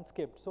beautifully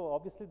landscaped, so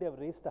obviously they have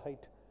raised the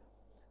height.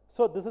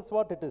 So this is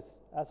what it is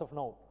as of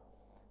now.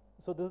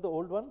 So this is the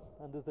old one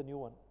and this is the new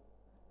one.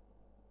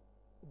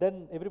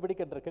 Then everybody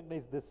can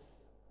recognize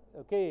this.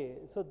 Okay,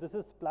 so this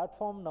is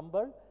platform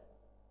number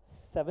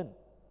 7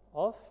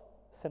 of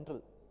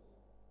Central.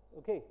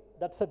 Okay,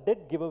 that's a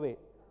dead giveaway.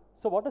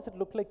 So what does it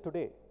look like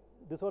today?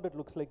 This is what it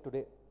looks like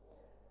today.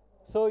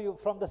 So you,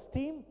 from the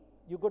steam,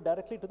 you go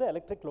directly to the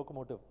electric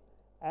locomotive.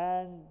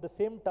 And the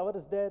same tower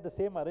is there, the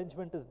same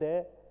arrangement is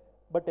there,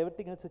 but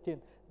everything else has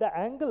changed. The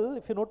angle,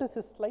 if you notice,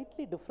 is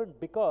slightly different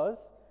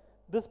because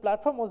this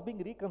platform was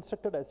being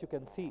reconstructed, as you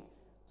can see.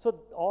 So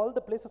all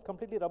the place was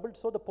completely rubbled.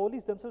 So the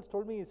police themselves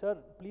told me, sir,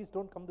 please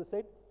don't come this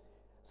side.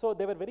 So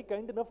they were very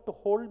kind enough to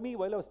hold me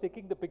while I was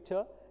taking the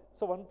picture.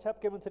 So one chap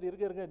came and said, he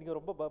came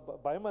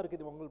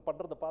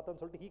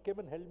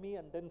and held me,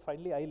 and then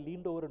finally I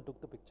leaned over and took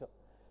the picture.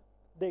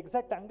 The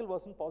exact angle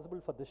wasn't possible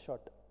for this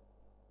shot.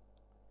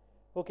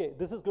 Okay,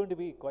 this is going to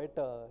be quite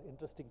an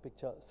interesting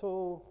picture.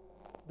 So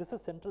this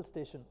is Central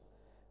Station.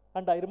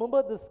 And I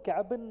remember this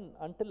cabin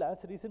until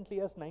as recently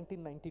as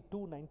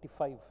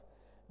 1992-95.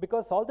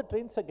 Because all the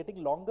trains are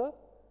getting longer,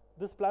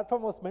 this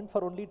platform was meant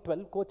for only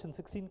 12 coach and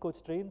 16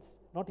 coach trains,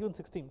 not even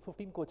 16,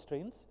 15 coach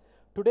trains.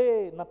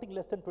 Today, nothing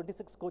less than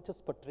 26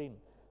 coaches per train.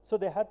 So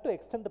they had to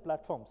extend the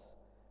platforms.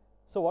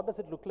 So what does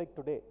it look like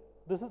today?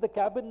 This is the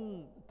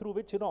cabin through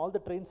which, all the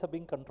trains are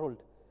being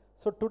controlled.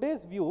 So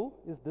today's view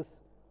is this.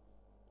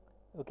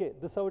 Okay,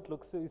 this is how it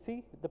looks. So you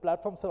see, the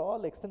platforms are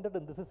all extended,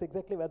 and this is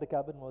exactly where the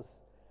cabin was.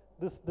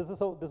 This is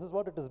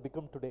what it has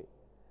become today.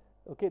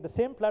 Okay, the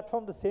same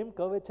platform, the same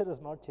curvature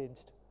has not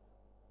changed.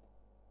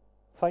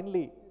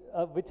 Finally,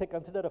 which I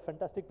consider a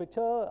fantastic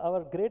picture,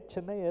 our great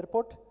Chennai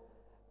airport.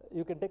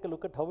 You can take a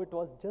look at how it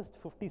was just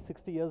 50,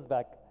 60 years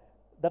back.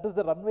 That is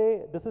the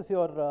runway. This is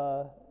your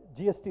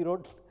GST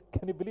road.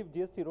 Can you believe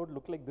GST road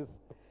looked like this?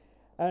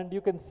 And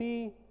you can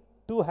see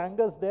 2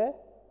 hangars there,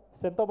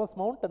 St. Thomas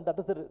Mount, and that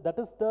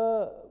is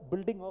the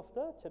building of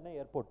the Chennai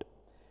airport.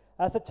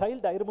 As a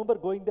child, I remember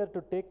going there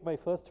to take my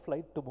first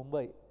flight to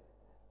Mumbai.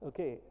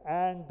 Okay,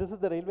 and this is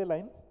the railway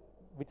line,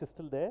 which is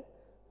still there.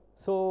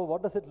 So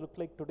what does it look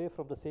like today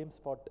from the same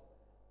spot?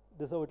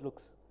 This is how it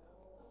looks.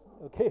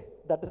 Okay,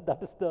 that is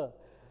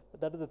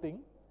the thing.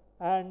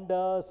 And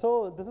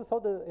so this is how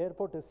the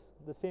airport is.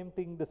 The same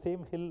thing, the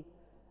same hill.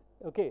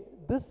 Okay,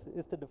 this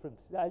is the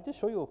difference. I'll just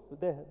show you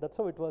there. That's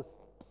how it was.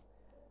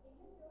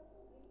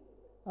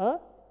 Huh?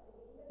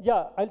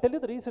 Yeah, I'll tell you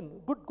the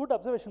reason. Good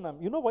observation, ma'am.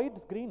 You know why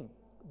it's green?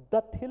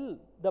 That hill,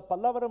 the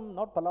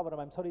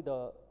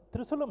the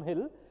Trisulam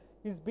hill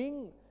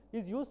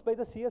is used by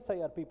the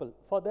CSIR people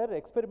for their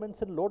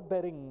experiments in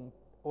load-bearing,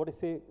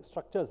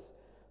 structures.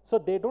 So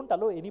they don't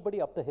allow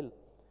anybody up the hill.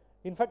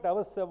 In fact, I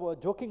was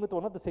joking with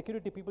one of the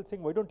security people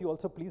saying, why don't you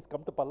also please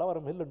come to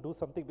Pallavaram Hill and do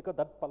something, because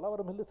that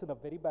Pallavaram Hill is in a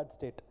very bad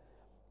state,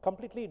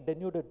 completely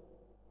denuded.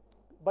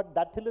 But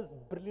that hill is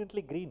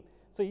brilliantly green.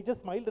 So he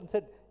just smiled and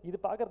said, "Idu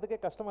paakradhukke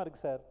kashtamā irukku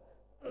sir."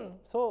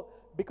 So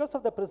because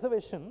of the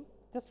preservation,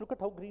 just look at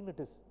how green it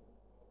is.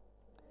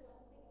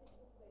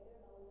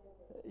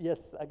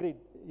 Yes, agreed.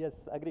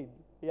 Yes, agreed.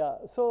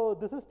 Yeah. So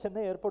this is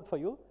Chennai Airport for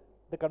you,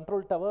 the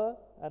control tower,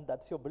 and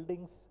that's your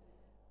buildings.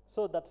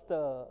 So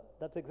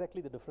that's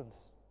exactly the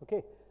difference.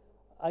 Okay.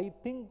 I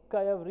think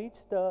I have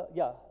reached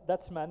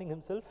that's Manning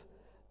himself.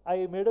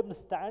 I made him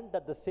stand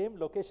at the same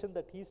location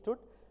that he stood,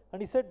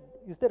 and he said,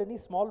 "Is there any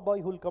small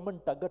boy who will come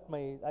and tug at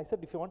my?" I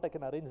said, "If you want, I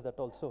can arrange that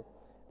also."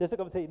 Just to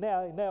come and say,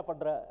 "Innaya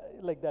pandra,"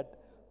 like that.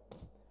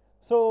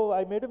 So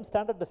I made him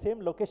stand at the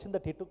same location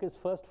that he took his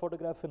first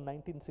photograph in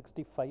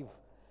 1965.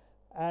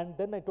 And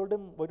then I told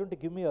him, "Why don't you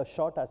give me a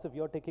shot as if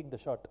you're taking the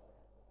shot?"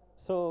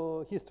 So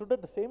he stood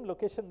at the same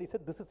location. He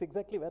said, "This is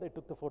exactly where I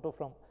took the photo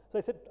from." So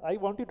I said, "I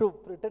want you to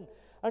pretend."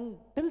 And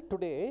till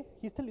today,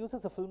 he still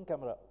uses a film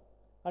camera.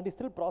 and he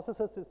still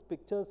processes his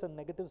pictures and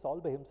negatives all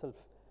by himself.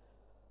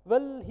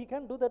 Well, he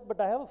can do that,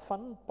 but I have a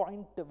fun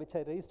point which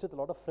I raised with a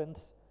lot of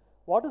friends.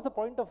 What is the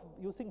point of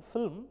using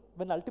film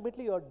when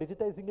ultimately you are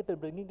digitizing it and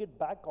bringing it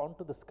back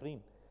onto the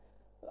screen?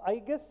 I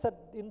guess that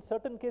in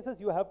certain cases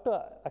you have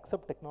to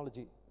accept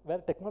technology. Where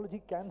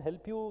technology can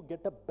help you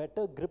get a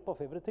better grip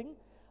of everything,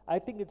 I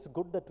think it's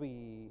good that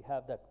we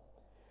have that.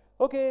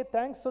 Okay,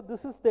 thanks. So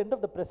this is the end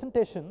of the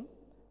presentation,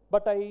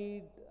 but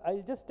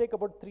I'll just take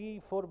about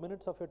 3-4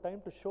 minutes of your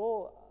time to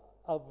show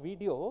a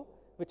video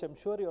which I'm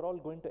sure you're all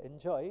going to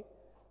enjoy.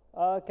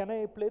 Can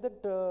I play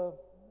that?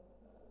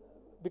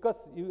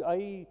 Because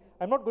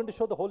I'm not going to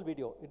show the whole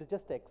video, it is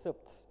just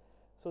excerpts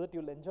so that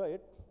you'll enjoy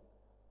it.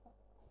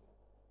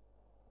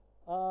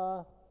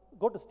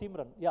 Go to Steam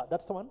Run. Yeah,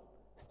 that's the one.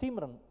 Steam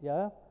Run.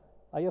 Yeah.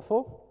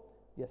 IFO.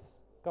 Yes.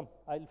 Come.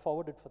 I'll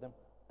forward it for them.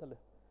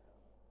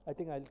 I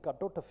think I'll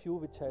cut out a few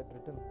which I had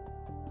written.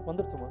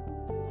 Vandarthuma.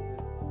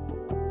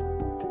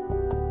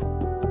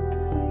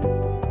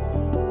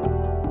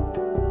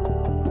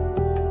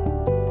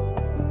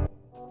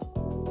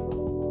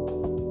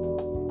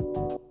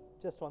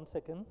 Just 1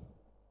 second.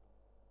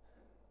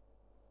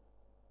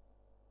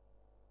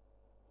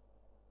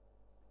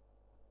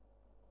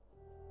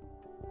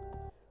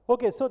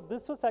 Okay, so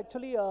this was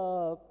actually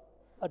a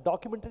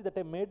documentary that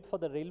I made for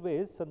the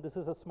railways, and this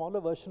is a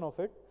smaller version of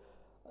it,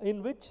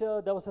 in which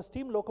there was a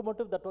steam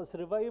locomotive that was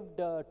revived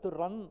to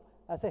run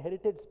as a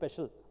heritage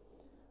special.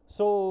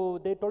 So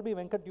they told me,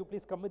 Venkat, you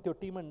please come with your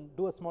team and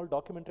do a small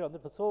documentary on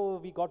it. So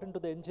we got into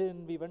the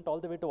engine, we went all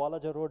the way to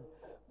Walaja Road.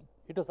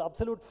 It was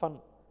absolute fun.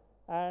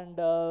 And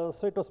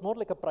so it was more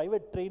like a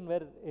private train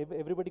where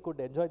everybody could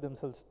enjoy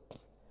themselves.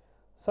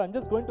 So I'm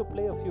just going to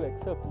play a few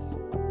excerpts.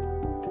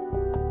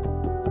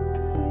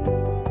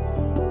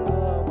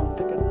 1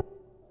 second.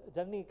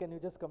 Janni, can you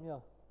just come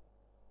here?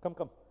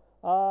 Come.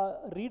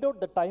 Read out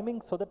the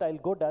timing so that I'll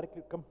go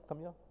directly. Come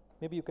here.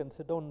 Maybe you can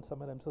sit down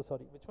somewhere. I'm so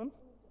sorry. Which one?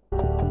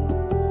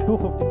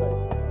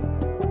 2:55.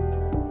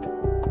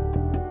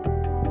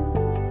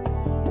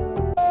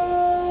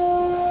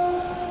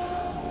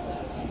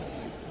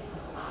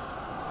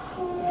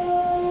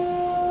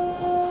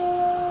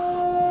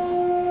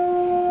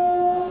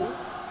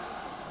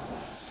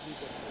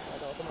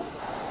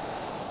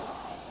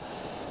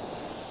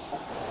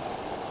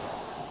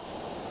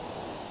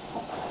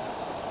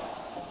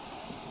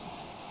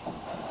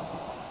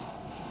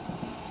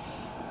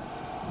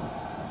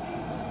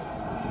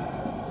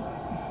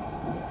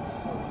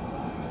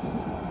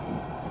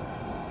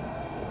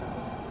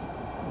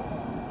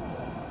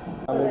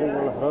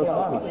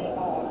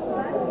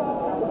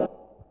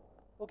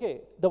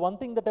 Okay, the one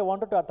thing that I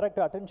wanted to attract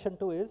your attention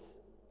to is,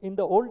 in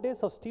the old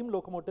days of steam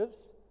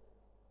locomotives,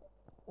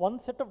 one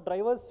set of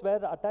drivers were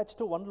attached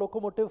to one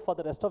locomotive for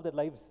the rest of their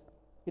lives.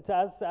 It's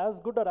as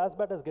good or as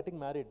bad as getting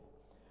married.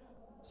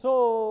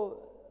 So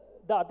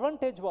the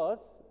advantage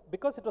was,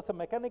 because it was a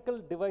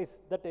mechanical device,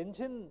 that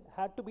engine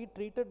had to be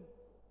treated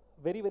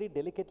very, very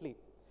delicately.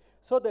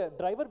 So the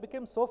driver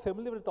became so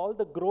familiar with all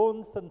the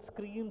groans and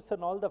screams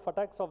and all the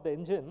attacks of the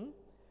engine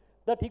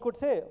that he could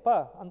say,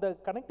 Pa, and the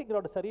connecting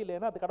rod sariyilla,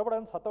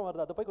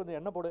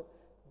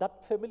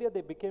 that familiar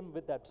they became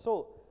with that.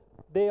 So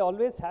they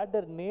always had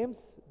their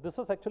names. This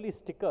was actually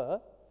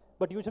sticker,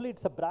 but usually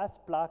it's a brass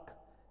plaque,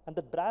 and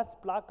the brass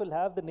plaque will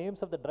have the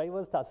names of the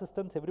drivers, the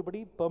assistants,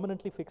 everybody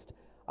permanently fixed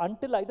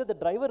until either the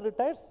driver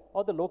retires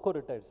or the loco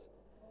retires.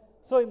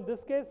 So in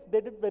this case,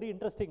 they did very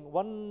interesting.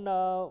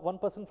 One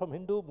person from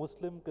Hindu,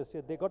 Muslim,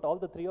 Christian, they got all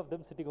the three of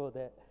them sitting over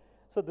there.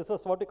 So this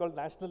was what we call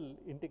national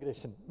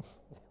integration.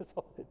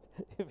 So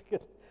if you can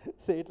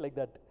say it like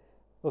that.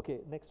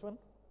 Okay, next one.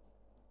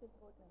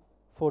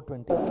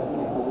 420.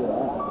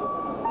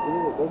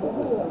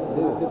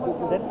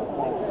 Then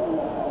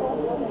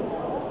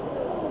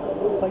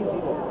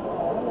 50.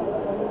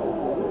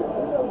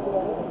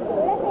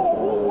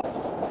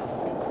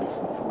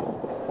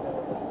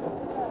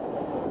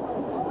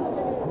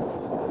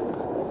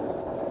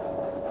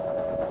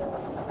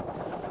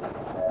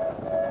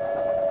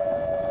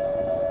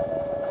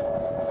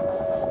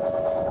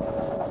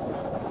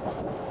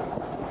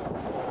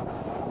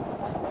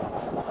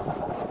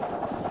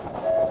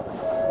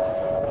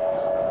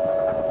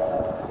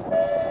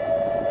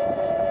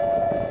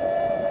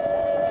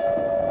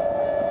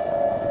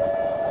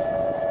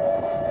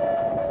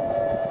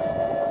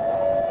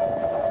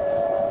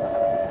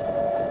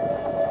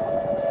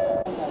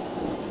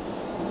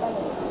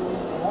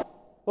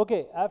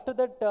 Okay, after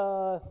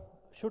that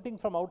shooting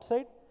from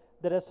outside,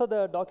 the rest of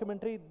the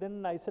documentary,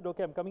 then I said,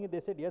 okay, I'm coming in. They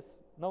said, yes,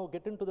 now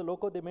get into the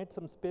loco. They made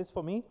some space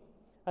for me.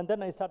 And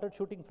then I started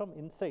shooting from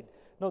inside.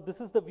 Now,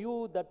 this is the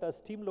view that a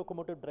steam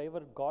locomotive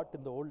driver got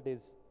in the old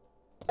days.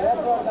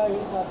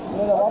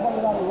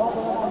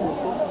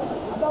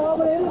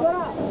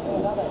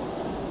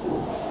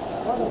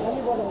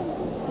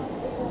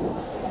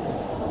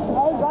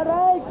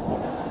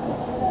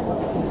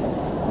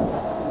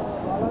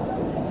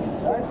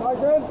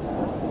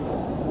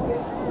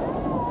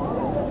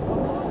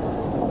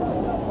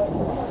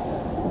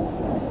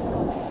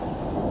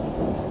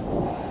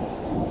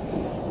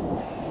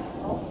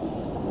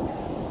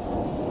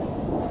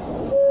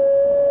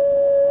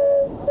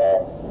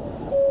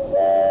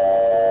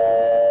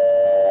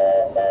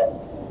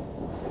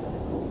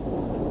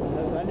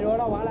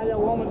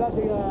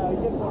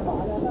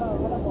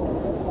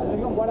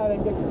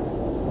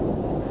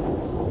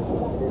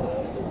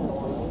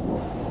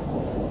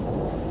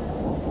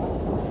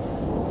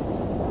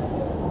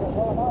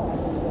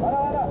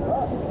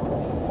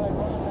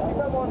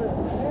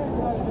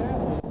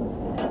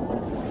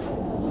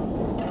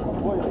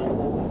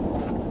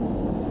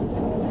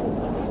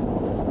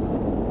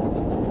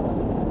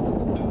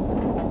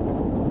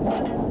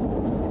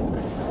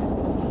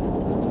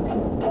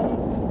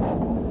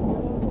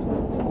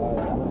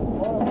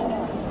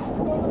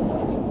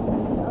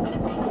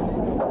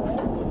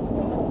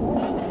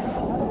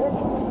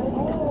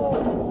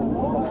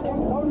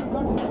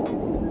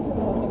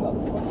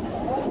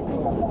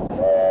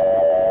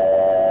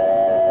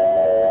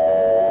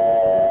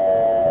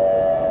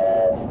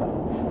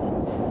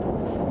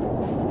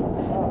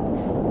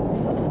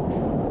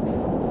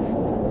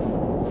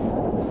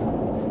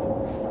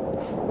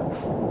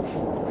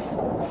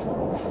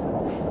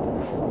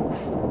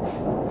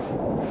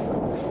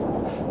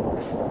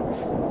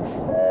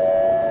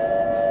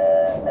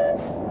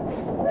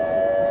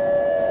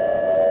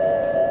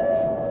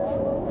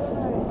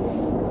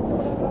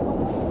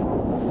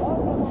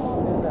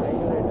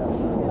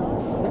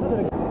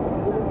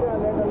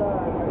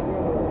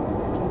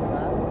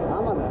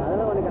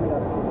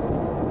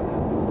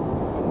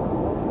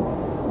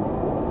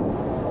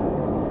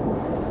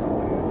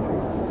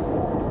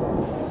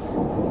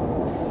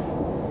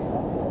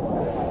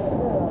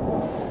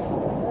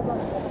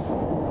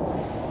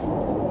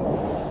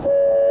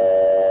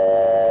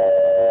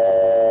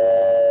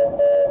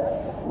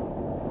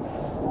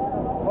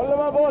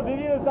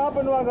 Stop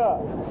பண்ணுவாங்க.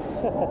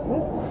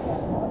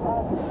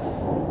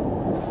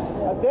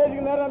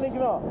 ஸ்டேஜுக்கு நேரம்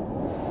நிற்கணும்.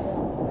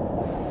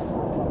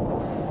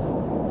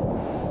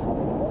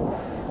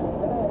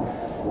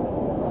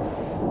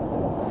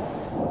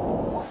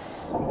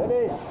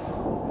 சரி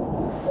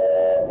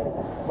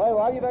பாய்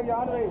வாங்கிட்டாங்க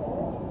ஆண்டு.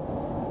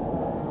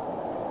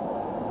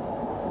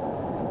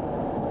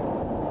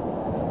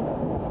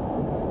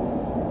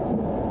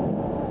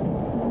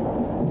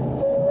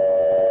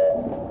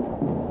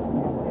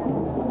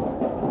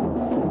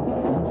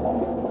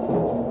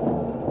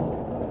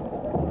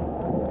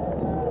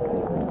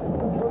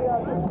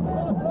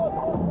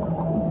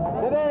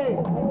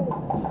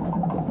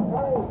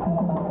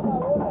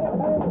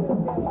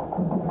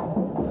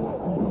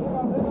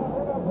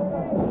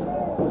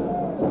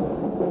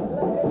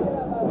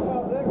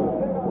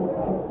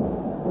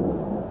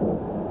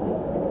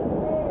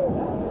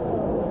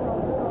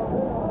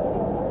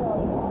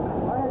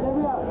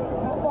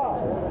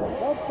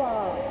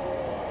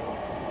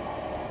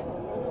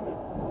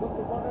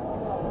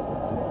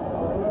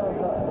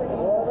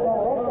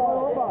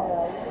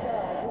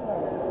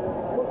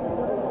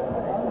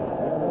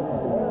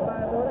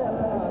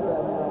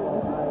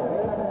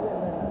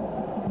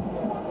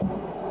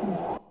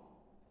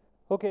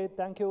 Okay,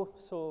 thank you.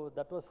 So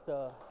that was the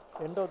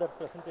end of that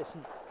presentation.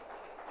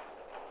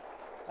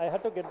 I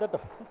had to get that.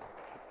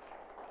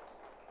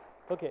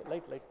 Okay,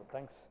 light,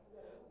 thanks.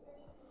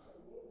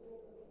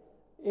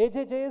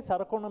 AJJ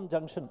Sarakonam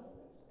Junction,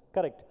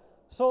 correct.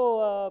 So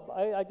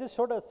I just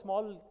showed a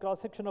small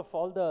cross-section of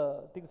all the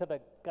things that I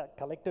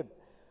collected.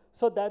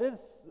 So there is,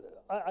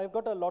 I've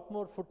got a lot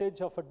more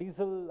footage of a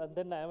diesel and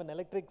then I have an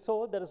electric. So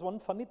there is one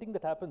funny thing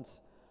that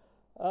happens.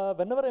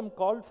 Whenever I'm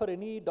called for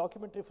any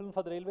documentary film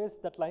for the railways,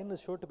 that line is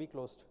sure to be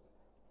closed.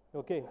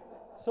 Okay.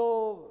 So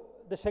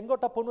the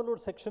Shengota-Punalur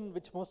section,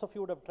 which most of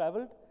you would have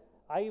traveled,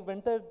 I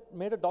went there,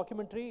 made a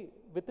documentary.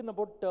 Within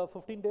about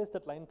 15 days,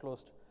 that line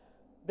closed.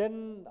 Then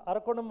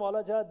Arakonam,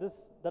 Walaja,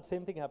 that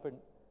same thing happened.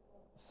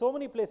 So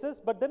many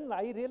places, but then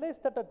I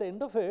realized that at the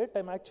end of it,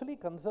 I'm actually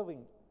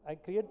conserving. I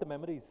create the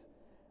memories.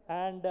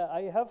 And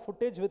I have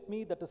footage with me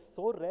that is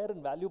so rare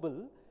and valuable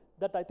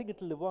that I think it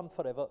will live on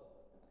forever.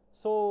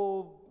 So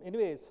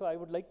anyway, so I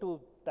would like to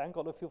thank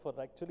all of you for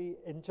actually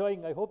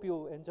enjoying. I hope you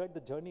enjoyed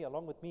the journey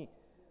along with me.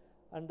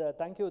 And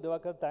thank you,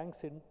 Devakar. Thanks,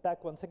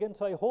 INTACH, once again.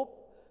 So I hope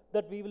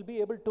that we will be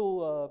able to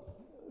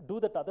do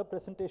that other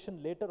presentation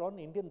later on,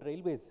 Indian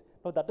Railways.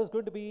 Now that is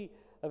going to be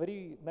a very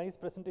nice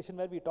presentation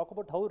where we talk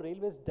about how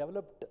railways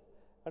developed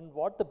and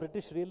what the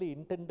British really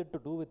intended to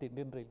do with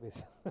Indian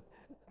Railways.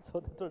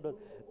 So that's what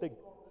I think.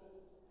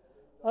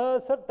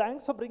 Sir,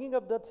 thanks for bringing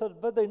up that, sir.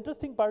 But the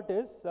interesting part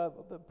is,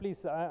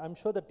 please, I'm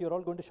sure that you're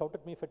all going to shout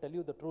at me if I tell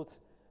you the truth.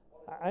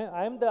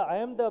 I am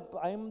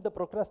the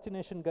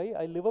procrastination guy.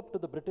 I live up to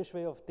the British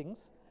way of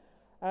things.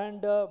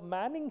 And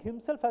Manning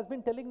himself has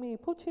been telling me,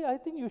 Poochi, I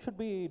think you should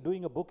be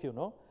doing a book, you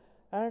know.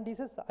 And he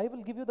says, I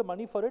will give you the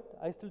money for it.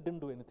 I still didn't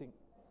do anything.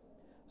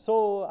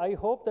 So I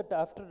hope that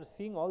after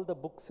seeing all the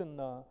books in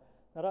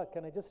Nara,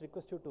 can I just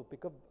request you to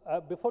pick up,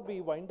 before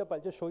we wind up, I'll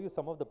just show you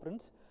some of the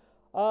prints.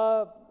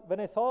 When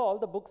I saw all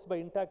the books by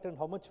INTACH and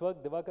how much work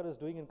Devakar is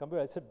doing in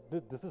computer, I said,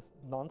 this is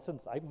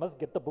nonsense. I must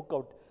get the book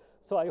out.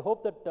 So I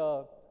hope that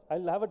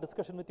I'll have a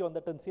discussion with you on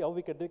that and see how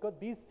we can do it, because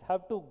these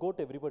have to go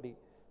to everybody.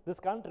 This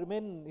can't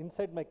remain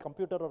inside my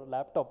computer or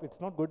laptop. It's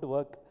not going to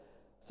work.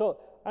 So,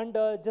 and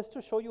just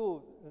to show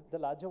you the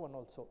larger one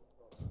also.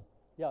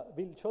 Yeah,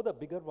 we'll show the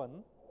bigger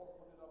one.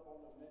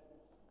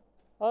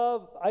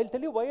 I'll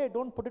tell you why I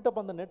don't put it up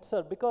on the net,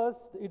 sir,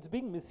 because it's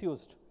being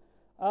misused.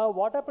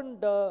 What happened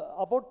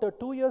about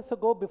 2 years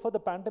ago, before the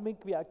pandemic,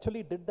 we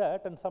actually did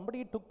that, and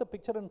somebody took the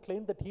picture and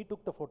claimed that he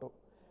took the photo.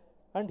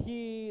 And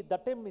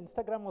that time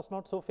Instagram was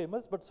not so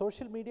famous, but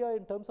social media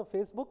in terms of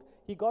Facebook,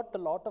 he got a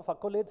lot of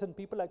accolades and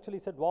people actually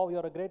said, wow,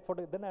 you're a great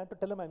photo. Then I had to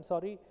tell him, I'm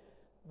sorry,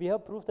 we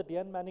have proof that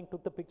Ian Manning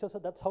took the picture, so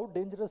that's how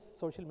dangerous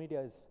social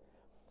media is.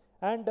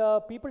 And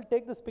people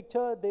take this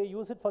picture, they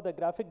use it for their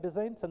graphic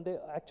designs and they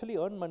actually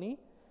earn money.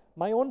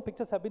 My own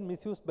pictures have been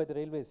misused by the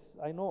railways.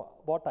 I know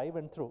what I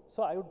went through.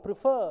 So I would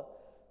prefer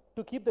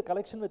to keep the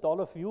collection with all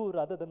of you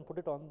rather than put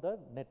it on the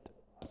net.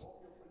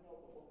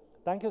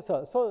 Thank you,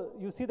 sir. So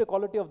you see the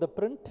quality of the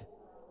print.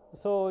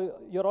 So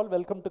you're all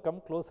welcome to come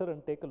closer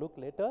and take a look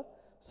later.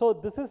 So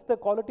this is the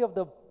quality of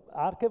the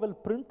archival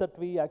print that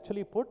we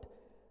actually put.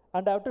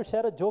 And I have to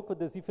share a joke with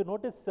this. If you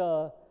notice,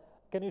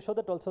 can you show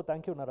that also?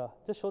 Thank you, Nara.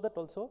 Just show that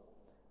also.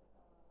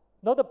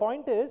 Now the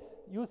point is,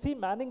 you see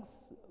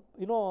Manning's,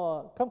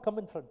 come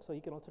in front so he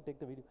can also take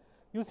the video.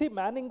 You see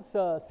Manning's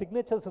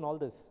signatures and all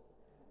this.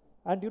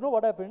 And you know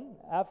what happened?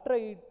 After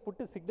I put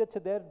his signature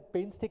there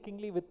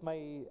painstakingly with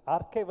my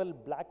archival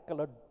black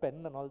colored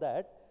pen and all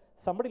that,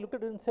 somebody looked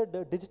at it and said,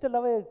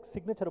 digital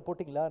signature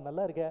reporting la,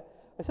 nalla irukka.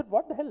 I said,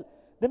 what the hell?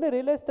 Then I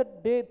realized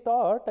that they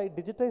thought I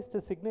digitized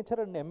his signature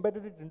and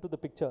embedded it into the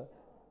picture.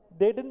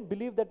 They didn't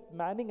believe that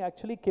Manning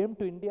actually came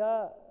to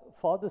India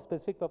for the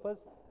specific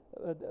purpose.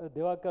 Mr.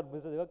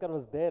 Devakar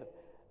was there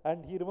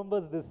and he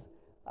remembers this.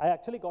 I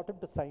actually got him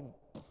to sign.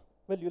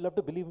 Well, you'll have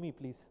to believe me,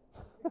 please.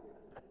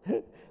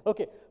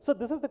 Okay, so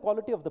this is the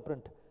quality of the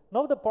print.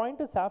 Now the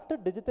point is, after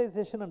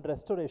digitization and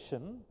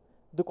restoration,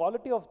 the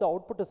quality of the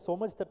output is so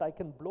much that I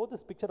can blow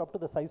this picture up to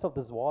the size of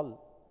this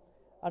wall.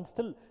 And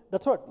still,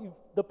 that's what,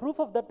 the proof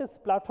of that is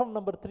platform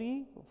number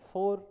 3,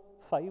 4,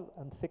 5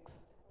 and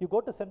 6. You go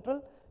to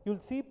Central, you'll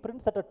see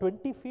prints that are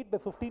 20 feet by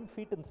 15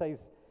 feet in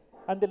size.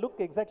 And they look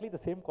exactly the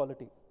same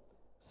quality.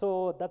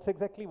 So that's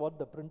exactly what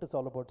the print is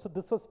all about. So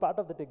this was part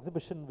of that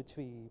exhibition which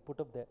we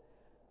put up there.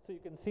 So you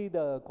can see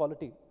the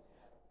quality.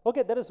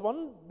 Okay, there is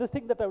this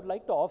thing that I would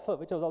like to offer,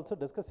 which I was also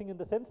discussing, in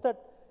the sense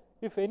that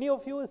if any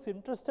of you is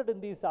interested in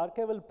these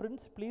archival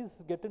prints,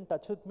 please get in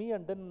touch with me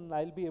and then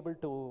I'll be able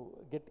to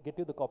get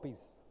you the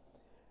copies.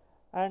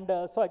 And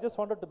so I just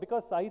wanted to,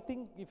 because I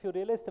think if you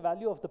realize the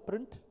value of the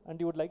print and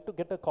you would like to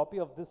get a copy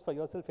of this for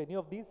yourself, any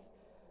of these,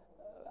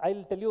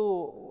 I'll tell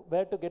you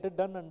where to get it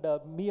done, and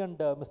me and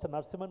Mr.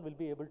 Narasimhan will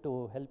be able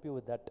to help you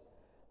with that.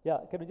 Yeah,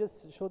 can you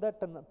just show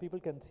that and people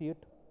can see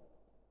it?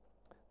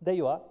 There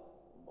you are.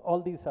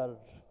 All these are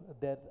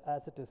there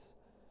as it is.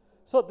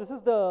 So this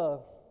is the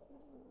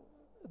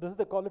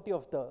quality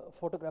of the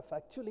photograph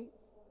actually.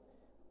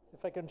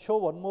 If I can show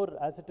one more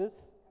as it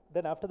is,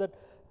 then after that,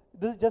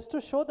 this is just to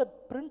show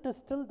that print is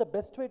still the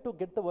best way to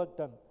get the work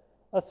done.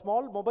 A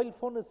small mobile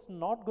phone is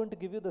not going to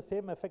give you the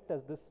same effect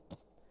as this.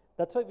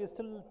 That's why we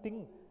still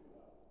think,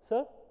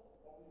 sir?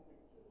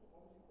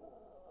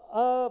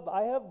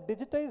 I have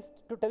digitized,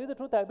 to tell you the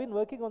truth, I've been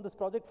working on this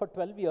project for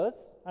 12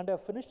 years and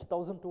I've finished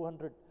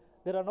 1,200.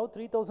 There are now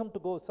 3,000 to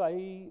go, so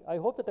I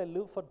hope that I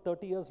live for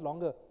 30 years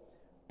longer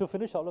to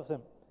finish all of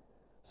them.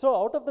 So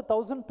out of the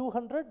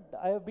 1,200,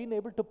 I have been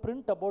able to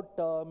print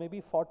about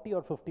maybe 40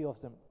 or 50 of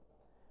them.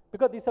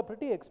 Because these are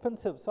pretty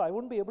expensive, so I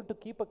won't be able to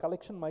keep a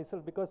collection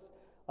myself because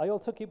I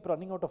also keep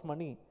running out of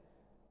money.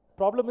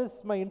 Problem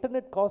is, my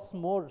internet costs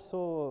more,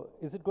 so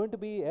is it going to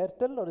be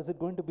Airtel or is it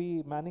going to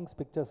be Manning's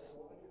Pictures?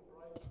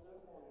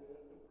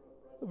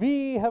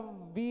 We have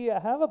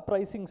a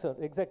pricing, sir,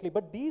 exactly,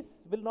 but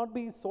these will not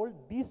be sold,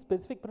 these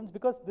specific prints,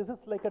 because this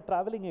is like a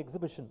traveling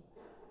exhibition.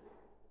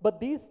 But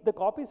the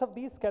copies of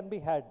these can be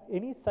had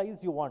any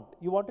size you want.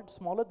 You want it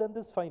smaller than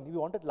this, fine. You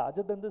want it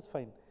larger than this,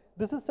 fine.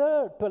 This is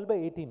a 12 by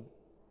 18.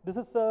 This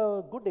is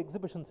a good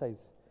exhibition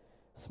size.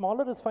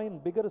 Smaller is fine,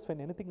 bigger is fine,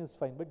 anything is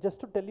fine. But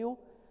just to tell you,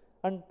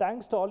 and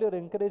thanks to all your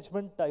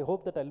encouragement, I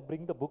hope that I'll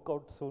bring the book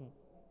out soon.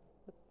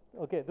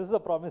 Okay, this is a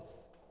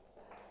promise.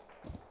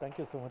 Thank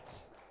you so much.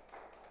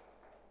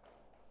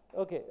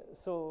 Okay,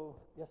 so,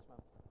 yes, ma'am.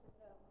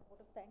 Vote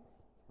of thanks.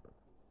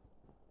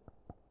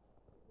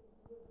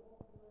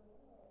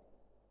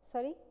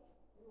 Sorry?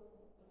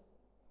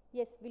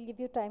 Yes, we'll give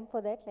you time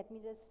for that.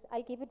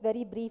 I'll keep it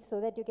very brief so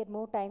that you get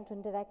more time to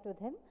interact with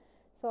him.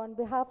 So on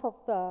behalf of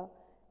the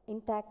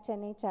INTACH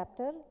Chennai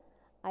chapter,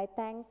 I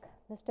thank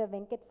Mr.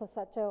 Venkat for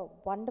such a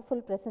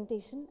wonderful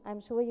presentation. I'm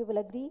sure you will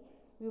agree,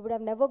 we would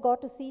have never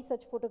got to see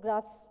such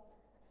photographs,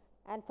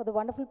 and for the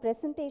wonderful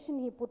presentation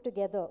he put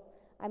together.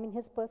 I mean,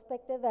 his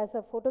perspective as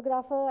a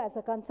photographer, as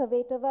a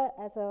conservator,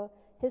 as a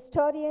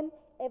historian,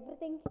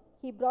 everything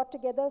he brought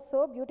together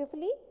so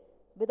beautifully,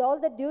 with all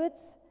the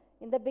duets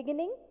in the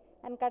beginning,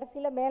 and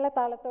kadasila mela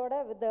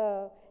talathoda with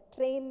the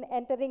train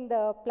entering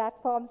the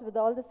platforms with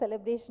all the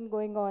celebration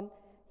going on.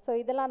 So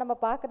idella nama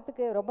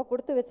paakradhukku romba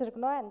kuduthu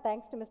vechiruknom, and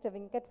thanks to Mr.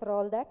 Venkat for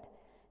all that.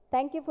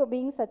 Thank you for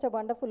being such a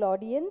wonderful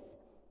audience.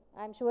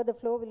 I'm sure the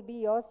floor will be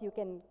yours. You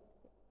can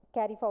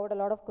carry forward a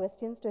lot of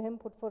questions to him,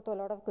 put forth a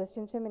lot of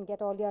questions to him and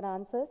get all your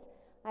answers.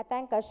 I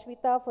thank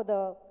Ashivta for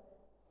the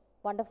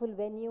wonderful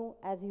venue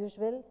as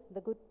usual,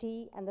 the good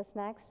tea and the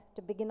snacks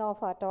to begin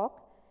off our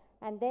talk.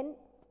 And then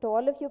to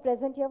all of you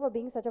present here for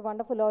being such a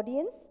wonderful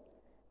audience,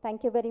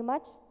 thank you very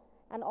much.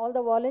 And all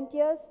the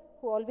volunteers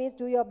who always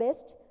do your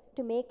best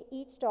to make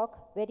each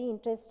talk very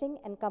interesting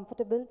and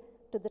comfortable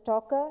to the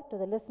talker, to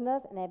the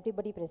listeners and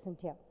everybody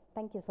present here.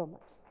 Thank you so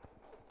much.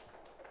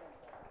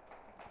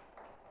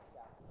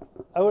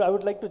 I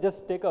would like to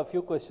just take a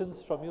few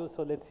questions from you,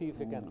 so let's see if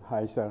we can.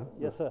 Hi, sir.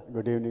 Yes, sir.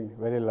 Good evening.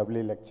 Very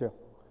lovely lecture.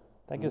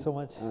 Thank you so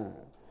much.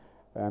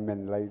 I'm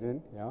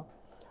enlightened, yeah.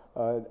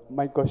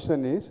 My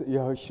question is,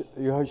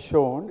 you have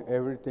shown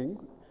everything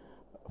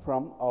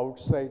from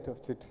outside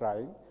of the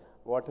trial.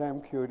 What I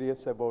am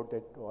curious about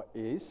it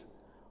is,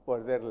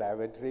 were there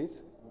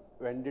lavatories?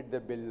 When did they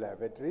build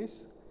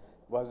lavatories?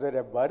 Was there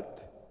a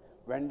birth?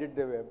 When did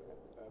they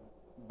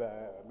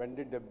when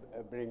did they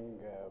bring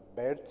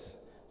berths?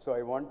 So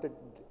I wanted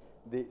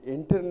the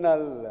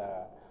internal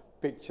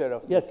picture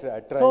of Yes. the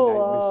train. So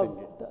I'm missing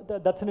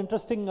it. that's an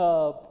interesting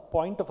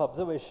point of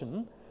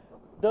observation.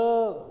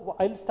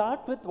 I'll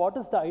start with what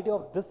is the idea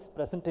of this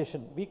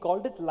presentation. We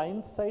called it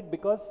LineSide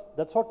because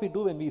that's what we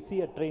do when we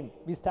see a train.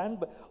 We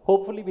stand,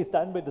 hopefully we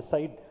stand by the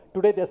side.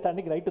 Today they're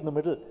standing right in the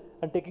middle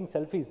and taking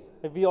selfies.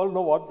 We all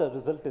know what the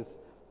result is.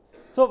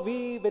 So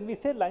when we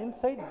say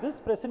LineSide, this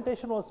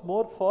presentation was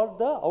more for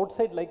the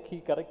outside, like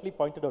he correctly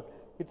pointed out.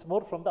 It's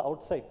more from the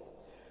outside.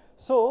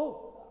 So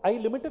I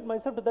limited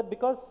myself to that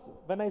because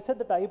when I said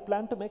that I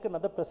plan to make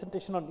another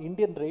presentation on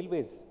Indian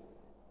railways,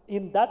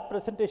 in that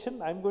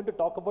presentation, I'm going to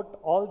talk about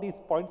all these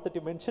points that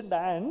you mentioned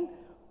and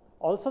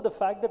also the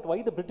fact that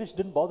why the British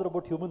didn't bother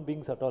about human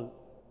beings at all.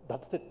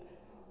 That's it.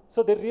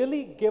 So they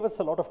really gave us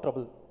a lot of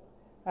trouble.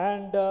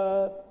 And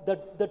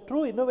the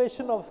true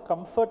innovation of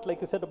comfort,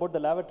 like you said about the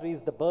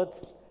lavatories, the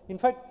berths. In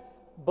fact,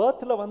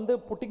 berthla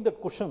vandu putting that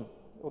cushion,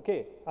 okay,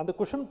 and the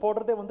cushion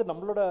போடுறதே வந்து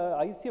நம்மளோட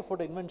ICF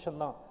ஓட invention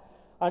தான்.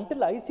 Until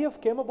ICF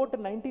came about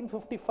in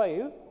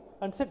 1955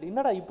 and said,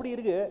 innada ipdi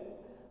irukku.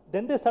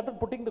 Then they started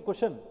putting the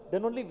cushion.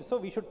 Then only, so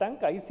we should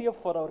thank ICF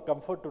for our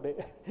comfort today,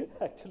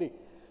 actually.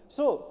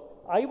 So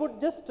I would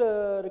just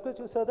request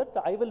you, sir, that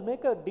I will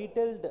make a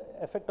detailed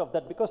effect of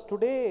that because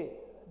today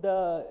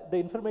the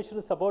information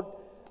is about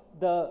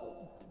the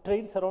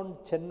trains around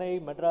Chennai,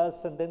 Madras,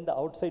 and then the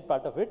outside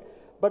part of it.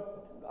 But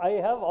I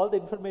have all the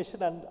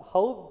information and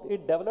how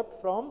it developed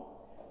from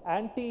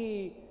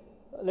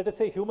let us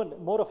say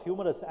more of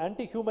humorous,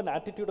 anti-human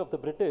attitude of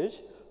the British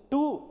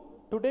to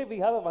today we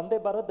have a Vande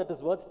Bharat that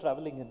is worth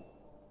traveling in.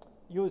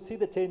 You see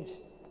the change.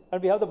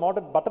 And we have the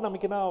modern button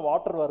amikina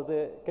water varudhu.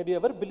 Can you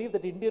ever believe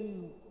that Indian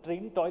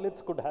train toilets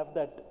could have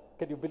that?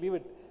 Can you believe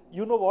it?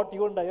 You know what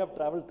you and I have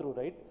traveled through,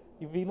 right?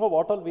 We know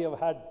what all we have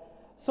had.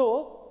 So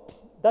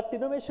that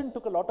innovation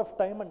took a lot of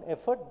time and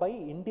effort by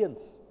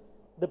Indians.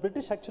 The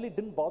British actually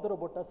didn't bother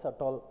about us at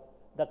all.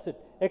 That's it.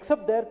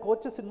 Except their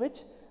coaches in which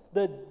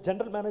the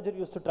general manager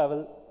used to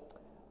travel.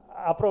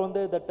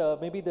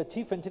 Maybe the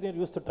chief engineer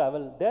used to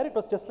travel. There it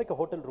was just like a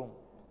hotel room.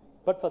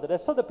 But for the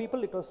rest of the people,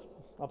 it was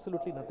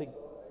absolutely nothing.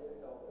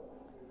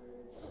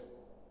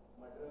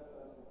 Madras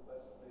was the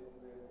first place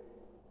where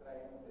the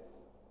train test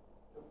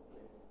took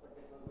place, but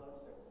it was not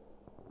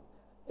successful.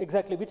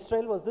 Exactly. Which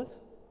trial was this?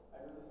 I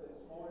don't know, a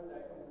small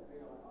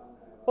documentary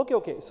on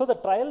Okay. So the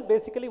trial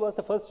basically was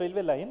the first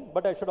railway line,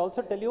 but I should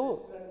also tell you.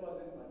 was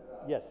in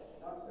Madras. Yes.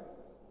 Not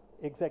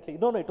successful. Exactly.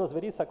 No, it was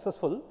very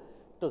successful.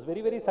 It was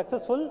very, very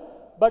successful.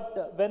 But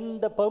when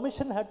the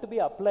permission had to be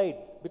applied,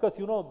 because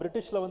you know,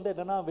 British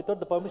without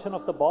the permission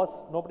of the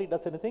boss, nobody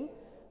does anything.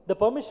 The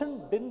permission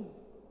didn't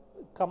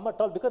come at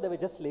all because they were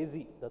just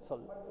lazy. That's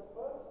all. But the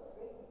first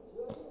train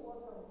journey was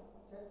from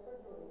Chetpet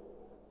to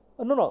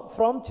Redhill. No,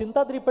 from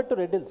Chintadripet to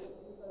Red Hills.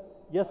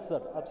 Yes,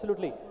 sir,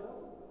 absolutely.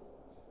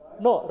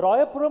 No,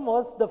 Rayapuram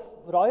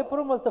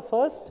was the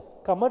first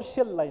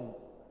commercial line.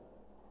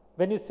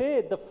 When you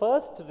say the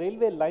first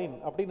railway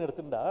line,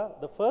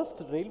 the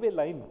first railway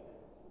line,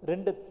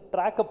 ரெண்டு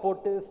ட்ராக்கை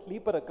போட்டு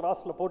ஸ்லீப்பரை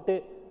கிராஸில் போட்டு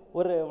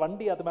ஒரு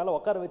வண்டி அது மேலே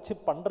உட்கார வச்சு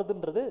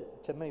பண்ணுறதுன்றது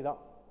சென்னை தான்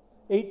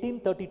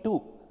 1832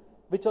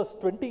 which was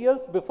 20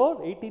 years before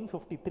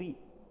 1853.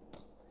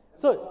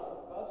 So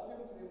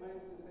Costumes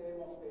remains the same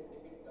of the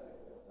ticket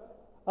collector, sir?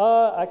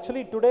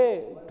 Actually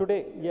today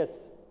yes,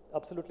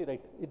 absolutely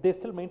right. They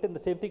still maintain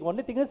the same thing.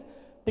 Only thing is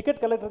ticket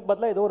collector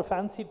பதிலாக ஏதோ ஒரு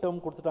fancy term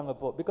கொடுத்துட்டாங்க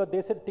இப்போ because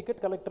they said ticket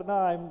collectorனா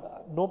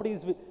nobody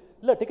is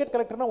இல்லை ticket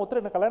கலெக்டர்னா ஒருத்தர்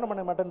என்ன கல்யாணம்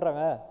பண்ண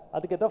மாட்டேன்றாங்க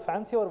அதுக்கு ஏதோ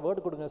ஃபேன்சியாக ஒரு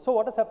வேர்டு கொடுங்க so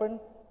what has happen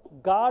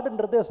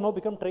கார்டுன்றது has no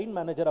become train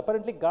manager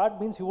apparently card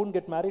means you won't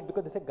get married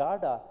because they say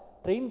கார்டா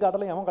train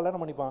கார்டெல்லாம் எவன்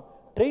கல்யாணம் பண்ணிப்பான்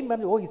train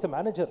manager is a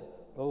manager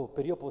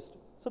பெரிய post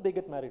so they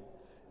get married.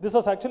 This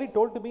was actually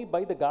told to me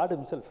by the guard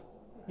himself.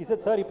 He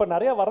said, sir இப்போ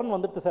நிறையா வரன்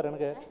வந்துடுது sir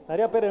எனக்கு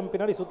நிறையா பேர் என்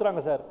பின்னாடி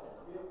சுற்றுறாங்க sir.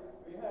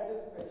 We had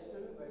a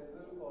special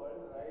vessel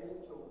called Rail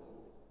Chodu.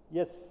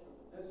 Yes.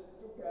 Just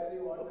to carry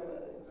water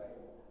in the train.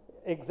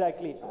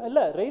 Exactly.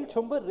 இல்லை ரயில்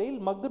சொம்பு ரயில்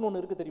மக்குன்னு ஒன்று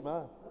இருக்குது தெரியுமா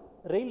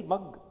ரயில்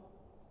மக்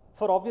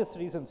for obvious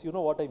reasons you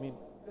know what I mean.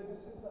 This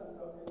is I'm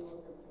talking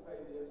about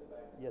 55 years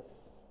back. Yes.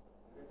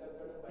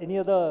 Any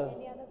other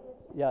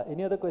questions? Yeah,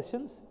 any other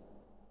questions?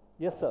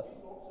 Yes, sir.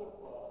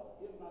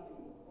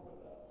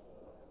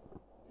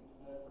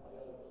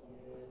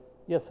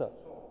 Yes, sir.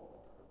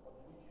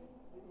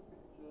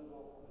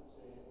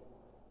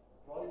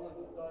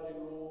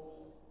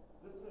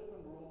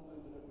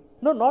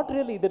 No, not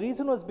really. The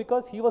reason was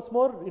because he was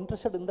more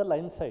interested in the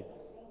LineSide.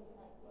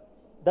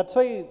 That's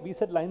why we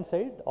said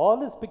LineSide. All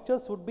his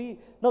pictures would be,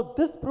 now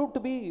this proved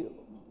to be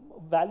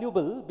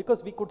valuable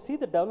because we could see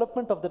the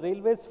development of the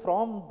railways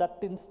from that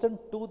instant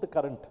to the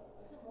current.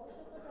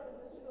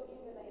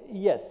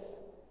 Yes.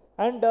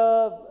 And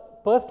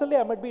personally,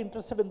 I might be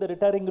interested in the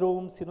retiring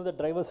rooms, you know, the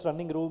drivers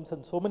running rooms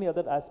and so many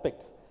other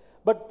aspects.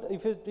 But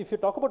if you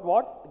talk about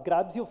what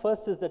grabs you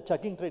first is the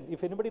chugging train.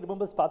 If anybody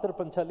remembers Pathar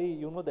Panchali,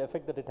 you know the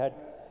effect that it had.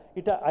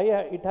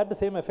 It had the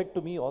same effect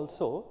to me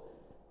also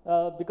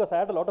because I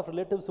had a lot of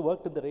relatives who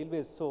worked in the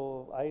railways, so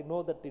I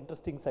know that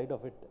interesting side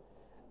of it.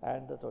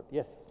 And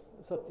yes,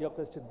 so your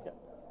question. Yeah.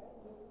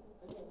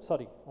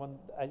 Sorry,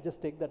 I'll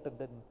just take that and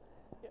then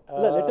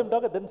let him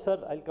talk and then sir,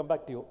 I'll come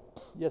back to you.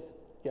 Yes.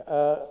 Yeah,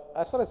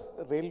 as far as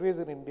railways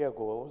in India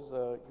goes,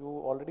 you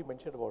already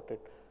mentioned about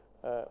it.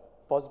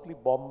 Possibly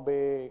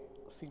Bombay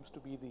seems to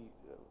be the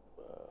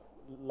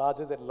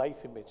larger than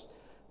life image.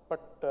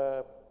 But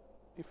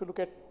if you look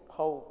at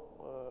how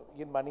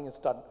Ian Manning is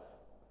done,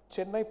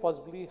 Chennai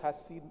possibly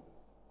has seen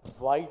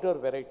wider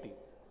variety.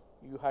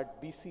 You had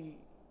DC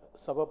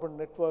suburban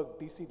network,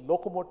 DC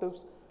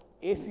locomotives,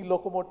 AC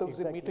locomotives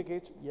in meter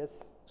gauge.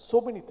 Yes. So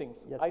many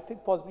things. Yes. I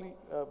think possibly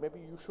maybe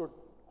you should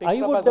take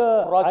it up as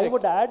a project. I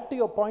would add to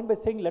your point by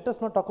saying, let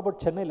us not talk about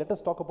Chennai, let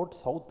us talk about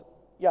South.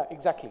 Yeah,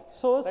 exactly.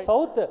 So right.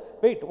 South,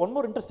 wait, one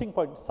more interesting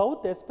point.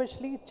 South,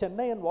 especially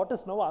Chennai and what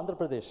is now Andhra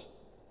Pradesh.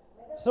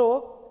 So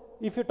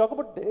if you talk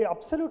about,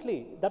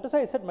 absolutely, that is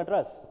why I said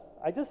Madras.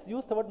 I just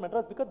used the word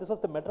Madras because this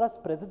was the Madras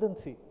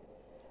presidency.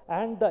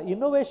 And the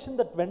innovation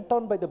that went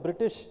on by the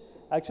British,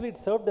 actually it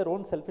served their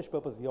own selfish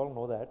purpose. We all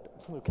know that.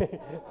 Okay.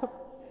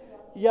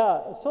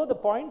 Yeah, so the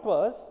point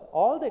was,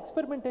 all the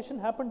experimentation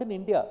happened in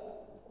India.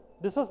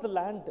 This was the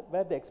land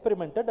where they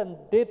experimented and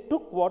they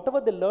took whatever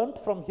they learned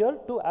from here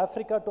to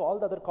Africa to all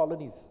the other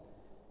colonies.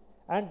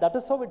 And that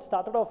is how it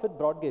started off with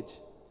broad gauge.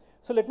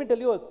 So let me tell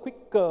you a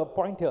quick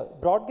point here.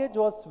 Broad gauge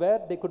was where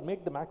they could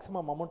make the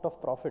maximum amount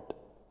of profit.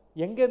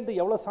 எங்கேருந்து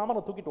எவ்வளோ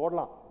சாமானை தூக்கிட்டு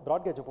ஓடலாம்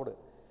broad gauge போடு.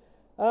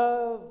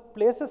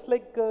 Places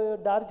like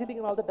Darjeeling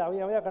and all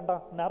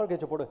that, narrow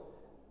gauge போடு.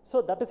 So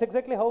that is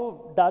exactly how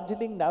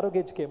Darjeeling narrow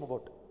gauge came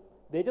about.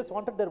 They just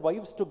wanted their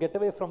wives to get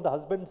away from the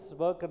husband's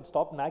work and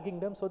stop nagging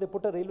them, so they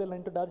put a railway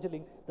line to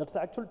Darjeeling. That's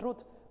the actual truth.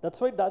 That's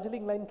why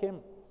Darjeeling line came.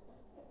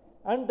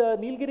 And the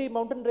Nilgiri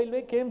mountain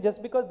railway came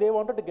just because they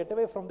wanted to get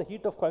away from the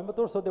heat of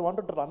Coimbatore, so they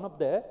wanted to run up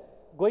there.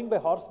 Going by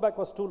horseback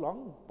was too long,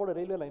 put a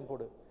railway line.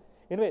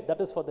 Anyway, that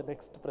is for the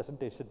next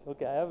presentation.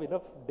 Okay, I have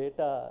enough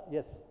data.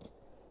 Yes.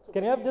 So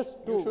can you have just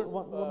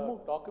one more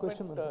document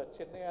question?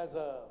 Chennai as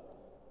a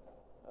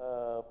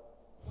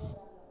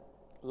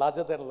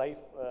larger than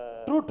life.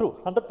 True,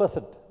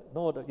 100%.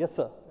 No, yes,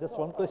 sir. Just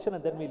one question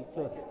and then we'll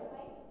close.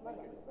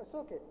 It's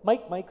okay.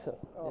 Mike, sir.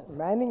 Yes.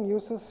 Manning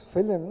uses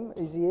film.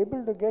 Is he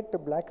able to get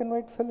a black and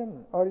white film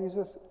or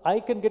uses? I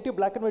can get you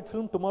black and white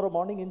film tomorrow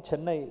morning in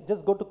Chennai.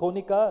 Just go to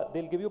Konica.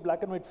 They'll give you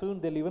black and white film.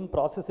 They'll even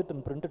process it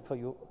and print it for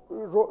you.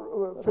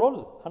 Roll,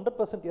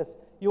 100%, yes.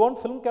 You want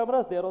film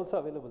cameras? They are also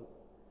available.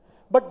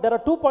 But there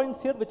are 2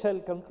 points here which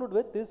I'll conclude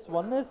with. This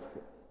one is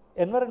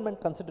environment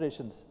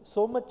considerations.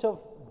 So much of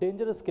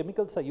dangerous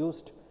chemicals are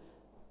used.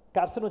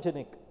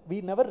 Carcinogenic. We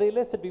never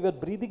realized that we were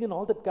breathing in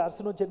all that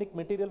carcinogenic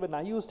material. When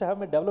I used to have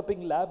my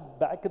developing lab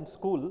back in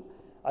school,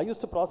 I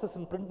used to process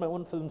and print my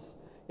own films.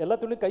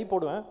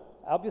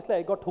 Obviously,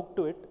 I got hooked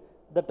to it.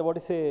 That what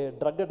is a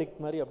drug addict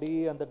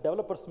and the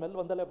developer smell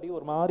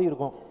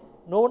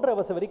no wonder I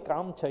was a very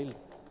calm child.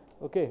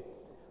 Okay.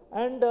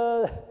 And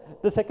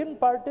the second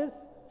part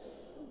is,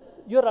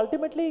 you're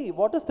ultimately,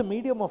 what is the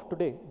medium of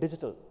today?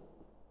 Digital.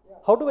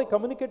 How do I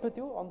communicate with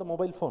you? On the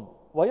mobile phone.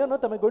 Why on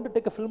earth am I going to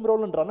take a film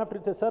roll and run after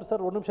it and say, sir,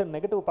 one nimsham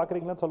negative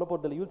paakringla solla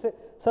podala. You'll say,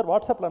 sir,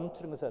 WhatsApp la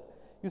anupichirunga sir.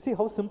 You see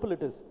how simple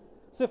it is.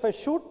 So if I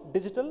shoot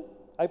digital,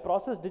 I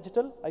process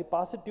digital, I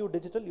pass it to you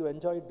digital, you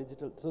enjoy it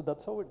digital. So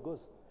that's how it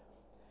goes.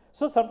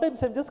 So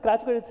sometimes I'm just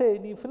scratching it and say,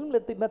 nee film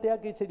let inna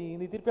theyaki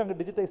nee thiruppi anga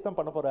digitize dhaan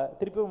panna pora.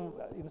 Thiruppi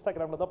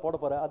Instagram la dhaan poda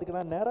pora. Adukku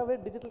na nerave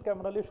digital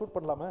camera le shoot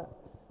pannalama.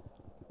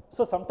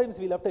 So sometimes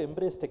we'll have to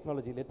embrace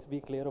technology. Let's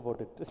be clear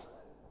about it.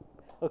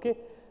 Okay.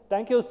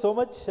 Thank you so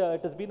much.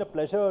 It has been a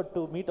pleasure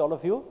to meet all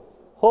of you.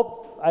 Hope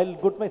I'll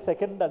get my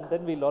second and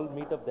then we'll all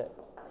meet up there.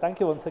 Thank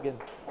you once again.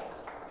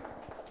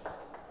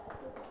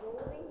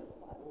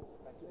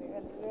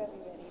 Really,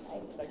 really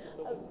nice.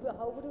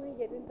 How do we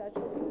get in touch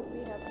with you?